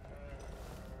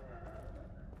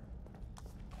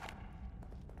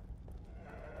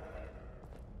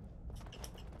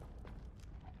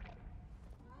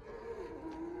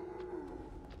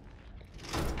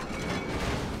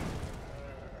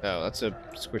 Oh, that's a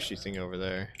squishy thing over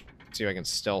there. Let's see if I can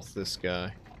stealth this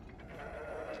guy.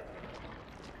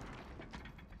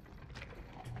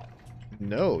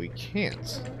 No, he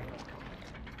can't.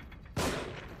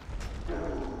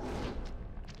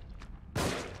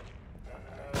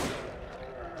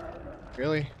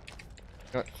 Really?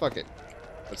 No, fuck it.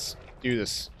 Let's do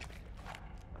this.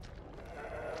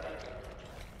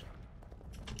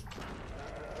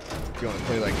 If you want to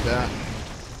play like that.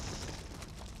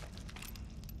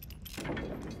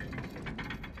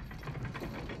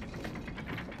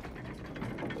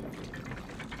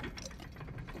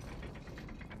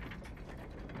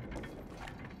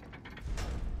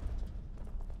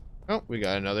 Oh, we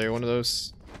got another one of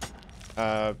those,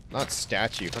 not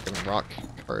statue, fucking rock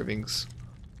carvings.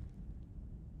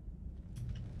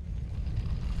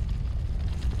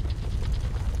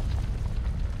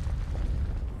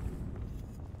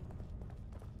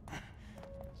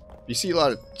 You see a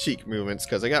lot of cheek movements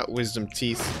because I got wisdom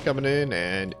teeth coming in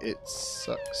and it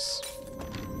sucks.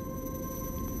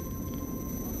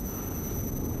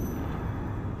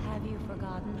 Have you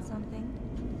forgotten something?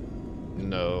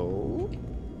 No,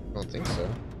 I don't think so.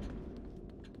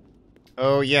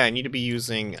 Oh yeah, I need to be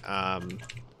using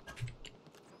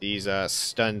these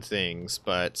stun things,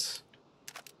 but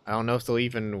I don't know if they'll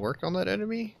even work on that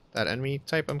enemy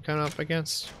type I'm coming up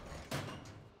against.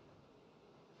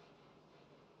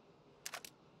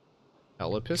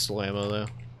 Hella pistol ammo though.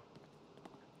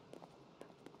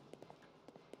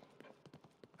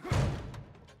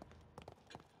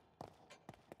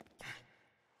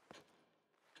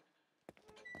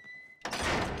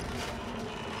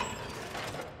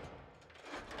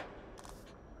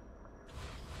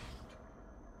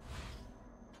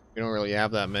 We don't really have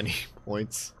that many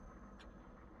points.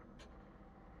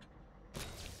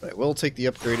 But we'll take the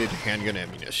upgraded handgun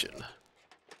ammunition.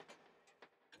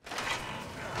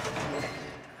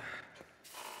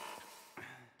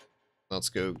 Let's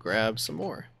go grab some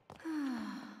more.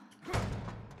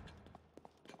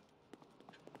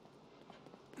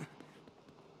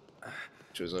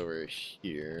 Which was over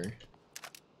here.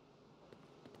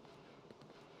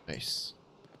 Nice.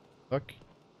 Fuck.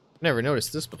 Never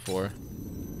noticed this before.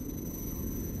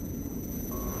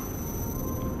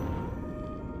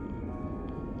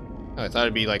 Oh, I thought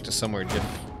it'd be like to somewhere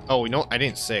different. Oh, no, I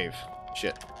didn't save.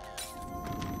 Shit.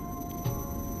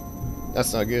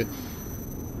 That's not good.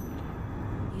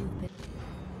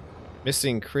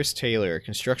 Missing Chris Taylor.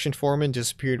 Construction foreman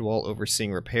disappeared while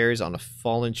overseeing repairs on a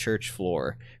fallen church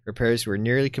floor. Repairs were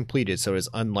nearly completed, so it is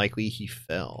unlikely he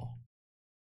fell.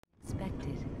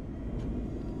 Expected.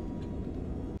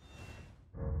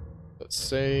 Let's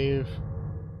save.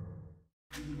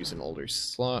 Use an older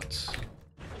slot.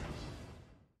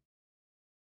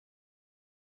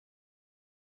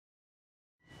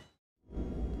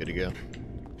 Good to go.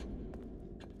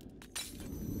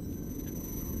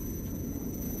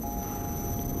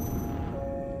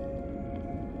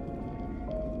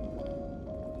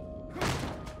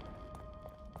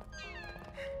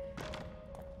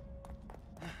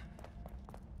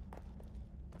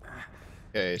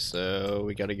 Okay, so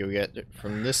we gotta go get it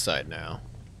from this side now.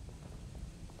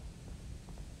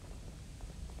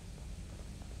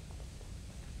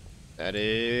 That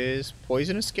is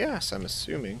poisonous gas, I'm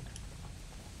assuming.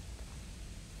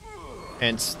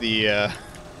 Hence the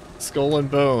skull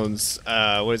and bones.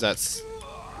 What is that?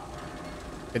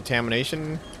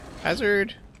 Contamination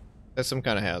hazard? That's some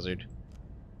kind of hazard.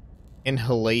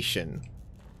 Inhalation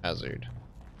hazard.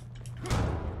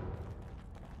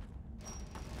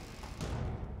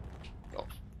 Oh,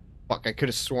 fuck, I could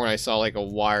have sworn I saw like a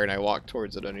wire and I walked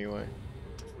towards it anyway.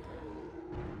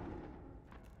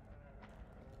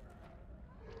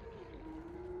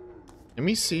 Let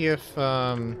me see if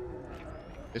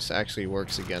this actually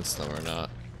works against them or not.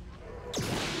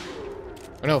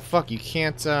 Oh no, fuck, you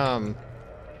can't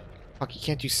fuck, you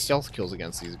can't do stealth kills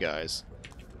against these guys.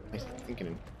 I'm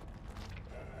thinking.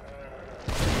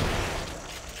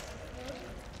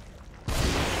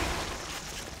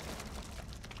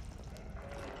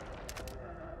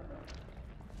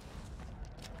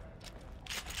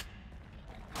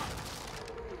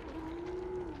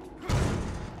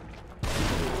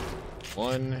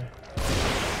 One,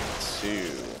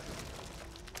 two.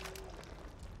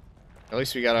 At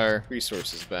least we got our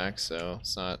resources back, so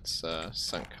it's not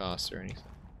sunk costs or anything.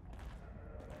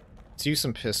 Let's use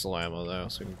some pistol ammo though,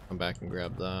 so we can come back and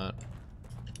grab that.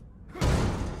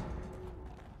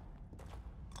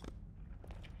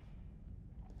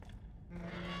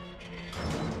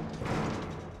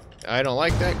 I don't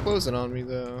like that closing on me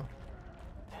though.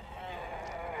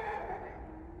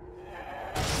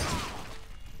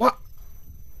 What?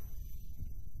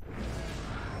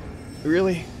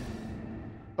 Really?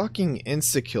 Fucking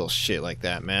insta-kill shit like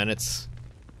that, man. It's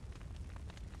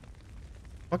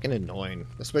fucking annoying.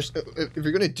 Especially if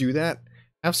you're gonna do that,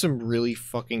 have some really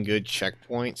fucking good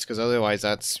checkpoints, because otherwise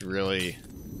that's really...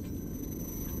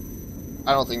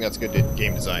 I don't think that's good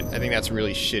game design. I think that's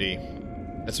really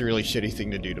shitty. That's a really shitty thing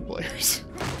to do to players.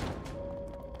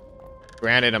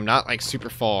 Granted, I'm not like super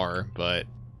far, but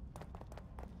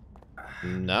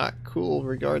not cool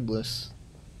regardless.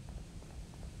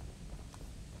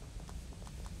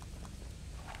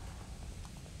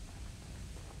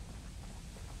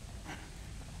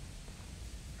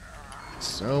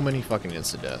 So many fucking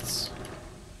insta-deaths.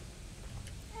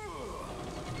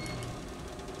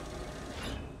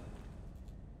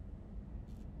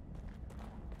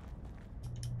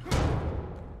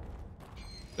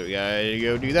 So we gotta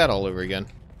go do that all over again.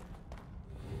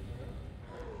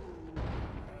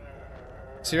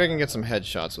 See if I can get some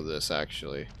headshots with this,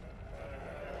 actually.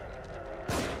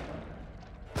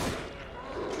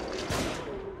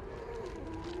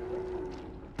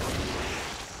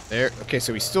 There. Okay,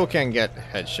 so we still can get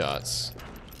headshots.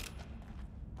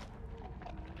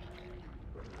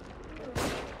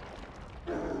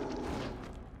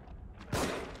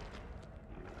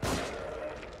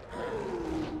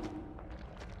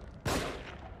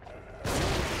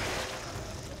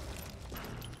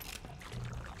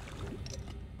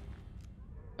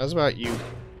 How's about you?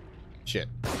 Shit.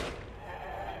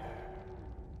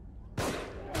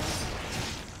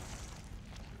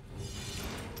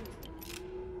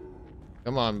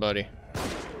 Come on, buddy.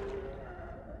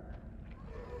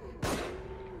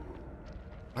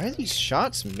 Why are these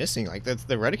shots missing? Like,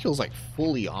 the reticule's like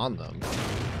fully on them.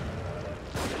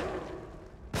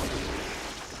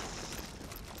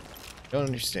 Don't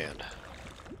understand.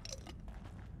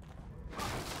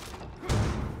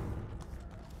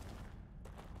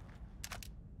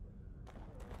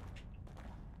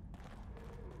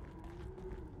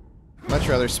 Much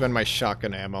rather spend my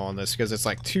shotgun ammo on this because it's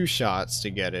like 2 shots to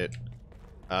get it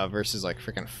versus like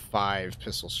freaking 5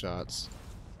 pistol shots.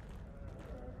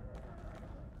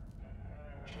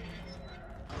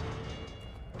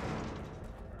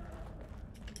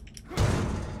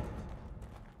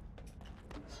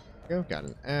 Go, got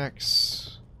an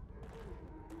axe.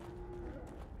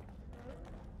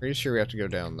 Pretty sure we have to go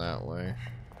down that way.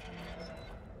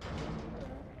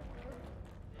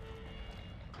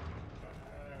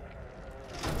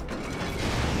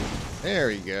 There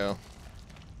we go.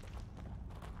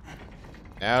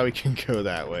 Now we can go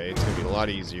that way. It's gonna be a lot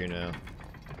easier now.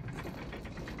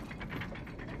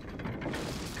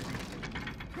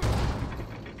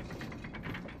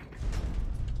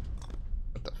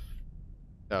 What the?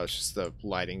 That was just the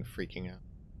lighting freaking out.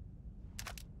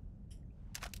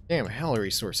 Damn, hell of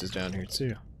resources down here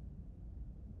too.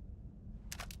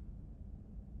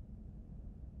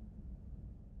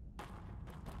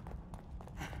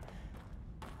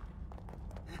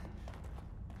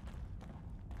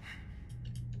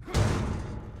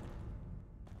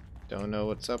 Don't know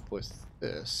what's up with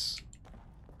this.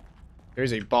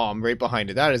 There's a bomb right behind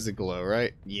it. That is the glow,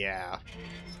 right? Yeah.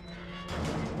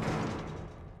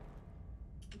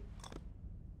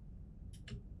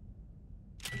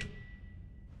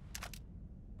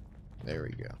 There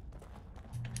we go.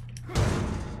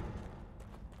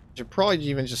 Should probably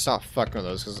even just stop fucking with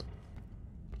those, because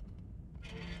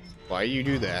why you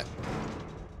do that?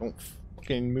 Don't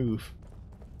fucking move.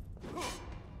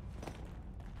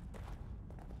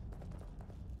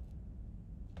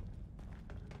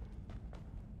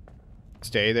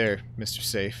 Stay there, Mr.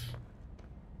 Safe.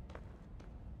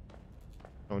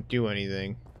 Don't do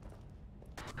anything.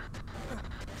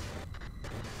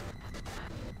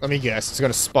 Let me guess, it's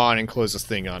gonna spawn and close this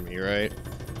thing on me, right?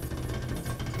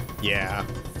 Yeah.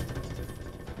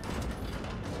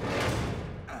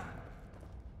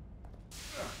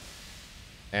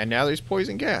 And now there's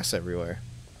poison gas everywhere.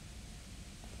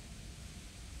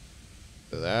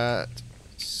 So that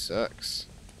sucks.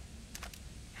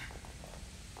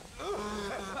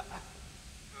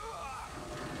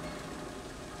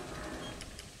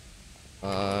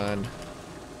 On.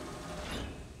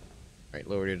 Alright,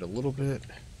 lowered it a little bit.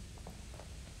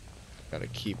 Gotta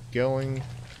keep going.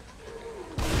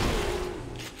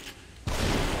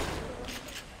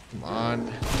 Come on.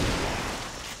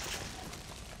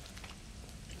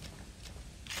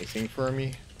 Anything for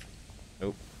me?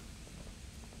 Nope.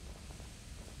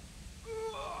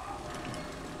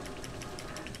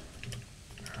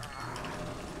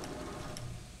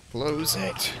 Close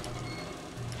it.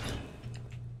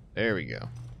 There we go.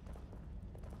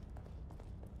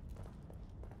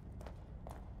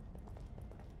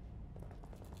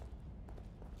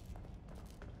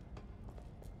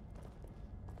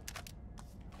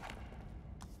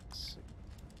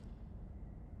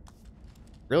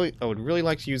 Really, I would really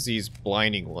like to use these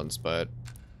blinding ones, but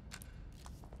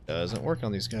it doesn't work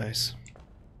on these guys.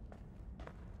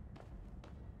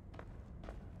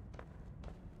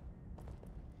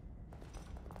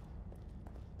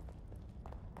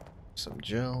 Some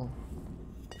gel.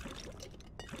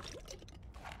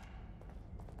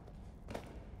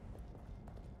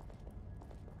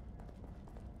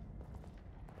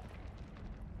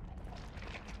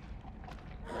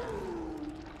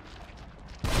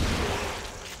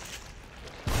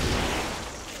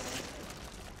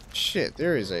 Shit,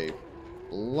 there is a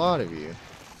lot of you.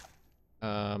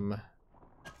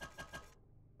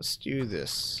 Let's do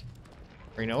this.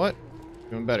 Or you know what?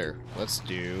 Even better. Let's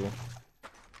do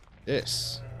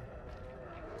this.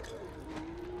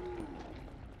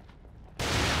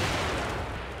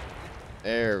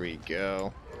 There we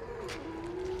go.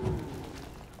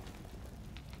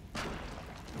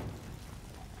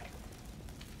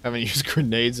 Haven't used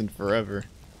grenades in forever,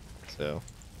 so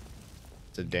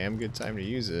it's a damn good time to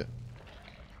use it.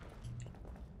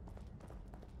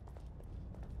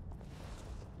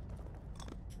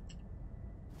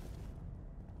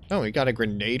 Oh, we got a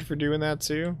grenade for doing that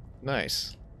too?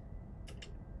 Nice.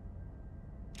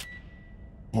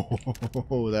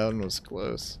 Oh, that one was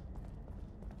close.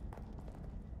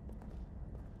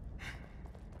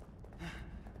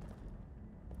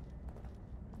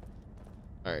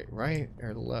 Alright, right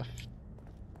or left?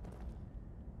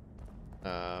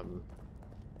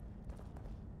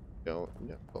 Don't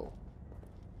know.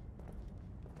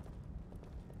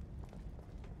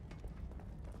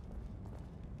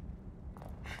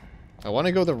 I want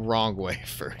to go the wrong way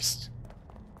first.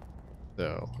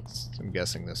 So, I'm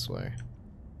guessing this way.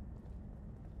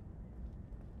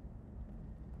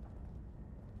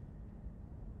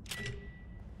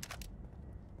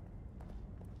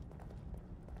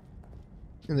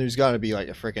 And there's got to be like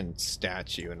a freaking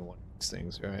statue in one of these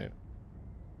things, right?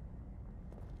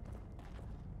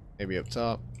 Maybe up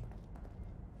top.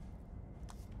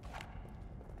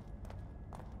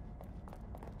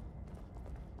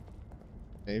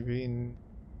 Maybe.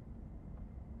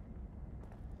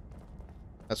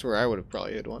 That's where I would have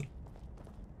probably hit one.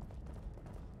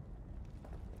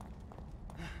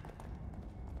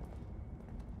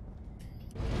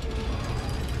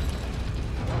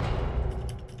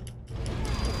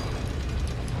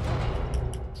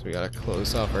 So we gotta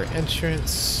close off our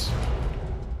entrance.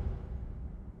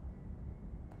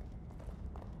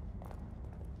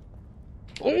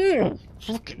 Oh!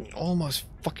 Fucking almost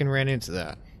fucking ran into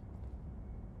that.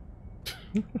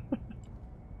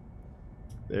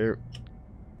 There.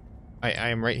 I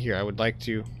am right here. I would like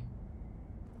to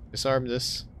disarm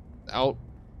this without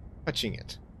touching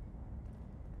it.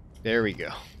 There we go.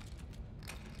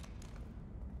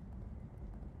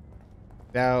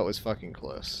 That was fucking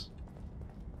close.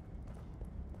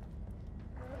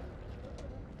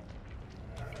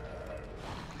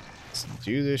 Let's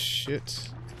do this shit.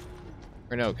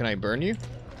 Or no, can I burn you?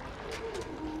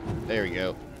 There we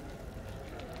go.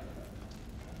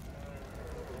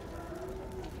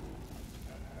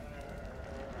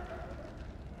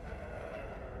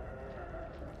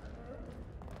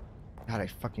 God, I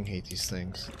fucking hate these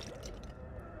things.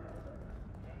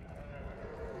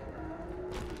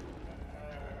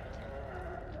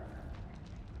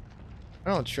 I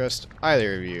don't trust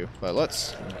either of you, but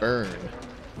let's burn.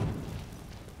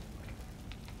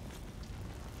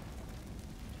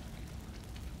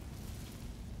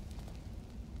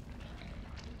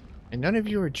 And none of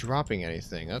you are dropping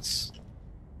anything. That's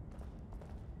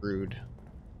rude.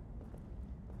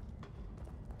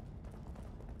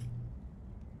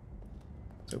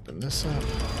 Let's open this up.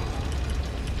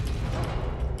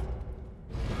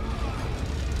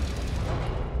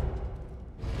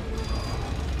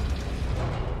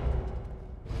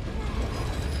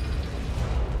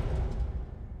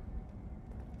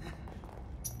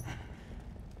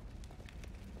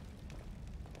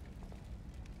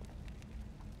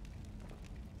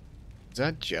 Is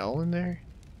that gel in there?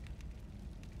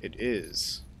 It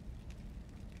is.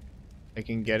 I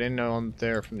can get in on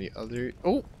there from the other...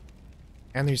 Oh!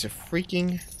 And there's a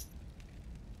freaking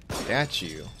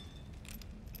statue.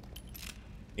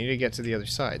 Need to get to the other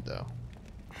side, though.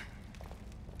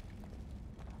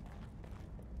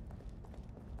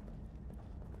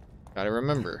 Gotta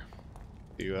remember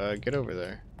to get over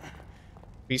there.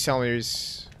 Please tell me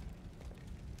there's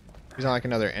not like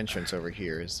another entrance over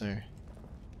here, is there?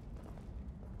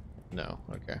 No,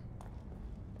 okay.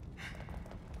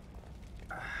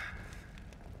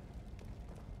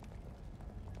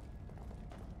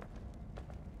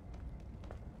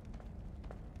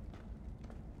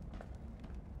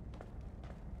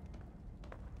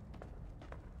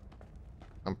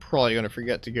 I'm probably gonna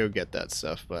forget to go get that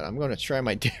stuff, but I'm gonna try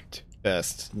my damned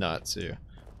best not to.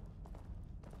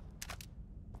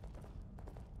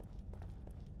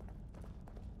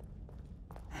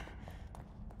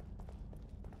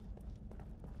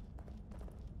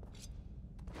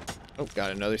 Oh,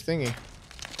 got another thingy.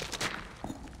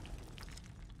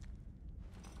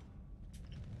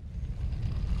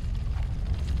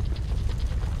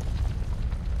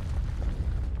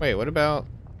 Wait, what about...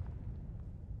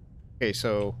 Okay,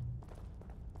 so...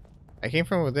 I came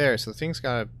from over there, so the thing's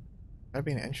gotta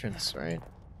be an entrance, right?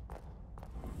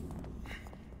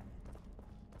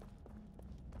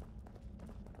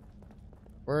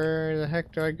 Where the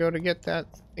heck do I go to get that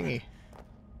thingy?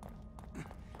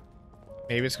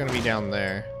 Maybe it's gonna be down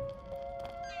there.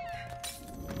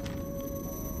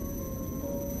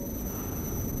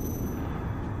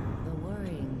 The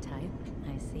worrying type,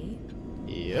 I see.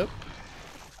 Yep.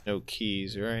 No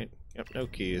keys, right? Yep, no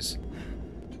keys.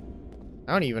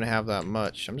 I don't even have that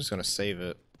much. I'm just gonna save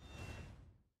it.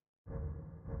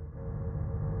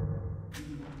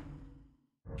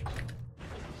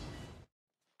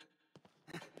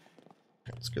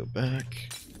 Let's go back.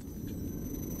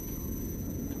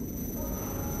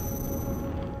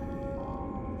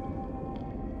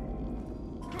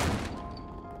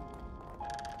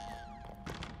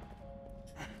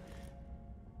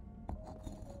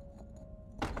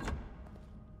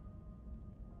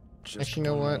 Actually, you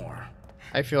know what?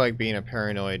 I feel like being a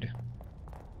paranoid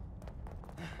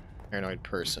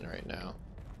person right now.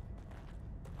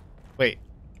 Wait.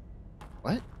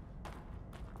 What?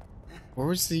 Where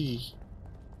was the...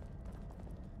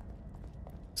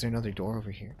 Is there another door over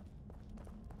here?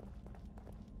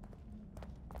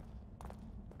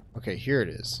 Okay, here it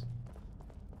is.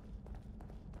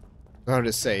 I wanted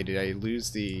to say, did I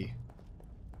lose their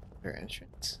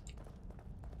entrance?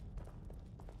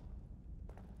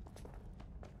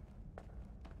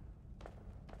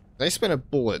 I spent a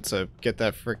bullet to get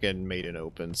that frickin' maiden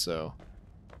open, so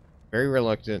very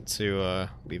reluctant to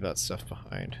leave that stuff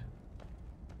behind.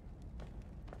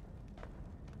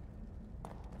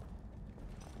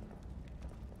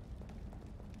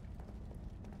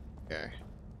 Okay.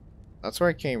 That's where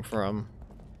I came from.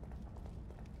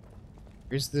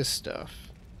 Here's this stuff.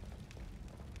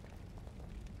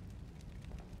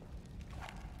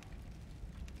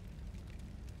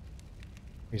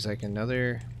 Here's like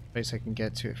another place I can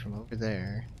get to it from over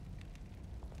there.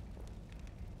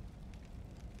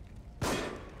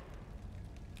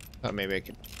 Thought maybe I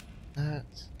could do that.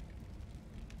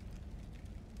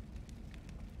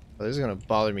 Oh, this is gonna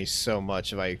bother me so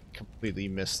much if I completely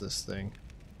miss this thing.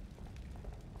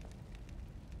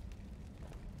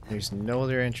 There's no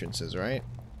other entrances, right?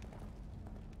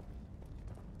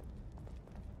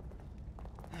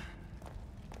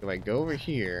 If I go over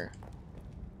here,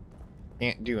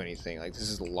 can't do anything. Like, this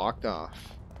is locked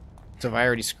off. So if I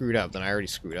already screwed up, then I already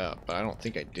screwed up. But I don't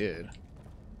think I did.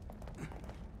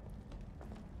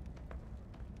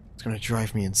 It's gonna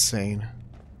drive me insane.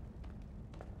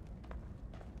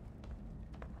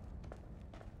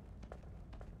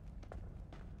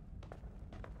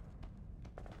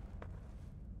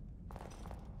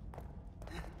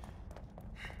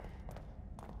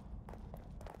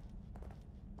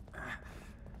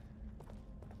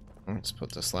 Let's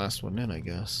put this last one in, I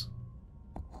guess.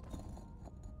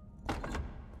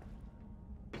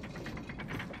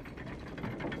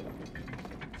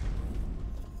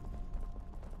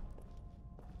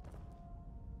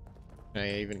 Can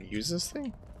I even use this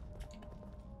thing?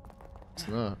 It's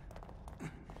not.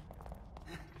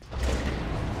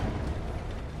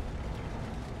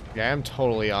 Yeah, I'm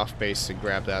totally off base to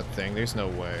grab that thing. There's no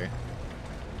way.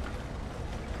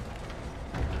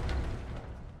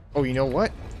 Oh, you know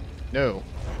what? No.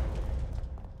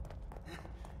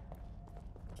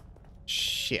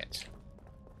 Shit.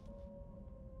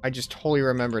 I just totally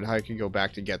remembered how I could go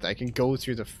back to get that. I can go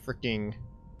through the freaking...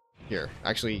 Here.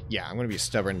 Actually, yeah, I'm gonna be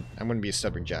stubborn. I'm gonna be a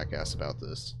stubborn jackass about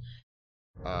this.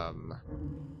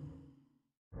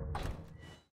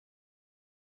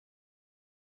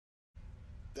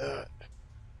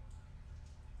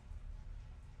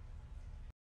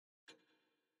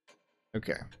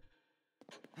 Okay.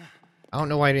 I don't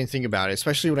know why I didn't think about it,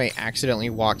 especially when I accidentally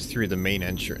walked through the main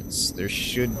entrance. There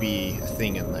should be a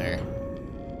thing in there.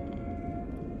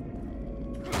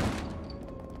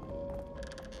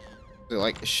 So,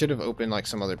 like, it should have opened, like,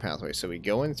 some other pathway. So we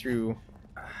go in through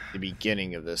the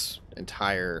beginning of this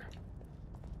entire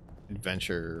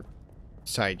adventure,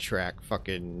 sidetrack,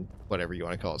 fucking, whatever you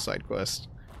want to call it, side quest.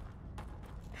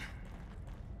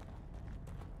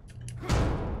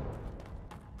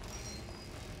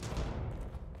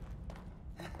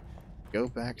 Go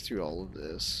back through all of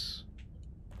this.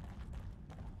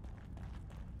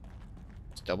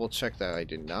 Just double check that I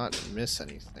did not miss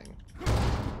anything.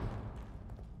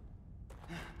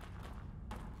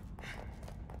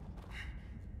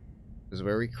 This is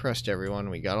where we crushed everyone.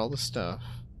 We got all the stuff.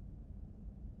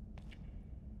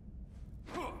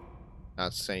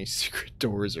 Not any secret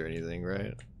doors or anything,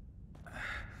 right?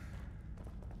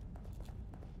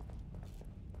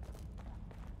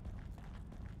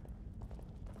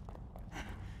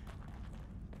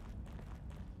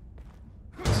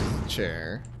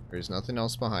 Chair. There's nothing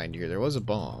else behind here. There was a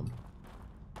bomb.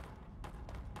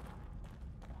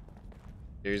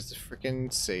 There's the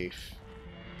freaking safe.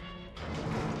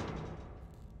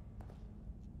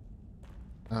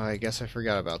 I guess I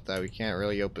forgot about that. We can't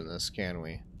really open this, can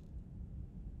we?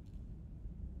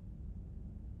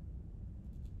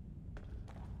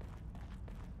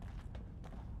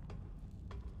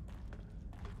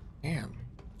 Damn.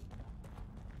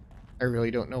 I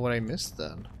really don't know what I missed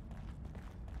then.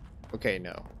 Okay,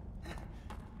 no.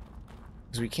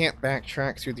 Because we can't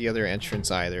backtrack through the other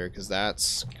entrance either, because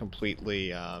that's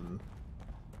completely,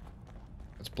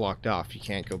 it's blocked off. You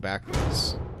can't go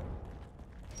backwards.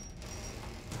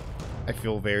 I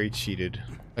feel very cheated.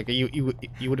 Like, you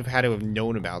would have had to have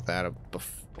known about that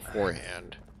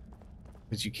beforehand.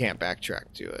 Because you can't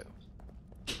backtrack to it.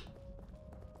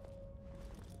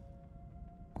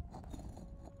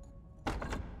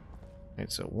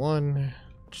 Alright, so 1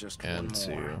 Just and one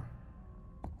 2. more.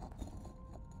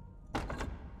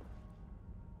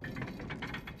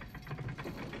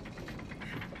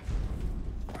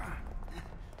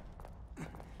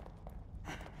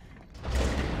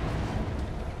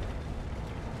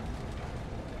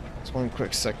 Just one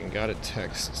quick second, gotta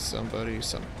text somebody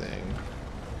something.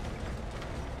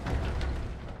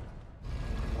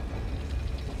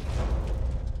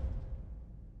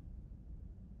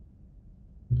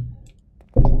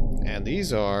 And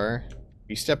these are, if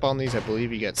you step on these, I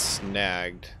believe you get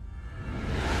snagged.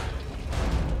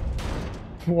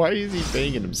 Why is he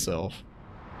banging himself?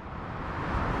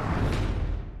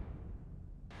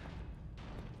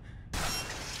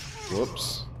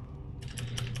 Whoops.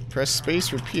 Press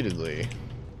space repeatedly.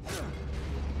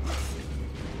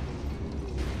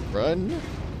 Run.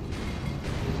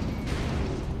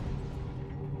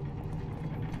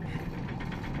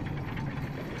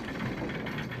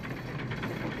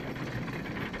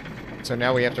 So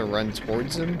now we have to run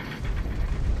towards him?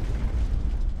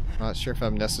 Not sure if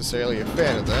I'm necessarily a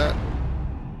fan of that.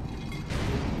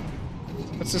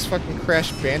 What's this fucking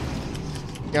Crash Band?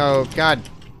 Oh, God.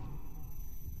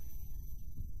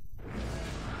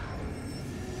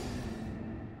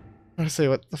 I want to say,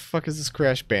 what the fuck is this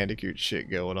Crash Bandicoot shit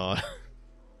going on?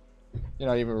 You're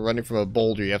not even running from a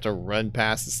boulder. You have to run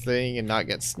past this thing and not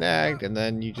get snagged, and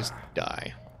then you just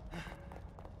die.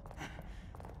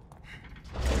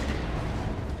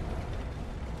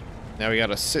 Now we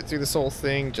gotta sit through this whole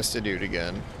thing just to do it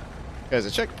again. Because the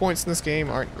checkpoints in this game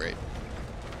aren't great.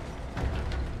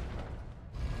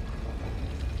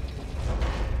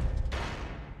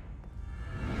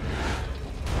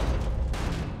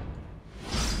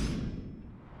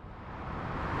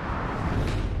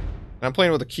 And I'm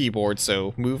playing with a keyboard,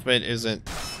 so movement isn't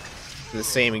to the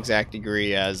same exact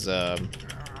degree as if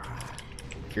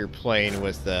you're playing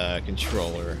with a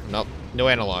controller. Nope, no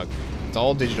analog. It's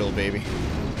all digital, baby.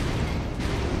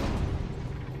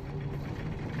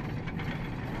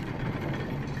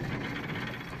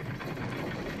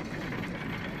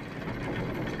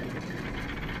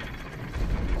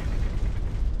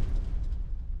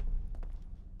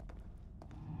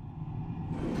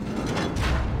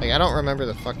 Like, I don't remember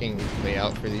the fucking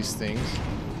layout for these things.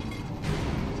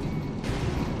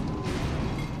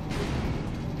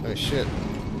 Oh shit.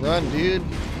 Run, dude.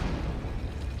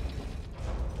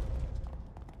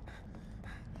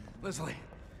 Leslie,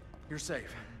 you're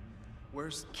safe.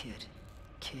 Where's Kid.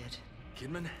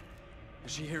 Kidman?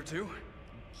 Is she here too?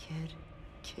 Kid.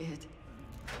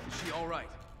 Is she all right?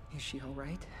 Is she all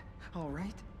right? All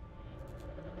right?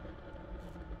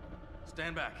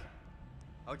 Stand back.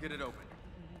 I'll get it open.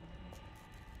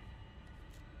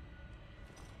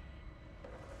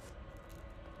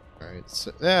 Alright, so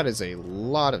that is a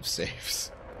lot of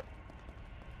saves.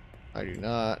 I do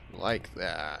not like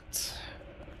that.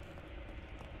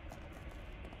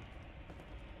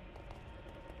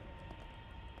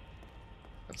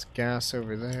 That's gas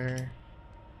over there.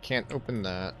 Can't open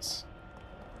that.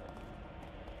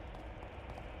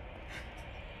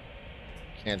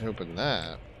 Can't open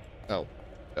that. Oh,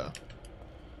 duh.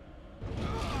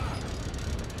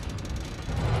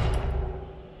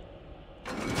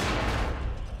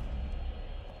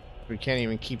 We can't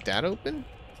even keep that open?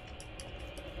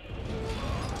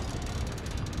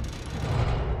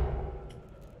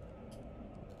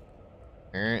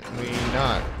 Apparently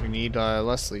not. We need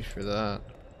Leslie for that.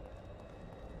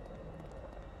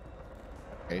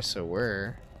 Okay, so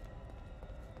where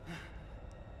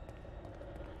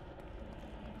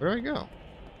do I go?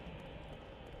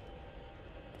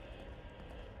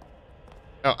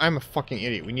 Oh, I'm a fucking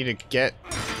idiot. We need to get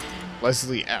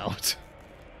Leslie out.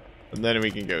 And then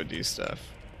we can go do stuff.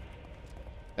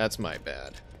 That's my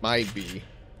bad. Might be.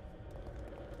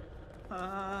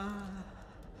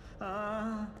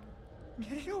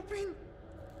 Get it open.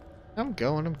 I'm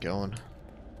going.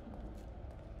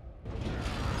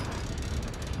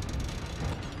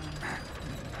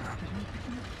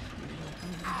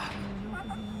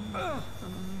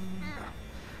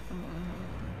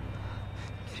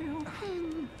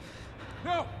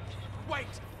 No! Wait!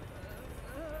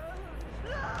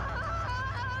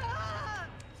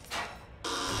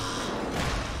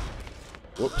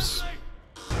 Whoops.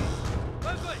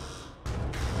 Leslie!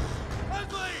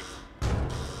 Leslie!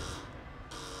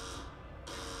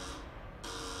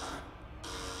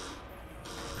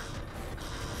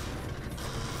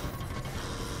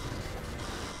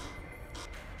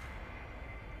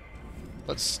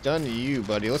 Let's stun you,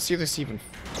 buddy. Let's see if this even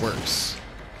works.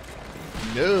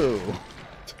 No.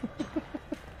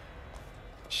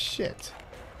 Shit.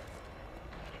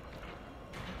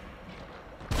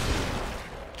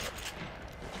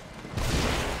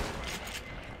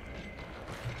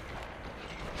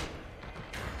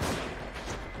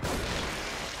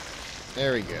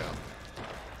 There we go.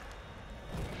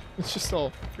 It's just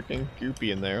all freaking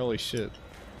goopy in there. Holy shit.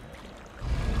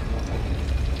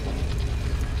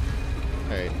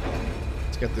 Alright.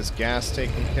 Let's get this gas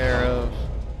taken care of.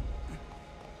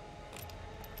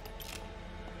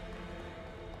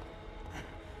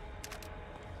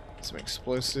 Some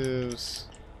explosives.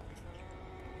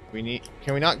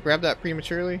 Can we not grab that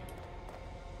prematurely?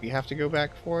 We have to go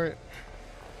back for it?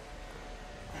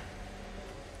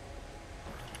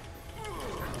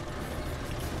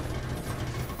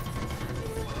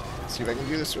 Let's see if I can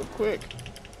do this real quick.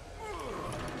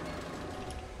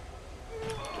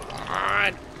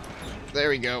 There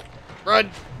we go.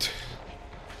 Run!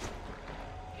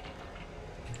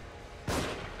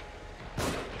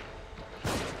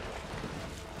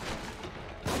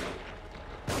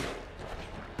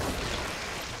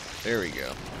 There we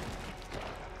go.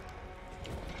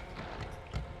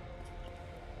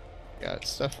 Got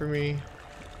stuff for me.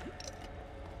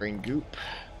 Brain goop.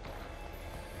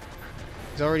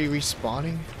 He's already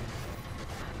respawning?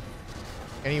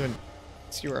 Can't even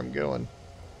see where I'm going.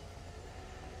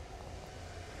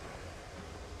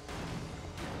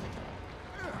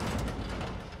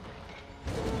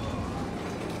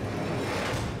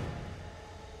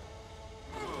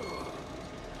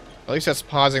 At least that's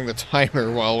pausing the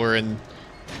timer while we're in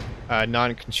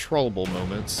non-controllable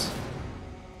moments.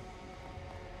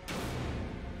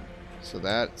 So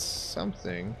that's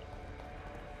something.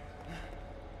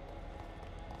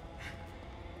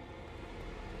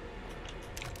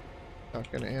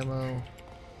 Shotgun ammo.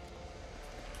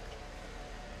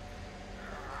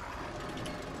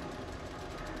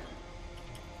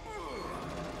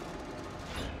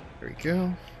 There we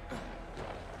go.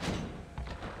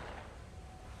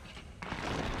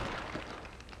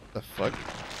 The fuck?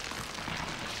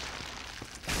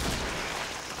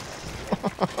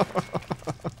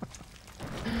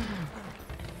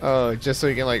 Oh, just so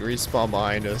you can like respawn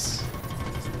behind us.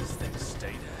 This thing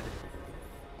stay dead.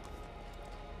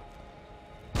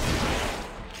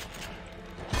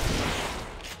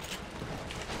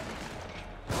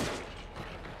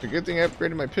 It's a good thing I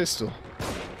upgraded my pistol.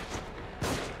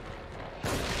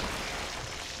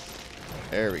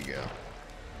 There we go.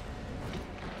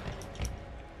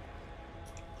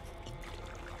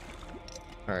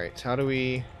 Alright, how do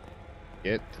we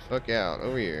get the fuck out?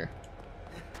 Over here.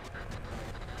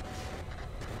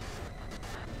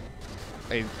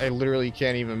 I literally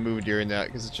can't even move during that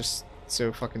because it's just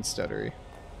so fucking stuttery.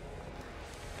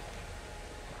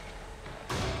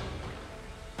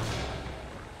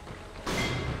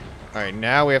 Alright,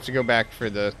 now we have to go back for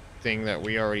the thing that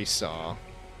we already saw.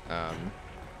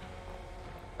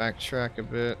 Backtrack a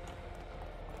bit.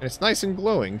 And it's nice and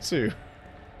glowing, too.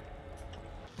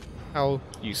 How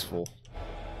useful.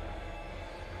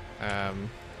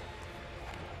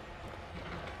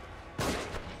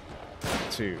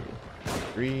 2,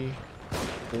 3,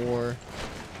 4.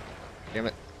 Damn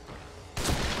it.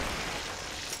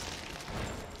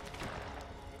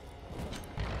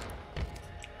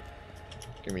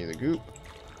 Give me the goop.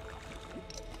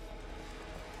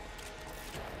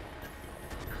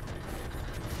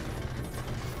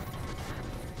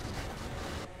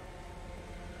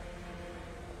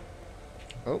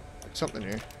 Oh, there's something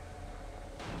here.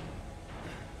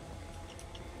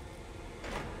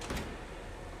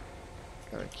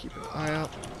 Gotta keep an eye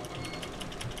out.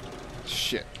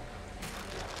 Shit.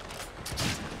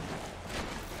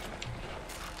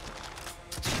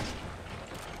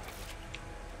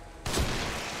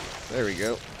 There we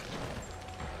go.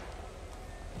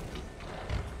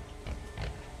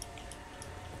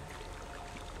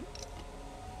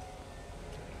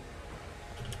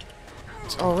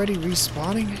 It's already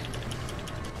respawning?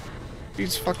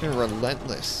 Dude's fucking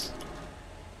relentless.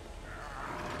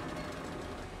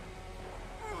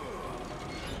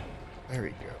 There we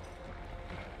go.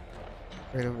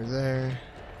 Right over there.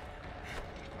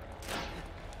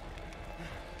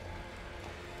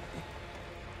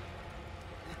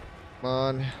 Come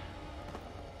on.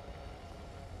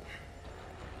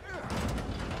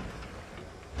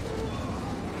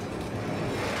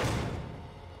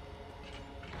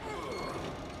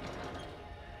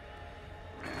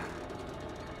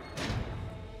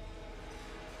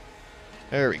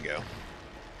 There we go.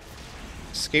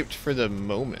 Escaped for the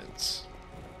moment.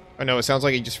 Oh no, it sounds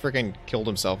like he just freaking killed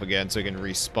himself again so he can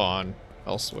respawn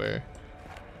elsewhere.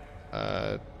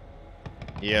 Yep.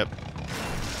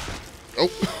 Oh!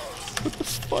 What the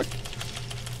fuck?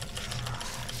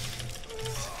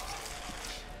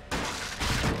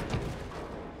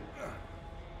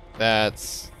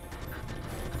 That's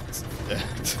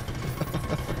that.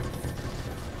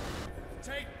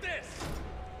 Take this.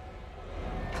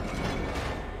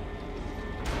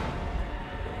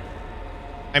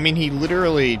 I mean, he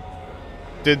literally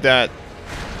did that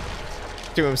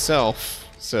to himself,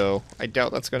 so I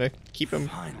doubt that's gonna keep him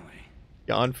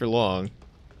gone for long.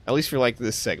 At least for, like,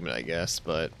 this segment, I guess,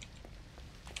 but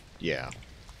yeah.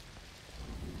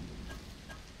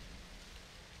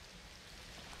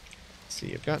 Let's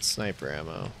see, I've got sniper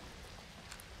ammo.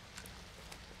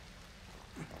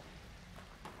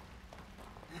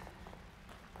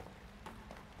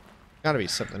 Gotta be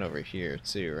something over here,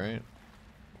 too, right?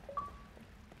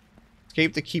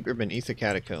 Escape the Keeper beneath the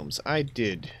catacombs. I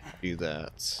did do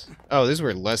that. Oh, this is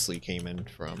where Leslie came in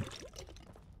from.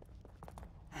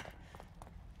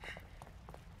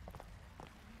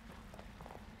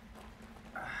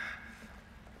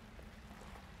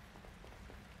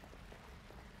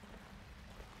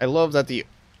 I love that the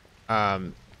not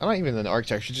even the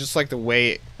architecture, just like the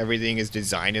way everything is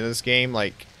designed in this game,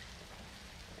 like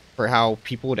for how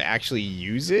people would actually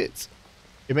use it.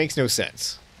 It makes no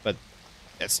sense, but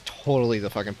that's totally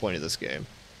the fucking point of this game.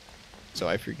 So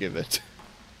I forgive it.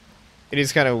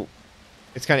 It's kind of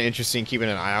interesting keeping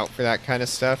an eye out for that kind of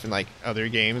stuff in like other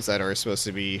games that are supposed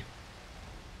to be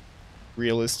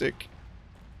realistic.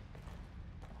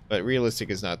 But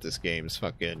realistic is not this game's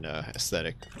fucking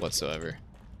aesthetic whatsoever.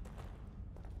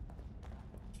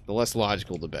 The less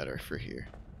logical, the better for here.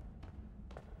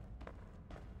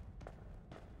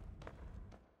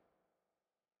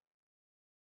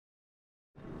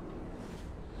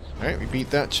 Alright, we beat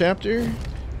that chapter.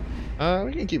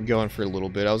 We can keep going for a little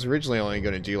bit. I was originally only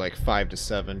going to do like 5 to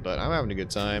 7, but I'm having a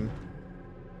good time.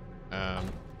 I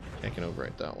can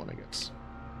overwrite that one, I guess.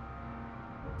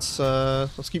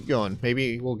 Let's keep going.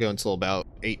 Maybe we'll go until about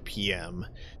 8 p.m.,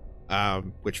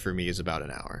 which for me is about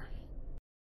an hour.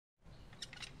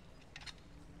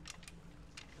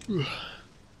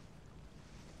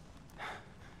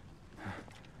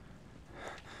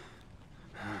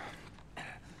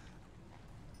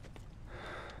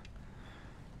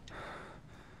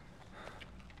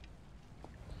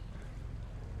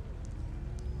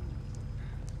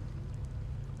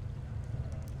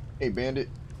 Hey, Bandit.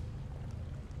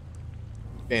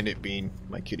 Bandit Bean,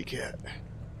 my kitty cat.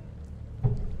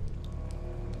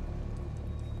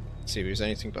 Let's see if there's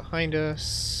anything behind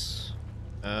us.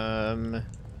 Not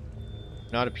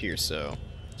appear so.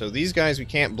 So these guys we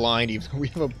can't blind, even though we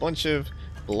have a bunch of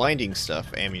blinding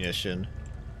stuff, ammunition.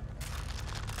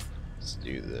 Let's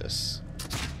do this.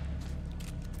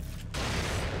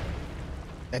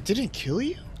 That didn't kill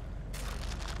you?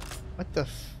 What the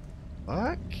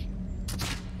fuck?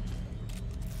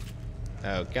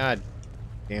 Oh, god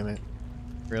damn it.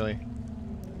 Really?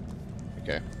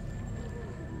 Okay.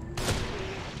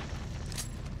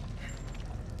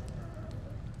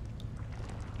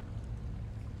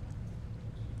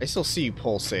 I still see you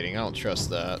pulsating. I don't trust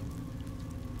that.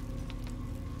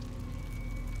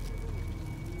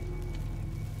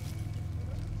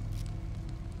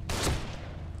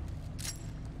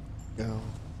 Go.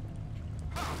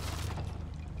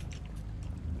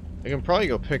 I can probably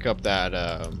go pick up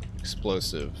that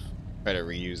explosive. Try to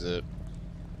reuse it.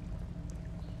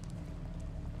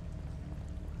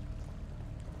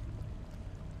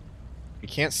 We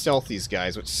can't stealth these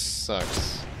guys, which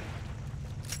sucks.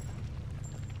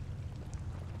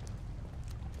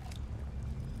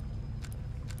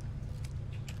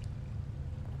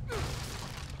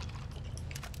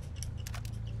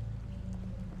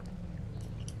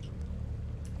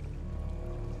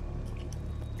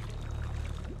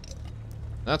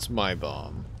 That's my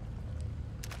bomb.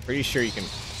 Pretty sure you can...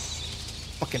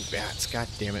 Fucking bats, god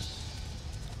damn it.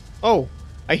 Oh!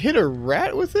 I hit a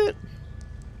rat with it?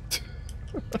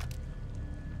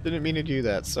 Didn't mean to do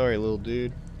that. Sorry, little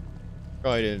dude.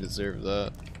 Probably didn't deserve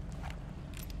that.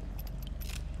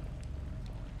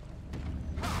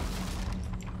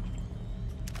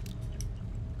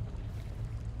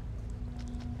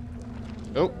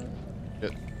 Oh!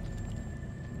 Shit.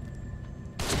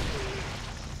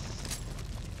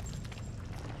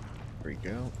 There we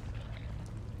go.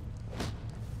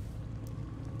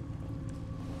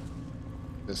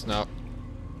 This not...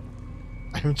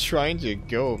 I'm trying to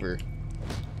go over.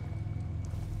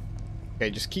 Okay,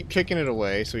 just keep kicking it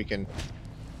away so we can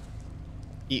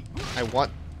eat. I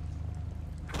want...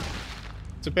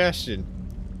 Sebastian.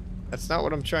 That's not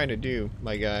what I'm trying to do,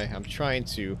 my guy. I'm trying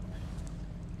to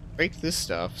break this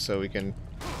stuff so we can...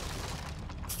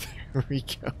 There we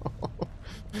go.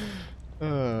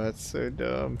 Oh, that's so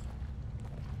dumb.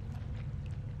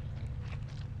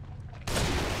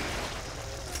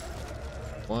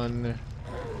 One.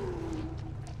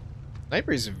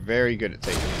 Sniper is very good at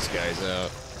taking these guys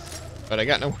out. But I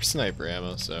got no more sniper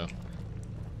ammo, so...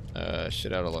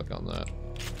 shit out of luck on that.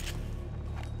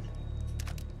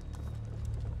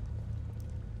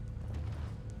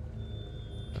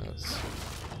 That's...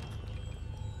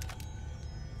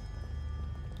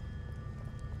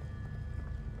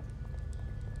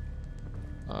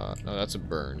 no, that's a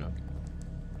burn. Okay.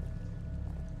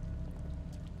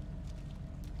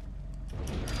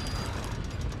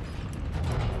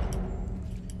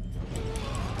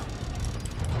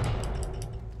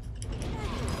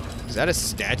 Is that a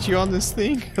statue on this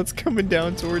thing that's coming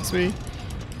down towards me?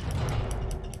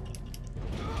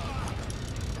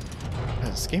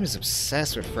 God, this game is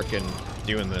obsessed with frickin'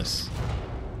 doing this.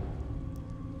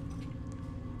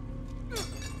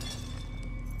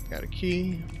 Got a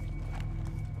key.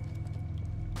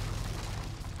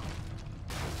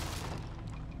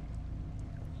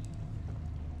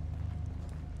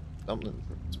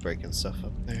 Something's breaking stuff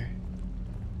up there.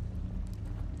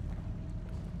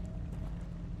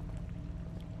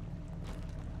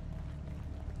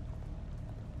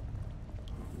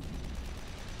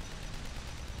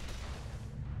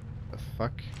 The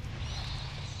fuck?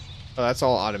 Oh, that's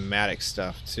all automatic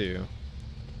stuff too.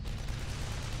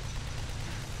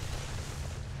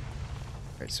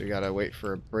 Alright, so we gotta wait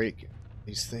for a break.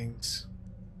 These things.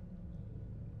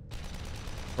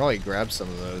 Probably grab some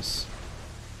of those.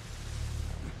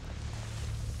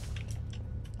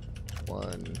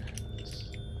 One.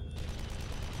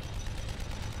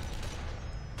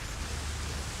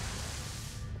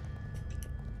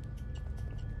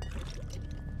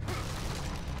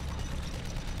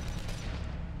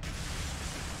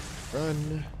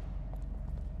 Run.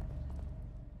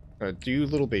 Gotta do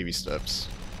little baby steps.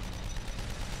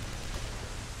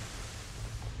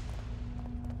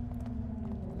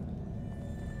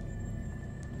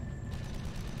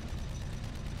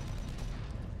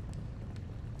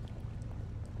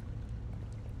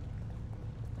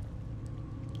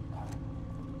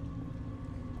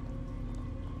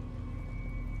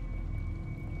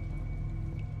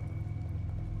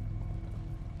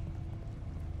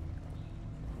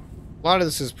 A lot of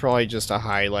this is probably just a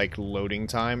high, like, loading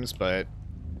times, but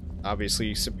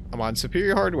obviously I'm on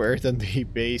superior hardware than the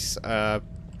base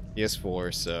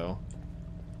PS4, so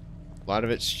a lot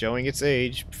of it's showing its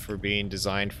age for being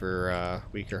designed for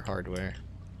weaker hardware.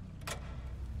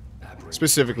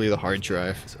 Specifically the hard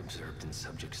drive. Observed in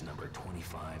subjects number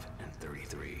 25 and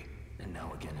 33, and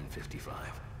now again in 55.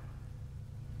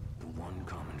 The one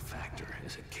common factor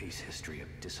is a case history of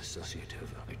dissociative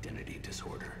identity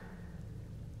disorder.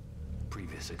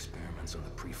 Previous experiments on the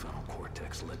prefrontal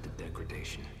cortex led to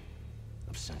degradation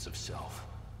of sense of self,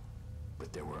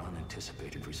 but there were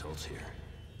unanticipated results here.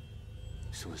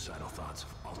 Suicidal thoughts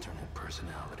of alternate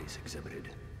personalities exhibited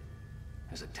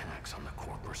as attacks on the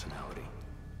core personality.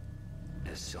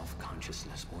 As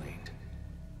self-consciousness waned,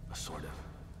 a sort of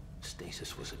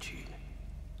stasis was achieved.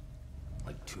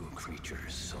 Like two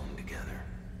creatures sewn together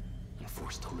and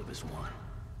forced to live as one,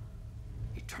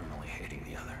 eternally hating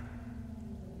the other.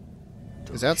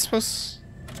 Delicious. Is that supposed...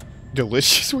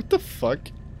 Delicious? What the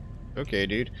fuck? Okay,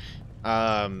 dude.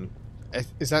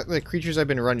 Is that the creatures I've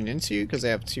been running into because they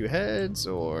have two heads,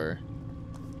 or...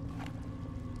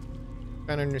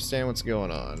 I don't understand what's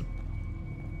going on.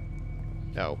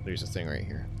 Oh, there's a thing right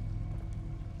here.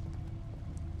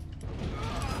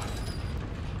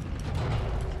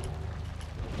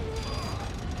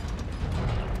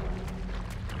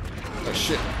 Oh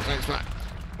shit, thanks, man.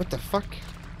 What the fuck?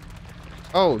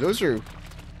 Oh, those are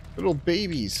little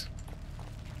babies.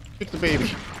 Take the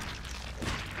baby.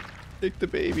 Take the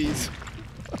babies.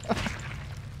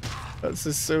 This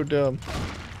is so dumb.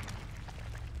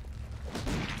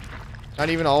 Not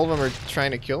even all of them are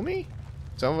trying to kill me?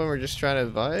 Some of them are just trying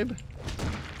to vibe?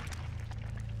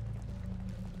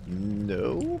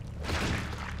 No?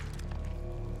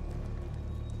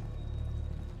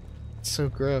 It's so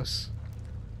gross.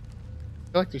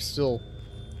 I feel like there's still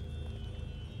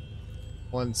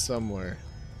one somewhere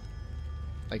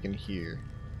I can hear.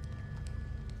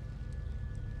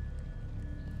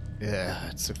 Yeah,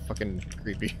 it's so fucking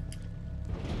creepy.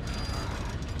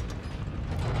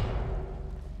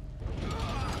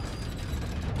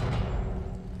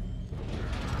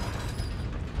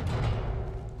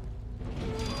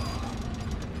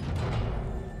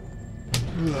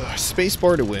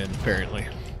 Spacebar to win, apparently.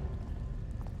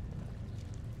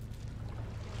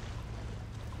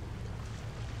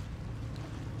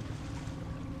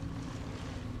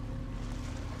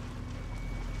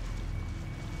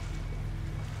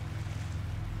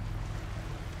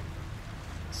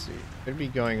 Let's see. Could be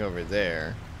going over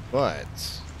there, but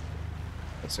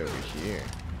what's over here?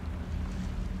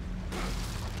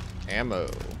 Ammo.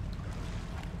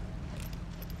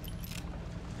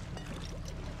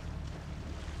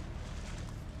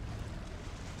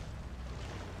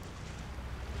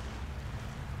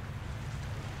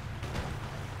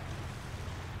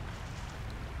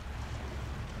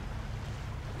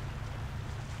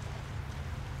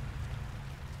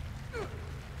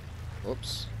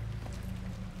 Whoops.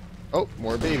 Oh,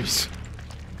 more babies.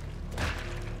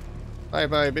 Bye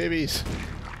bye, babies.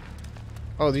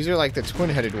 Oh, these are like the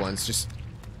twin-headed ones. Just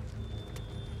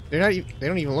they're not. They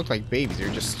don't even look like babies. They're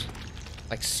just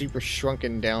like super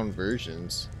shrunken down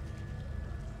versions.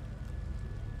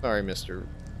 Sorry, Mr.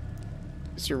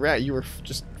 Rat. You were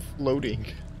just floating.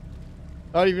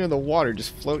 Not even in the water,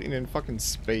 just floating in fucking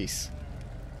space.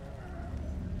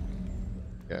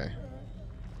 Okay.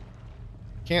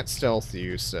 Can't stealth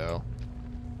you, so.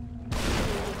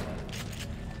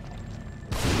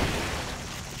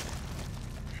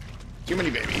 Too many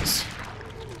babies.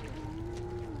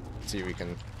 Let's see if we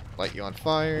can light you on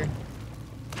fire.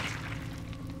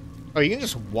 Oh, you can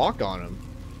just walk on them.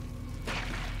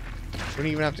 You don't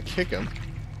even have to kick them.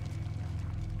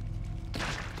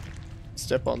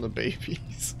 Step on the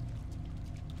babies.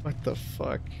 What the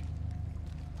fuck?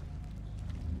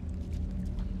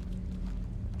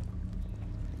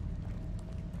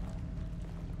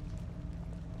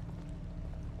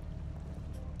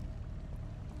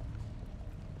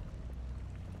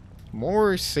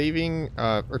 More saving,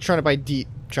 or trying to be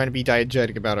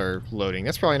diegetic about our loading.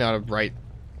 That's probably not a right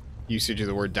usage of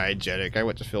the word diegetic. I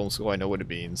went to film school, I know what it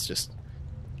means. Just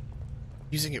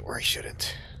using it where I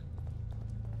shouldn't.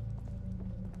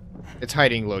 It's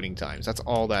hiding loading times. That's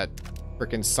all that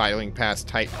frickin' sidling past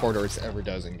tight corridors ever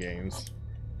does in games.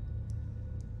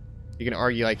 You can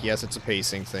argue like, yes, it's a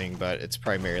pacing thing, but it's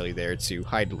primarily there to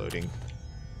hide loading.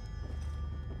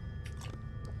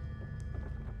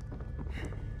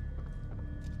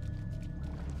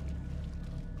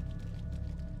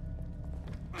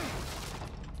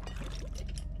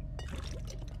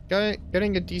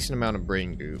 Getting a decent amount of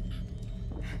brain goop.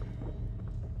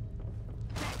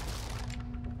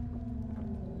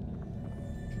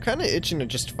 Kinda itching to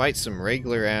just fight some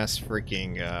regular ass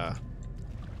freaking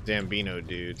Zambino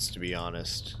dudes, to be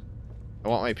honest. I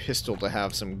want my pistol to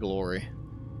have some glory.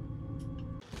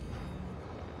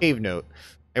 Cave note.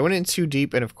 I went in too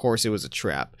deep and of course it was a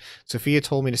trap. Sophia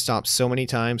told me to stop so many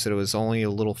times that it was only a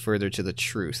little further to the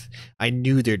truth. I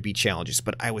knew there'd be challenges,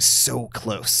 but I was so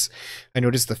close. I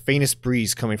noticed the faintest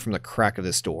breeze coming from the crack of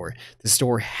this door. This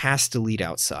door has to lead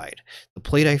outside. The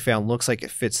plate I found looks like it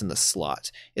fits in the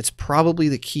slot. It's probably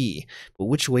the key, but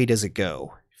which way does it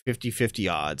go?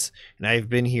 50-50 odds, and I have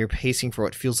been here pacing for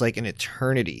what feels like an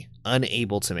eternity,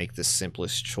 unable to make the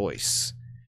simplest choice.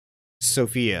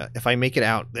 Sophia, if I make it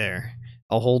out there,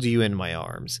 I'll hold you in my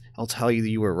arms. I'll tell you that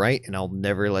you were right, and I'll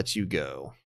never let you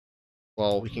go.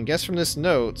 Well, we can guess from this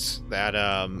note that,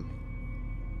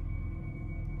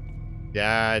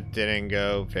 yeah, it didn't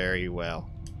go very well.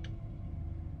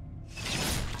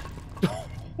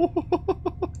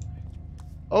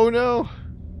 Oh no!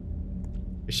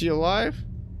 Is she alive?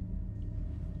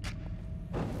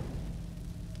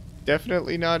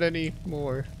 Definitely not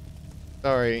anymore.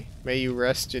 Sorry. May you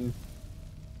rest in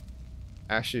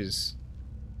ashes.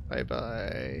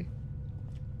 Bye-bye.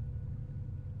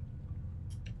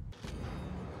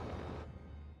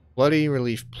 Bloody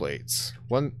relief plates.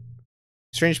 One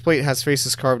strange plate has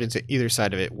faces carved into either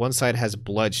side of it. One side has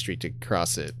blood streaked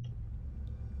across it.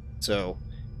 So,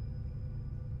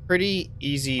 pretty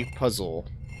easy puzzle.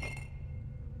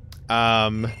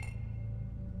 So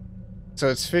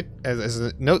it's as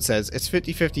the note says, it's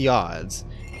 50-50 odds.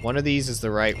 One of these is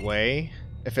the right way.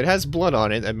 If it has blood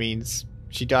on it, that means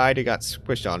she died, it got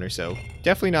squished on her, so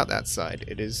definitely not that side.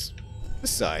 It is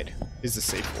this side is the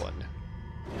safe one.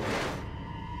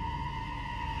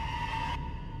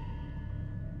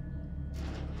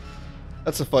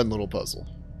 That's a fun little puzzle.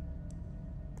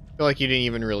 I feel like you didn't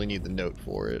even really need the note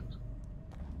for it.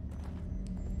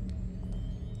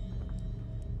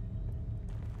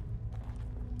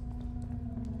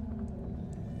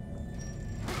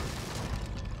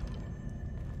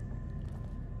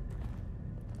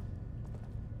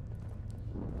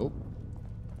 Oh.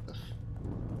 The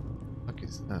fuck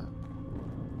is that?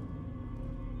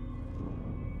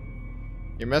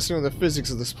 You're messing with the physics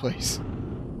of this place.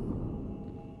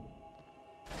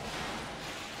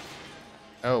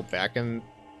 Oh, back in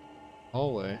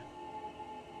hallway.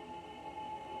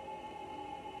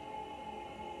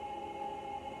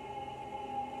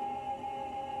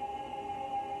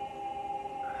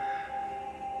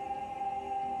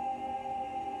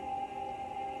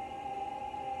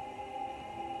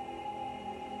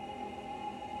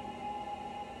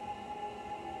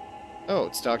 Oh,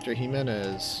 it's Dr.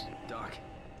 Jimenez. Doc.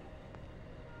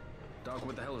 Doc,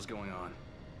 what the hell is going on?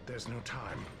 There's no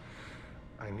time.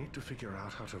 I need to figure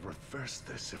out how to reverse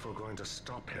this if we're going to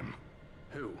stop him.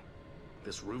 Who?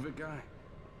 This Ruvik guy?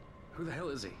 Who the hell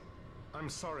is he? I'm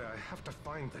sorry, I have to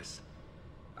find this.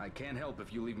 I can't help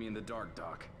if you leave me in the dark,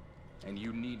 Doc. And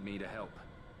you need me to help.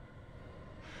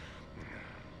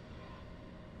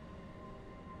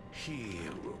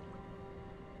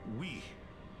 We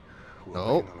were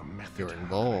Oh, working on a method. you're How can I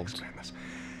involved. explain this?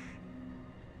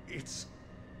 It's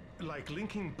like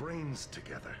linking brains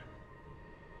together.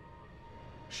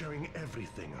 Showing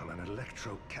everything on an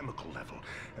electrochemical level.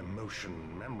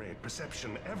 Emotion, memory,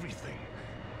 perception, everything.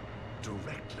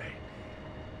 Directly.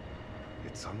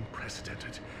 It's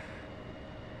unprecedented.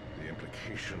 The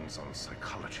implications on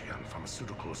psychology, on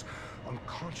pharmaceuticals, on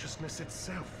consciousness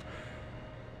itself.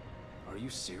 Are you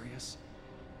serious?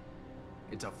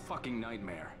 It's a fucking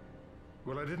nightmare.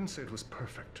 Well, I didn't say it was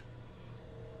perfect.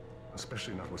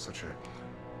 Especially not with such a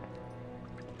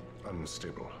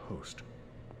unstable host.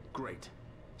 Great.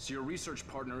 So your research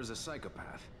partner is a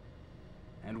psychopath.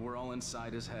 And we're all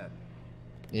inside his head.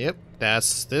 Yep,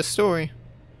 that's this story.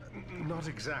 Not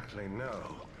exactly,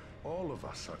 no. All of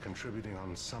us are contributing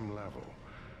on some level.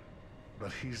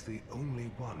 But he's the only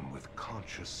one with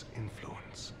conscious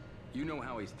influence. You know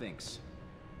how he thinks.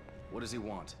 What does he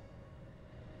want?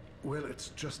 Well, it's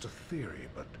just a theory,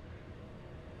 but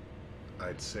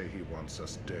I'd say he wants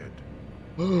us dead.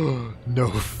 No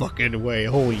fucking way.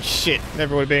 Holy shit.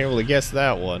 Never would have been able to guess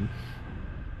that one.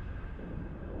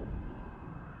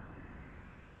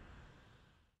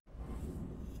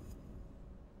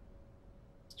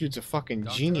 This dude's a fucking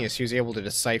genius. He was able to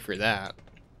decipher that.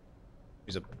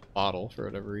 Use a bottle for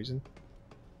whatever reason.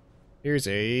 Here's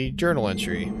a journal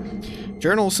entry.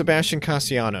 Journal Sebastian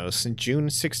Castellanos, June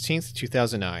 16th,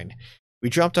 2009. We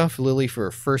dropped off Lily for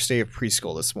her first day of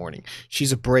preschool this morning.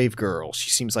 She's a brave girl.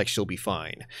 She seems like she'll be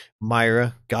fine.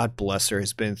 Myra, God bless her,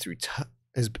 has been through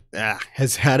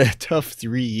has had a tough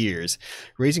 3 years.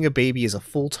 Raising a baby is a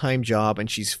full-time job, and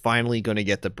she's finally going to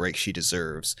get the break she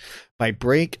deserves. By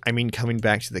break, I mean coming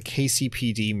back to the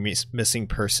KCPD Missing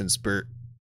Persons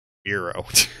Bureau.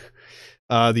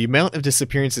 The amount of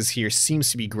disappearances here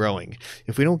seems to be growing.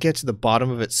 If we don't get to the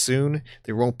bottom of it soon,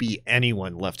 there won't be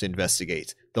anyone left to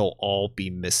investigate. They'll all be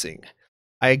missing.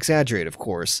 I exaggerate, of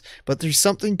course, but there's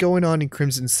something going on in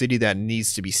Crimson City that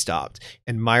needs to be stopped,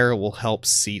 and Myra will help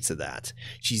see to that.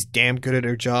 She's damn good at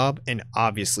her job, and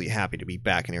obviously happy to be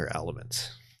back in her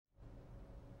element.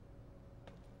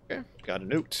 Okay, got a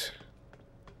note.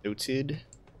 Noted.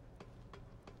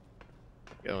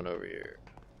 Going over here.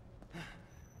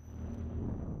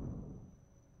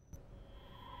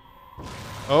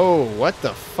 Oh, what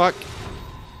the fuck?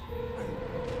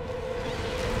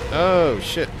 Oh,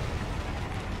 shit.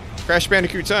 Crash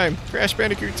Bandicoot time! Crash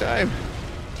Bandicoot time!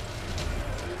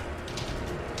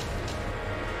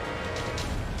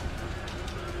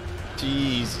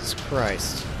 Jesus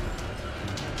Christ.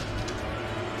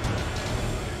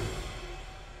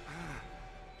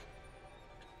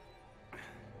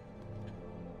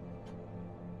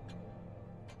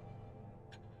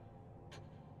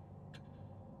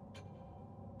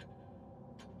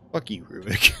 Fuck you,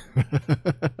 Rubik.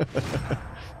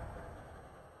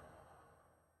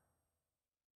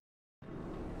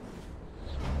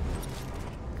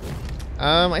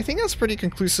 I think that's a pretty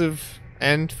conclusive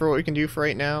end for what we can do for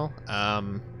right now.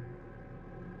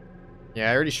 Yeah,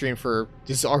 I already streamed for...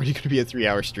 This is already going to be a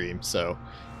 3-hour stream, so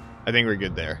I think we're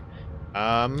good there. We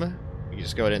can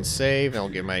just go ahead and save, and I'll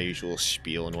give my usual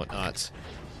spiel and whatnot.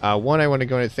 One, I want to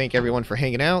go and thank everyone for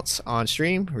hanging out on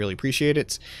stream. Really appreciate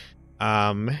it.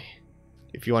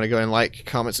 If you want to go and like,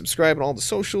 comment, subscribe on all the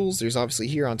socials, there's obviously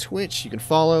here on Twitch. You can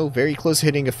follow. Very close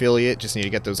hitting affiliate. Just need to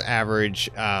get those average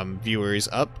viewers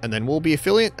up, and then we'll be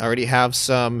affiliate. I already have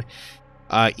some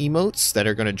emotes that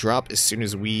are going to drop as soon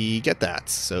as we get that,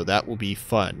 so that will be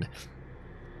fun.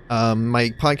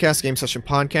 My podcast, GameSession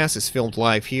Podcast, is filmed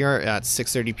live here at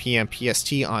 6:30 p.m.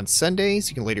 PST on Sundays.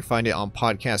 You can later find it on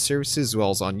podcast services as well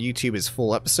as on YouTube as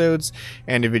full episodes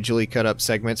and individually cut up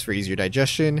segments for easier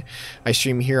digestion. I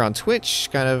stream here on Twitch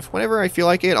kind of whenever I feel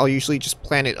like it. I'll usually just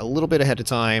plan it a little bit ahead of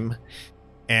time.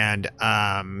 And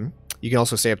you can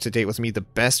also stay up to date with me the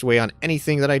best way on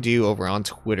anything that I do over on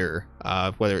Twitter,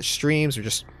 whether it's streams or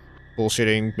just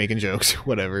bullshitting, making jokes,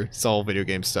 whatever. It's all video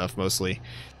game stuff mostly.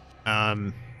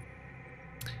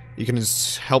 You can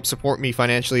just help support me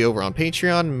financially over on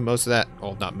Patreon. Most of that,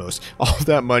 well, not most, all of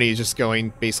that money is just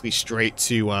going basically straight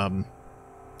to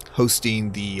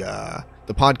hosting the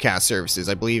podcast services.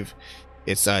 I believe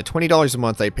it's $20 a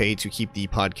month I pay to keep the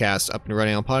podcast up and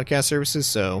running on podcast services.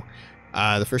 So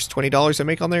the first $20 I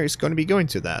make on there is going to be going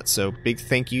to that. So big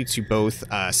thank you to both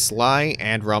Sly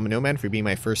and Ramen Nomad for being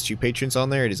my first 2 patrons on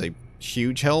there. It is a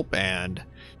huge help, and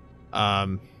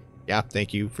yeah,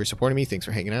 thank you for supporting me. Thanks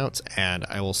for hanging out, and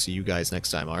I will see you guys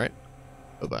next time, alright?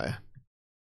 Bye-bye.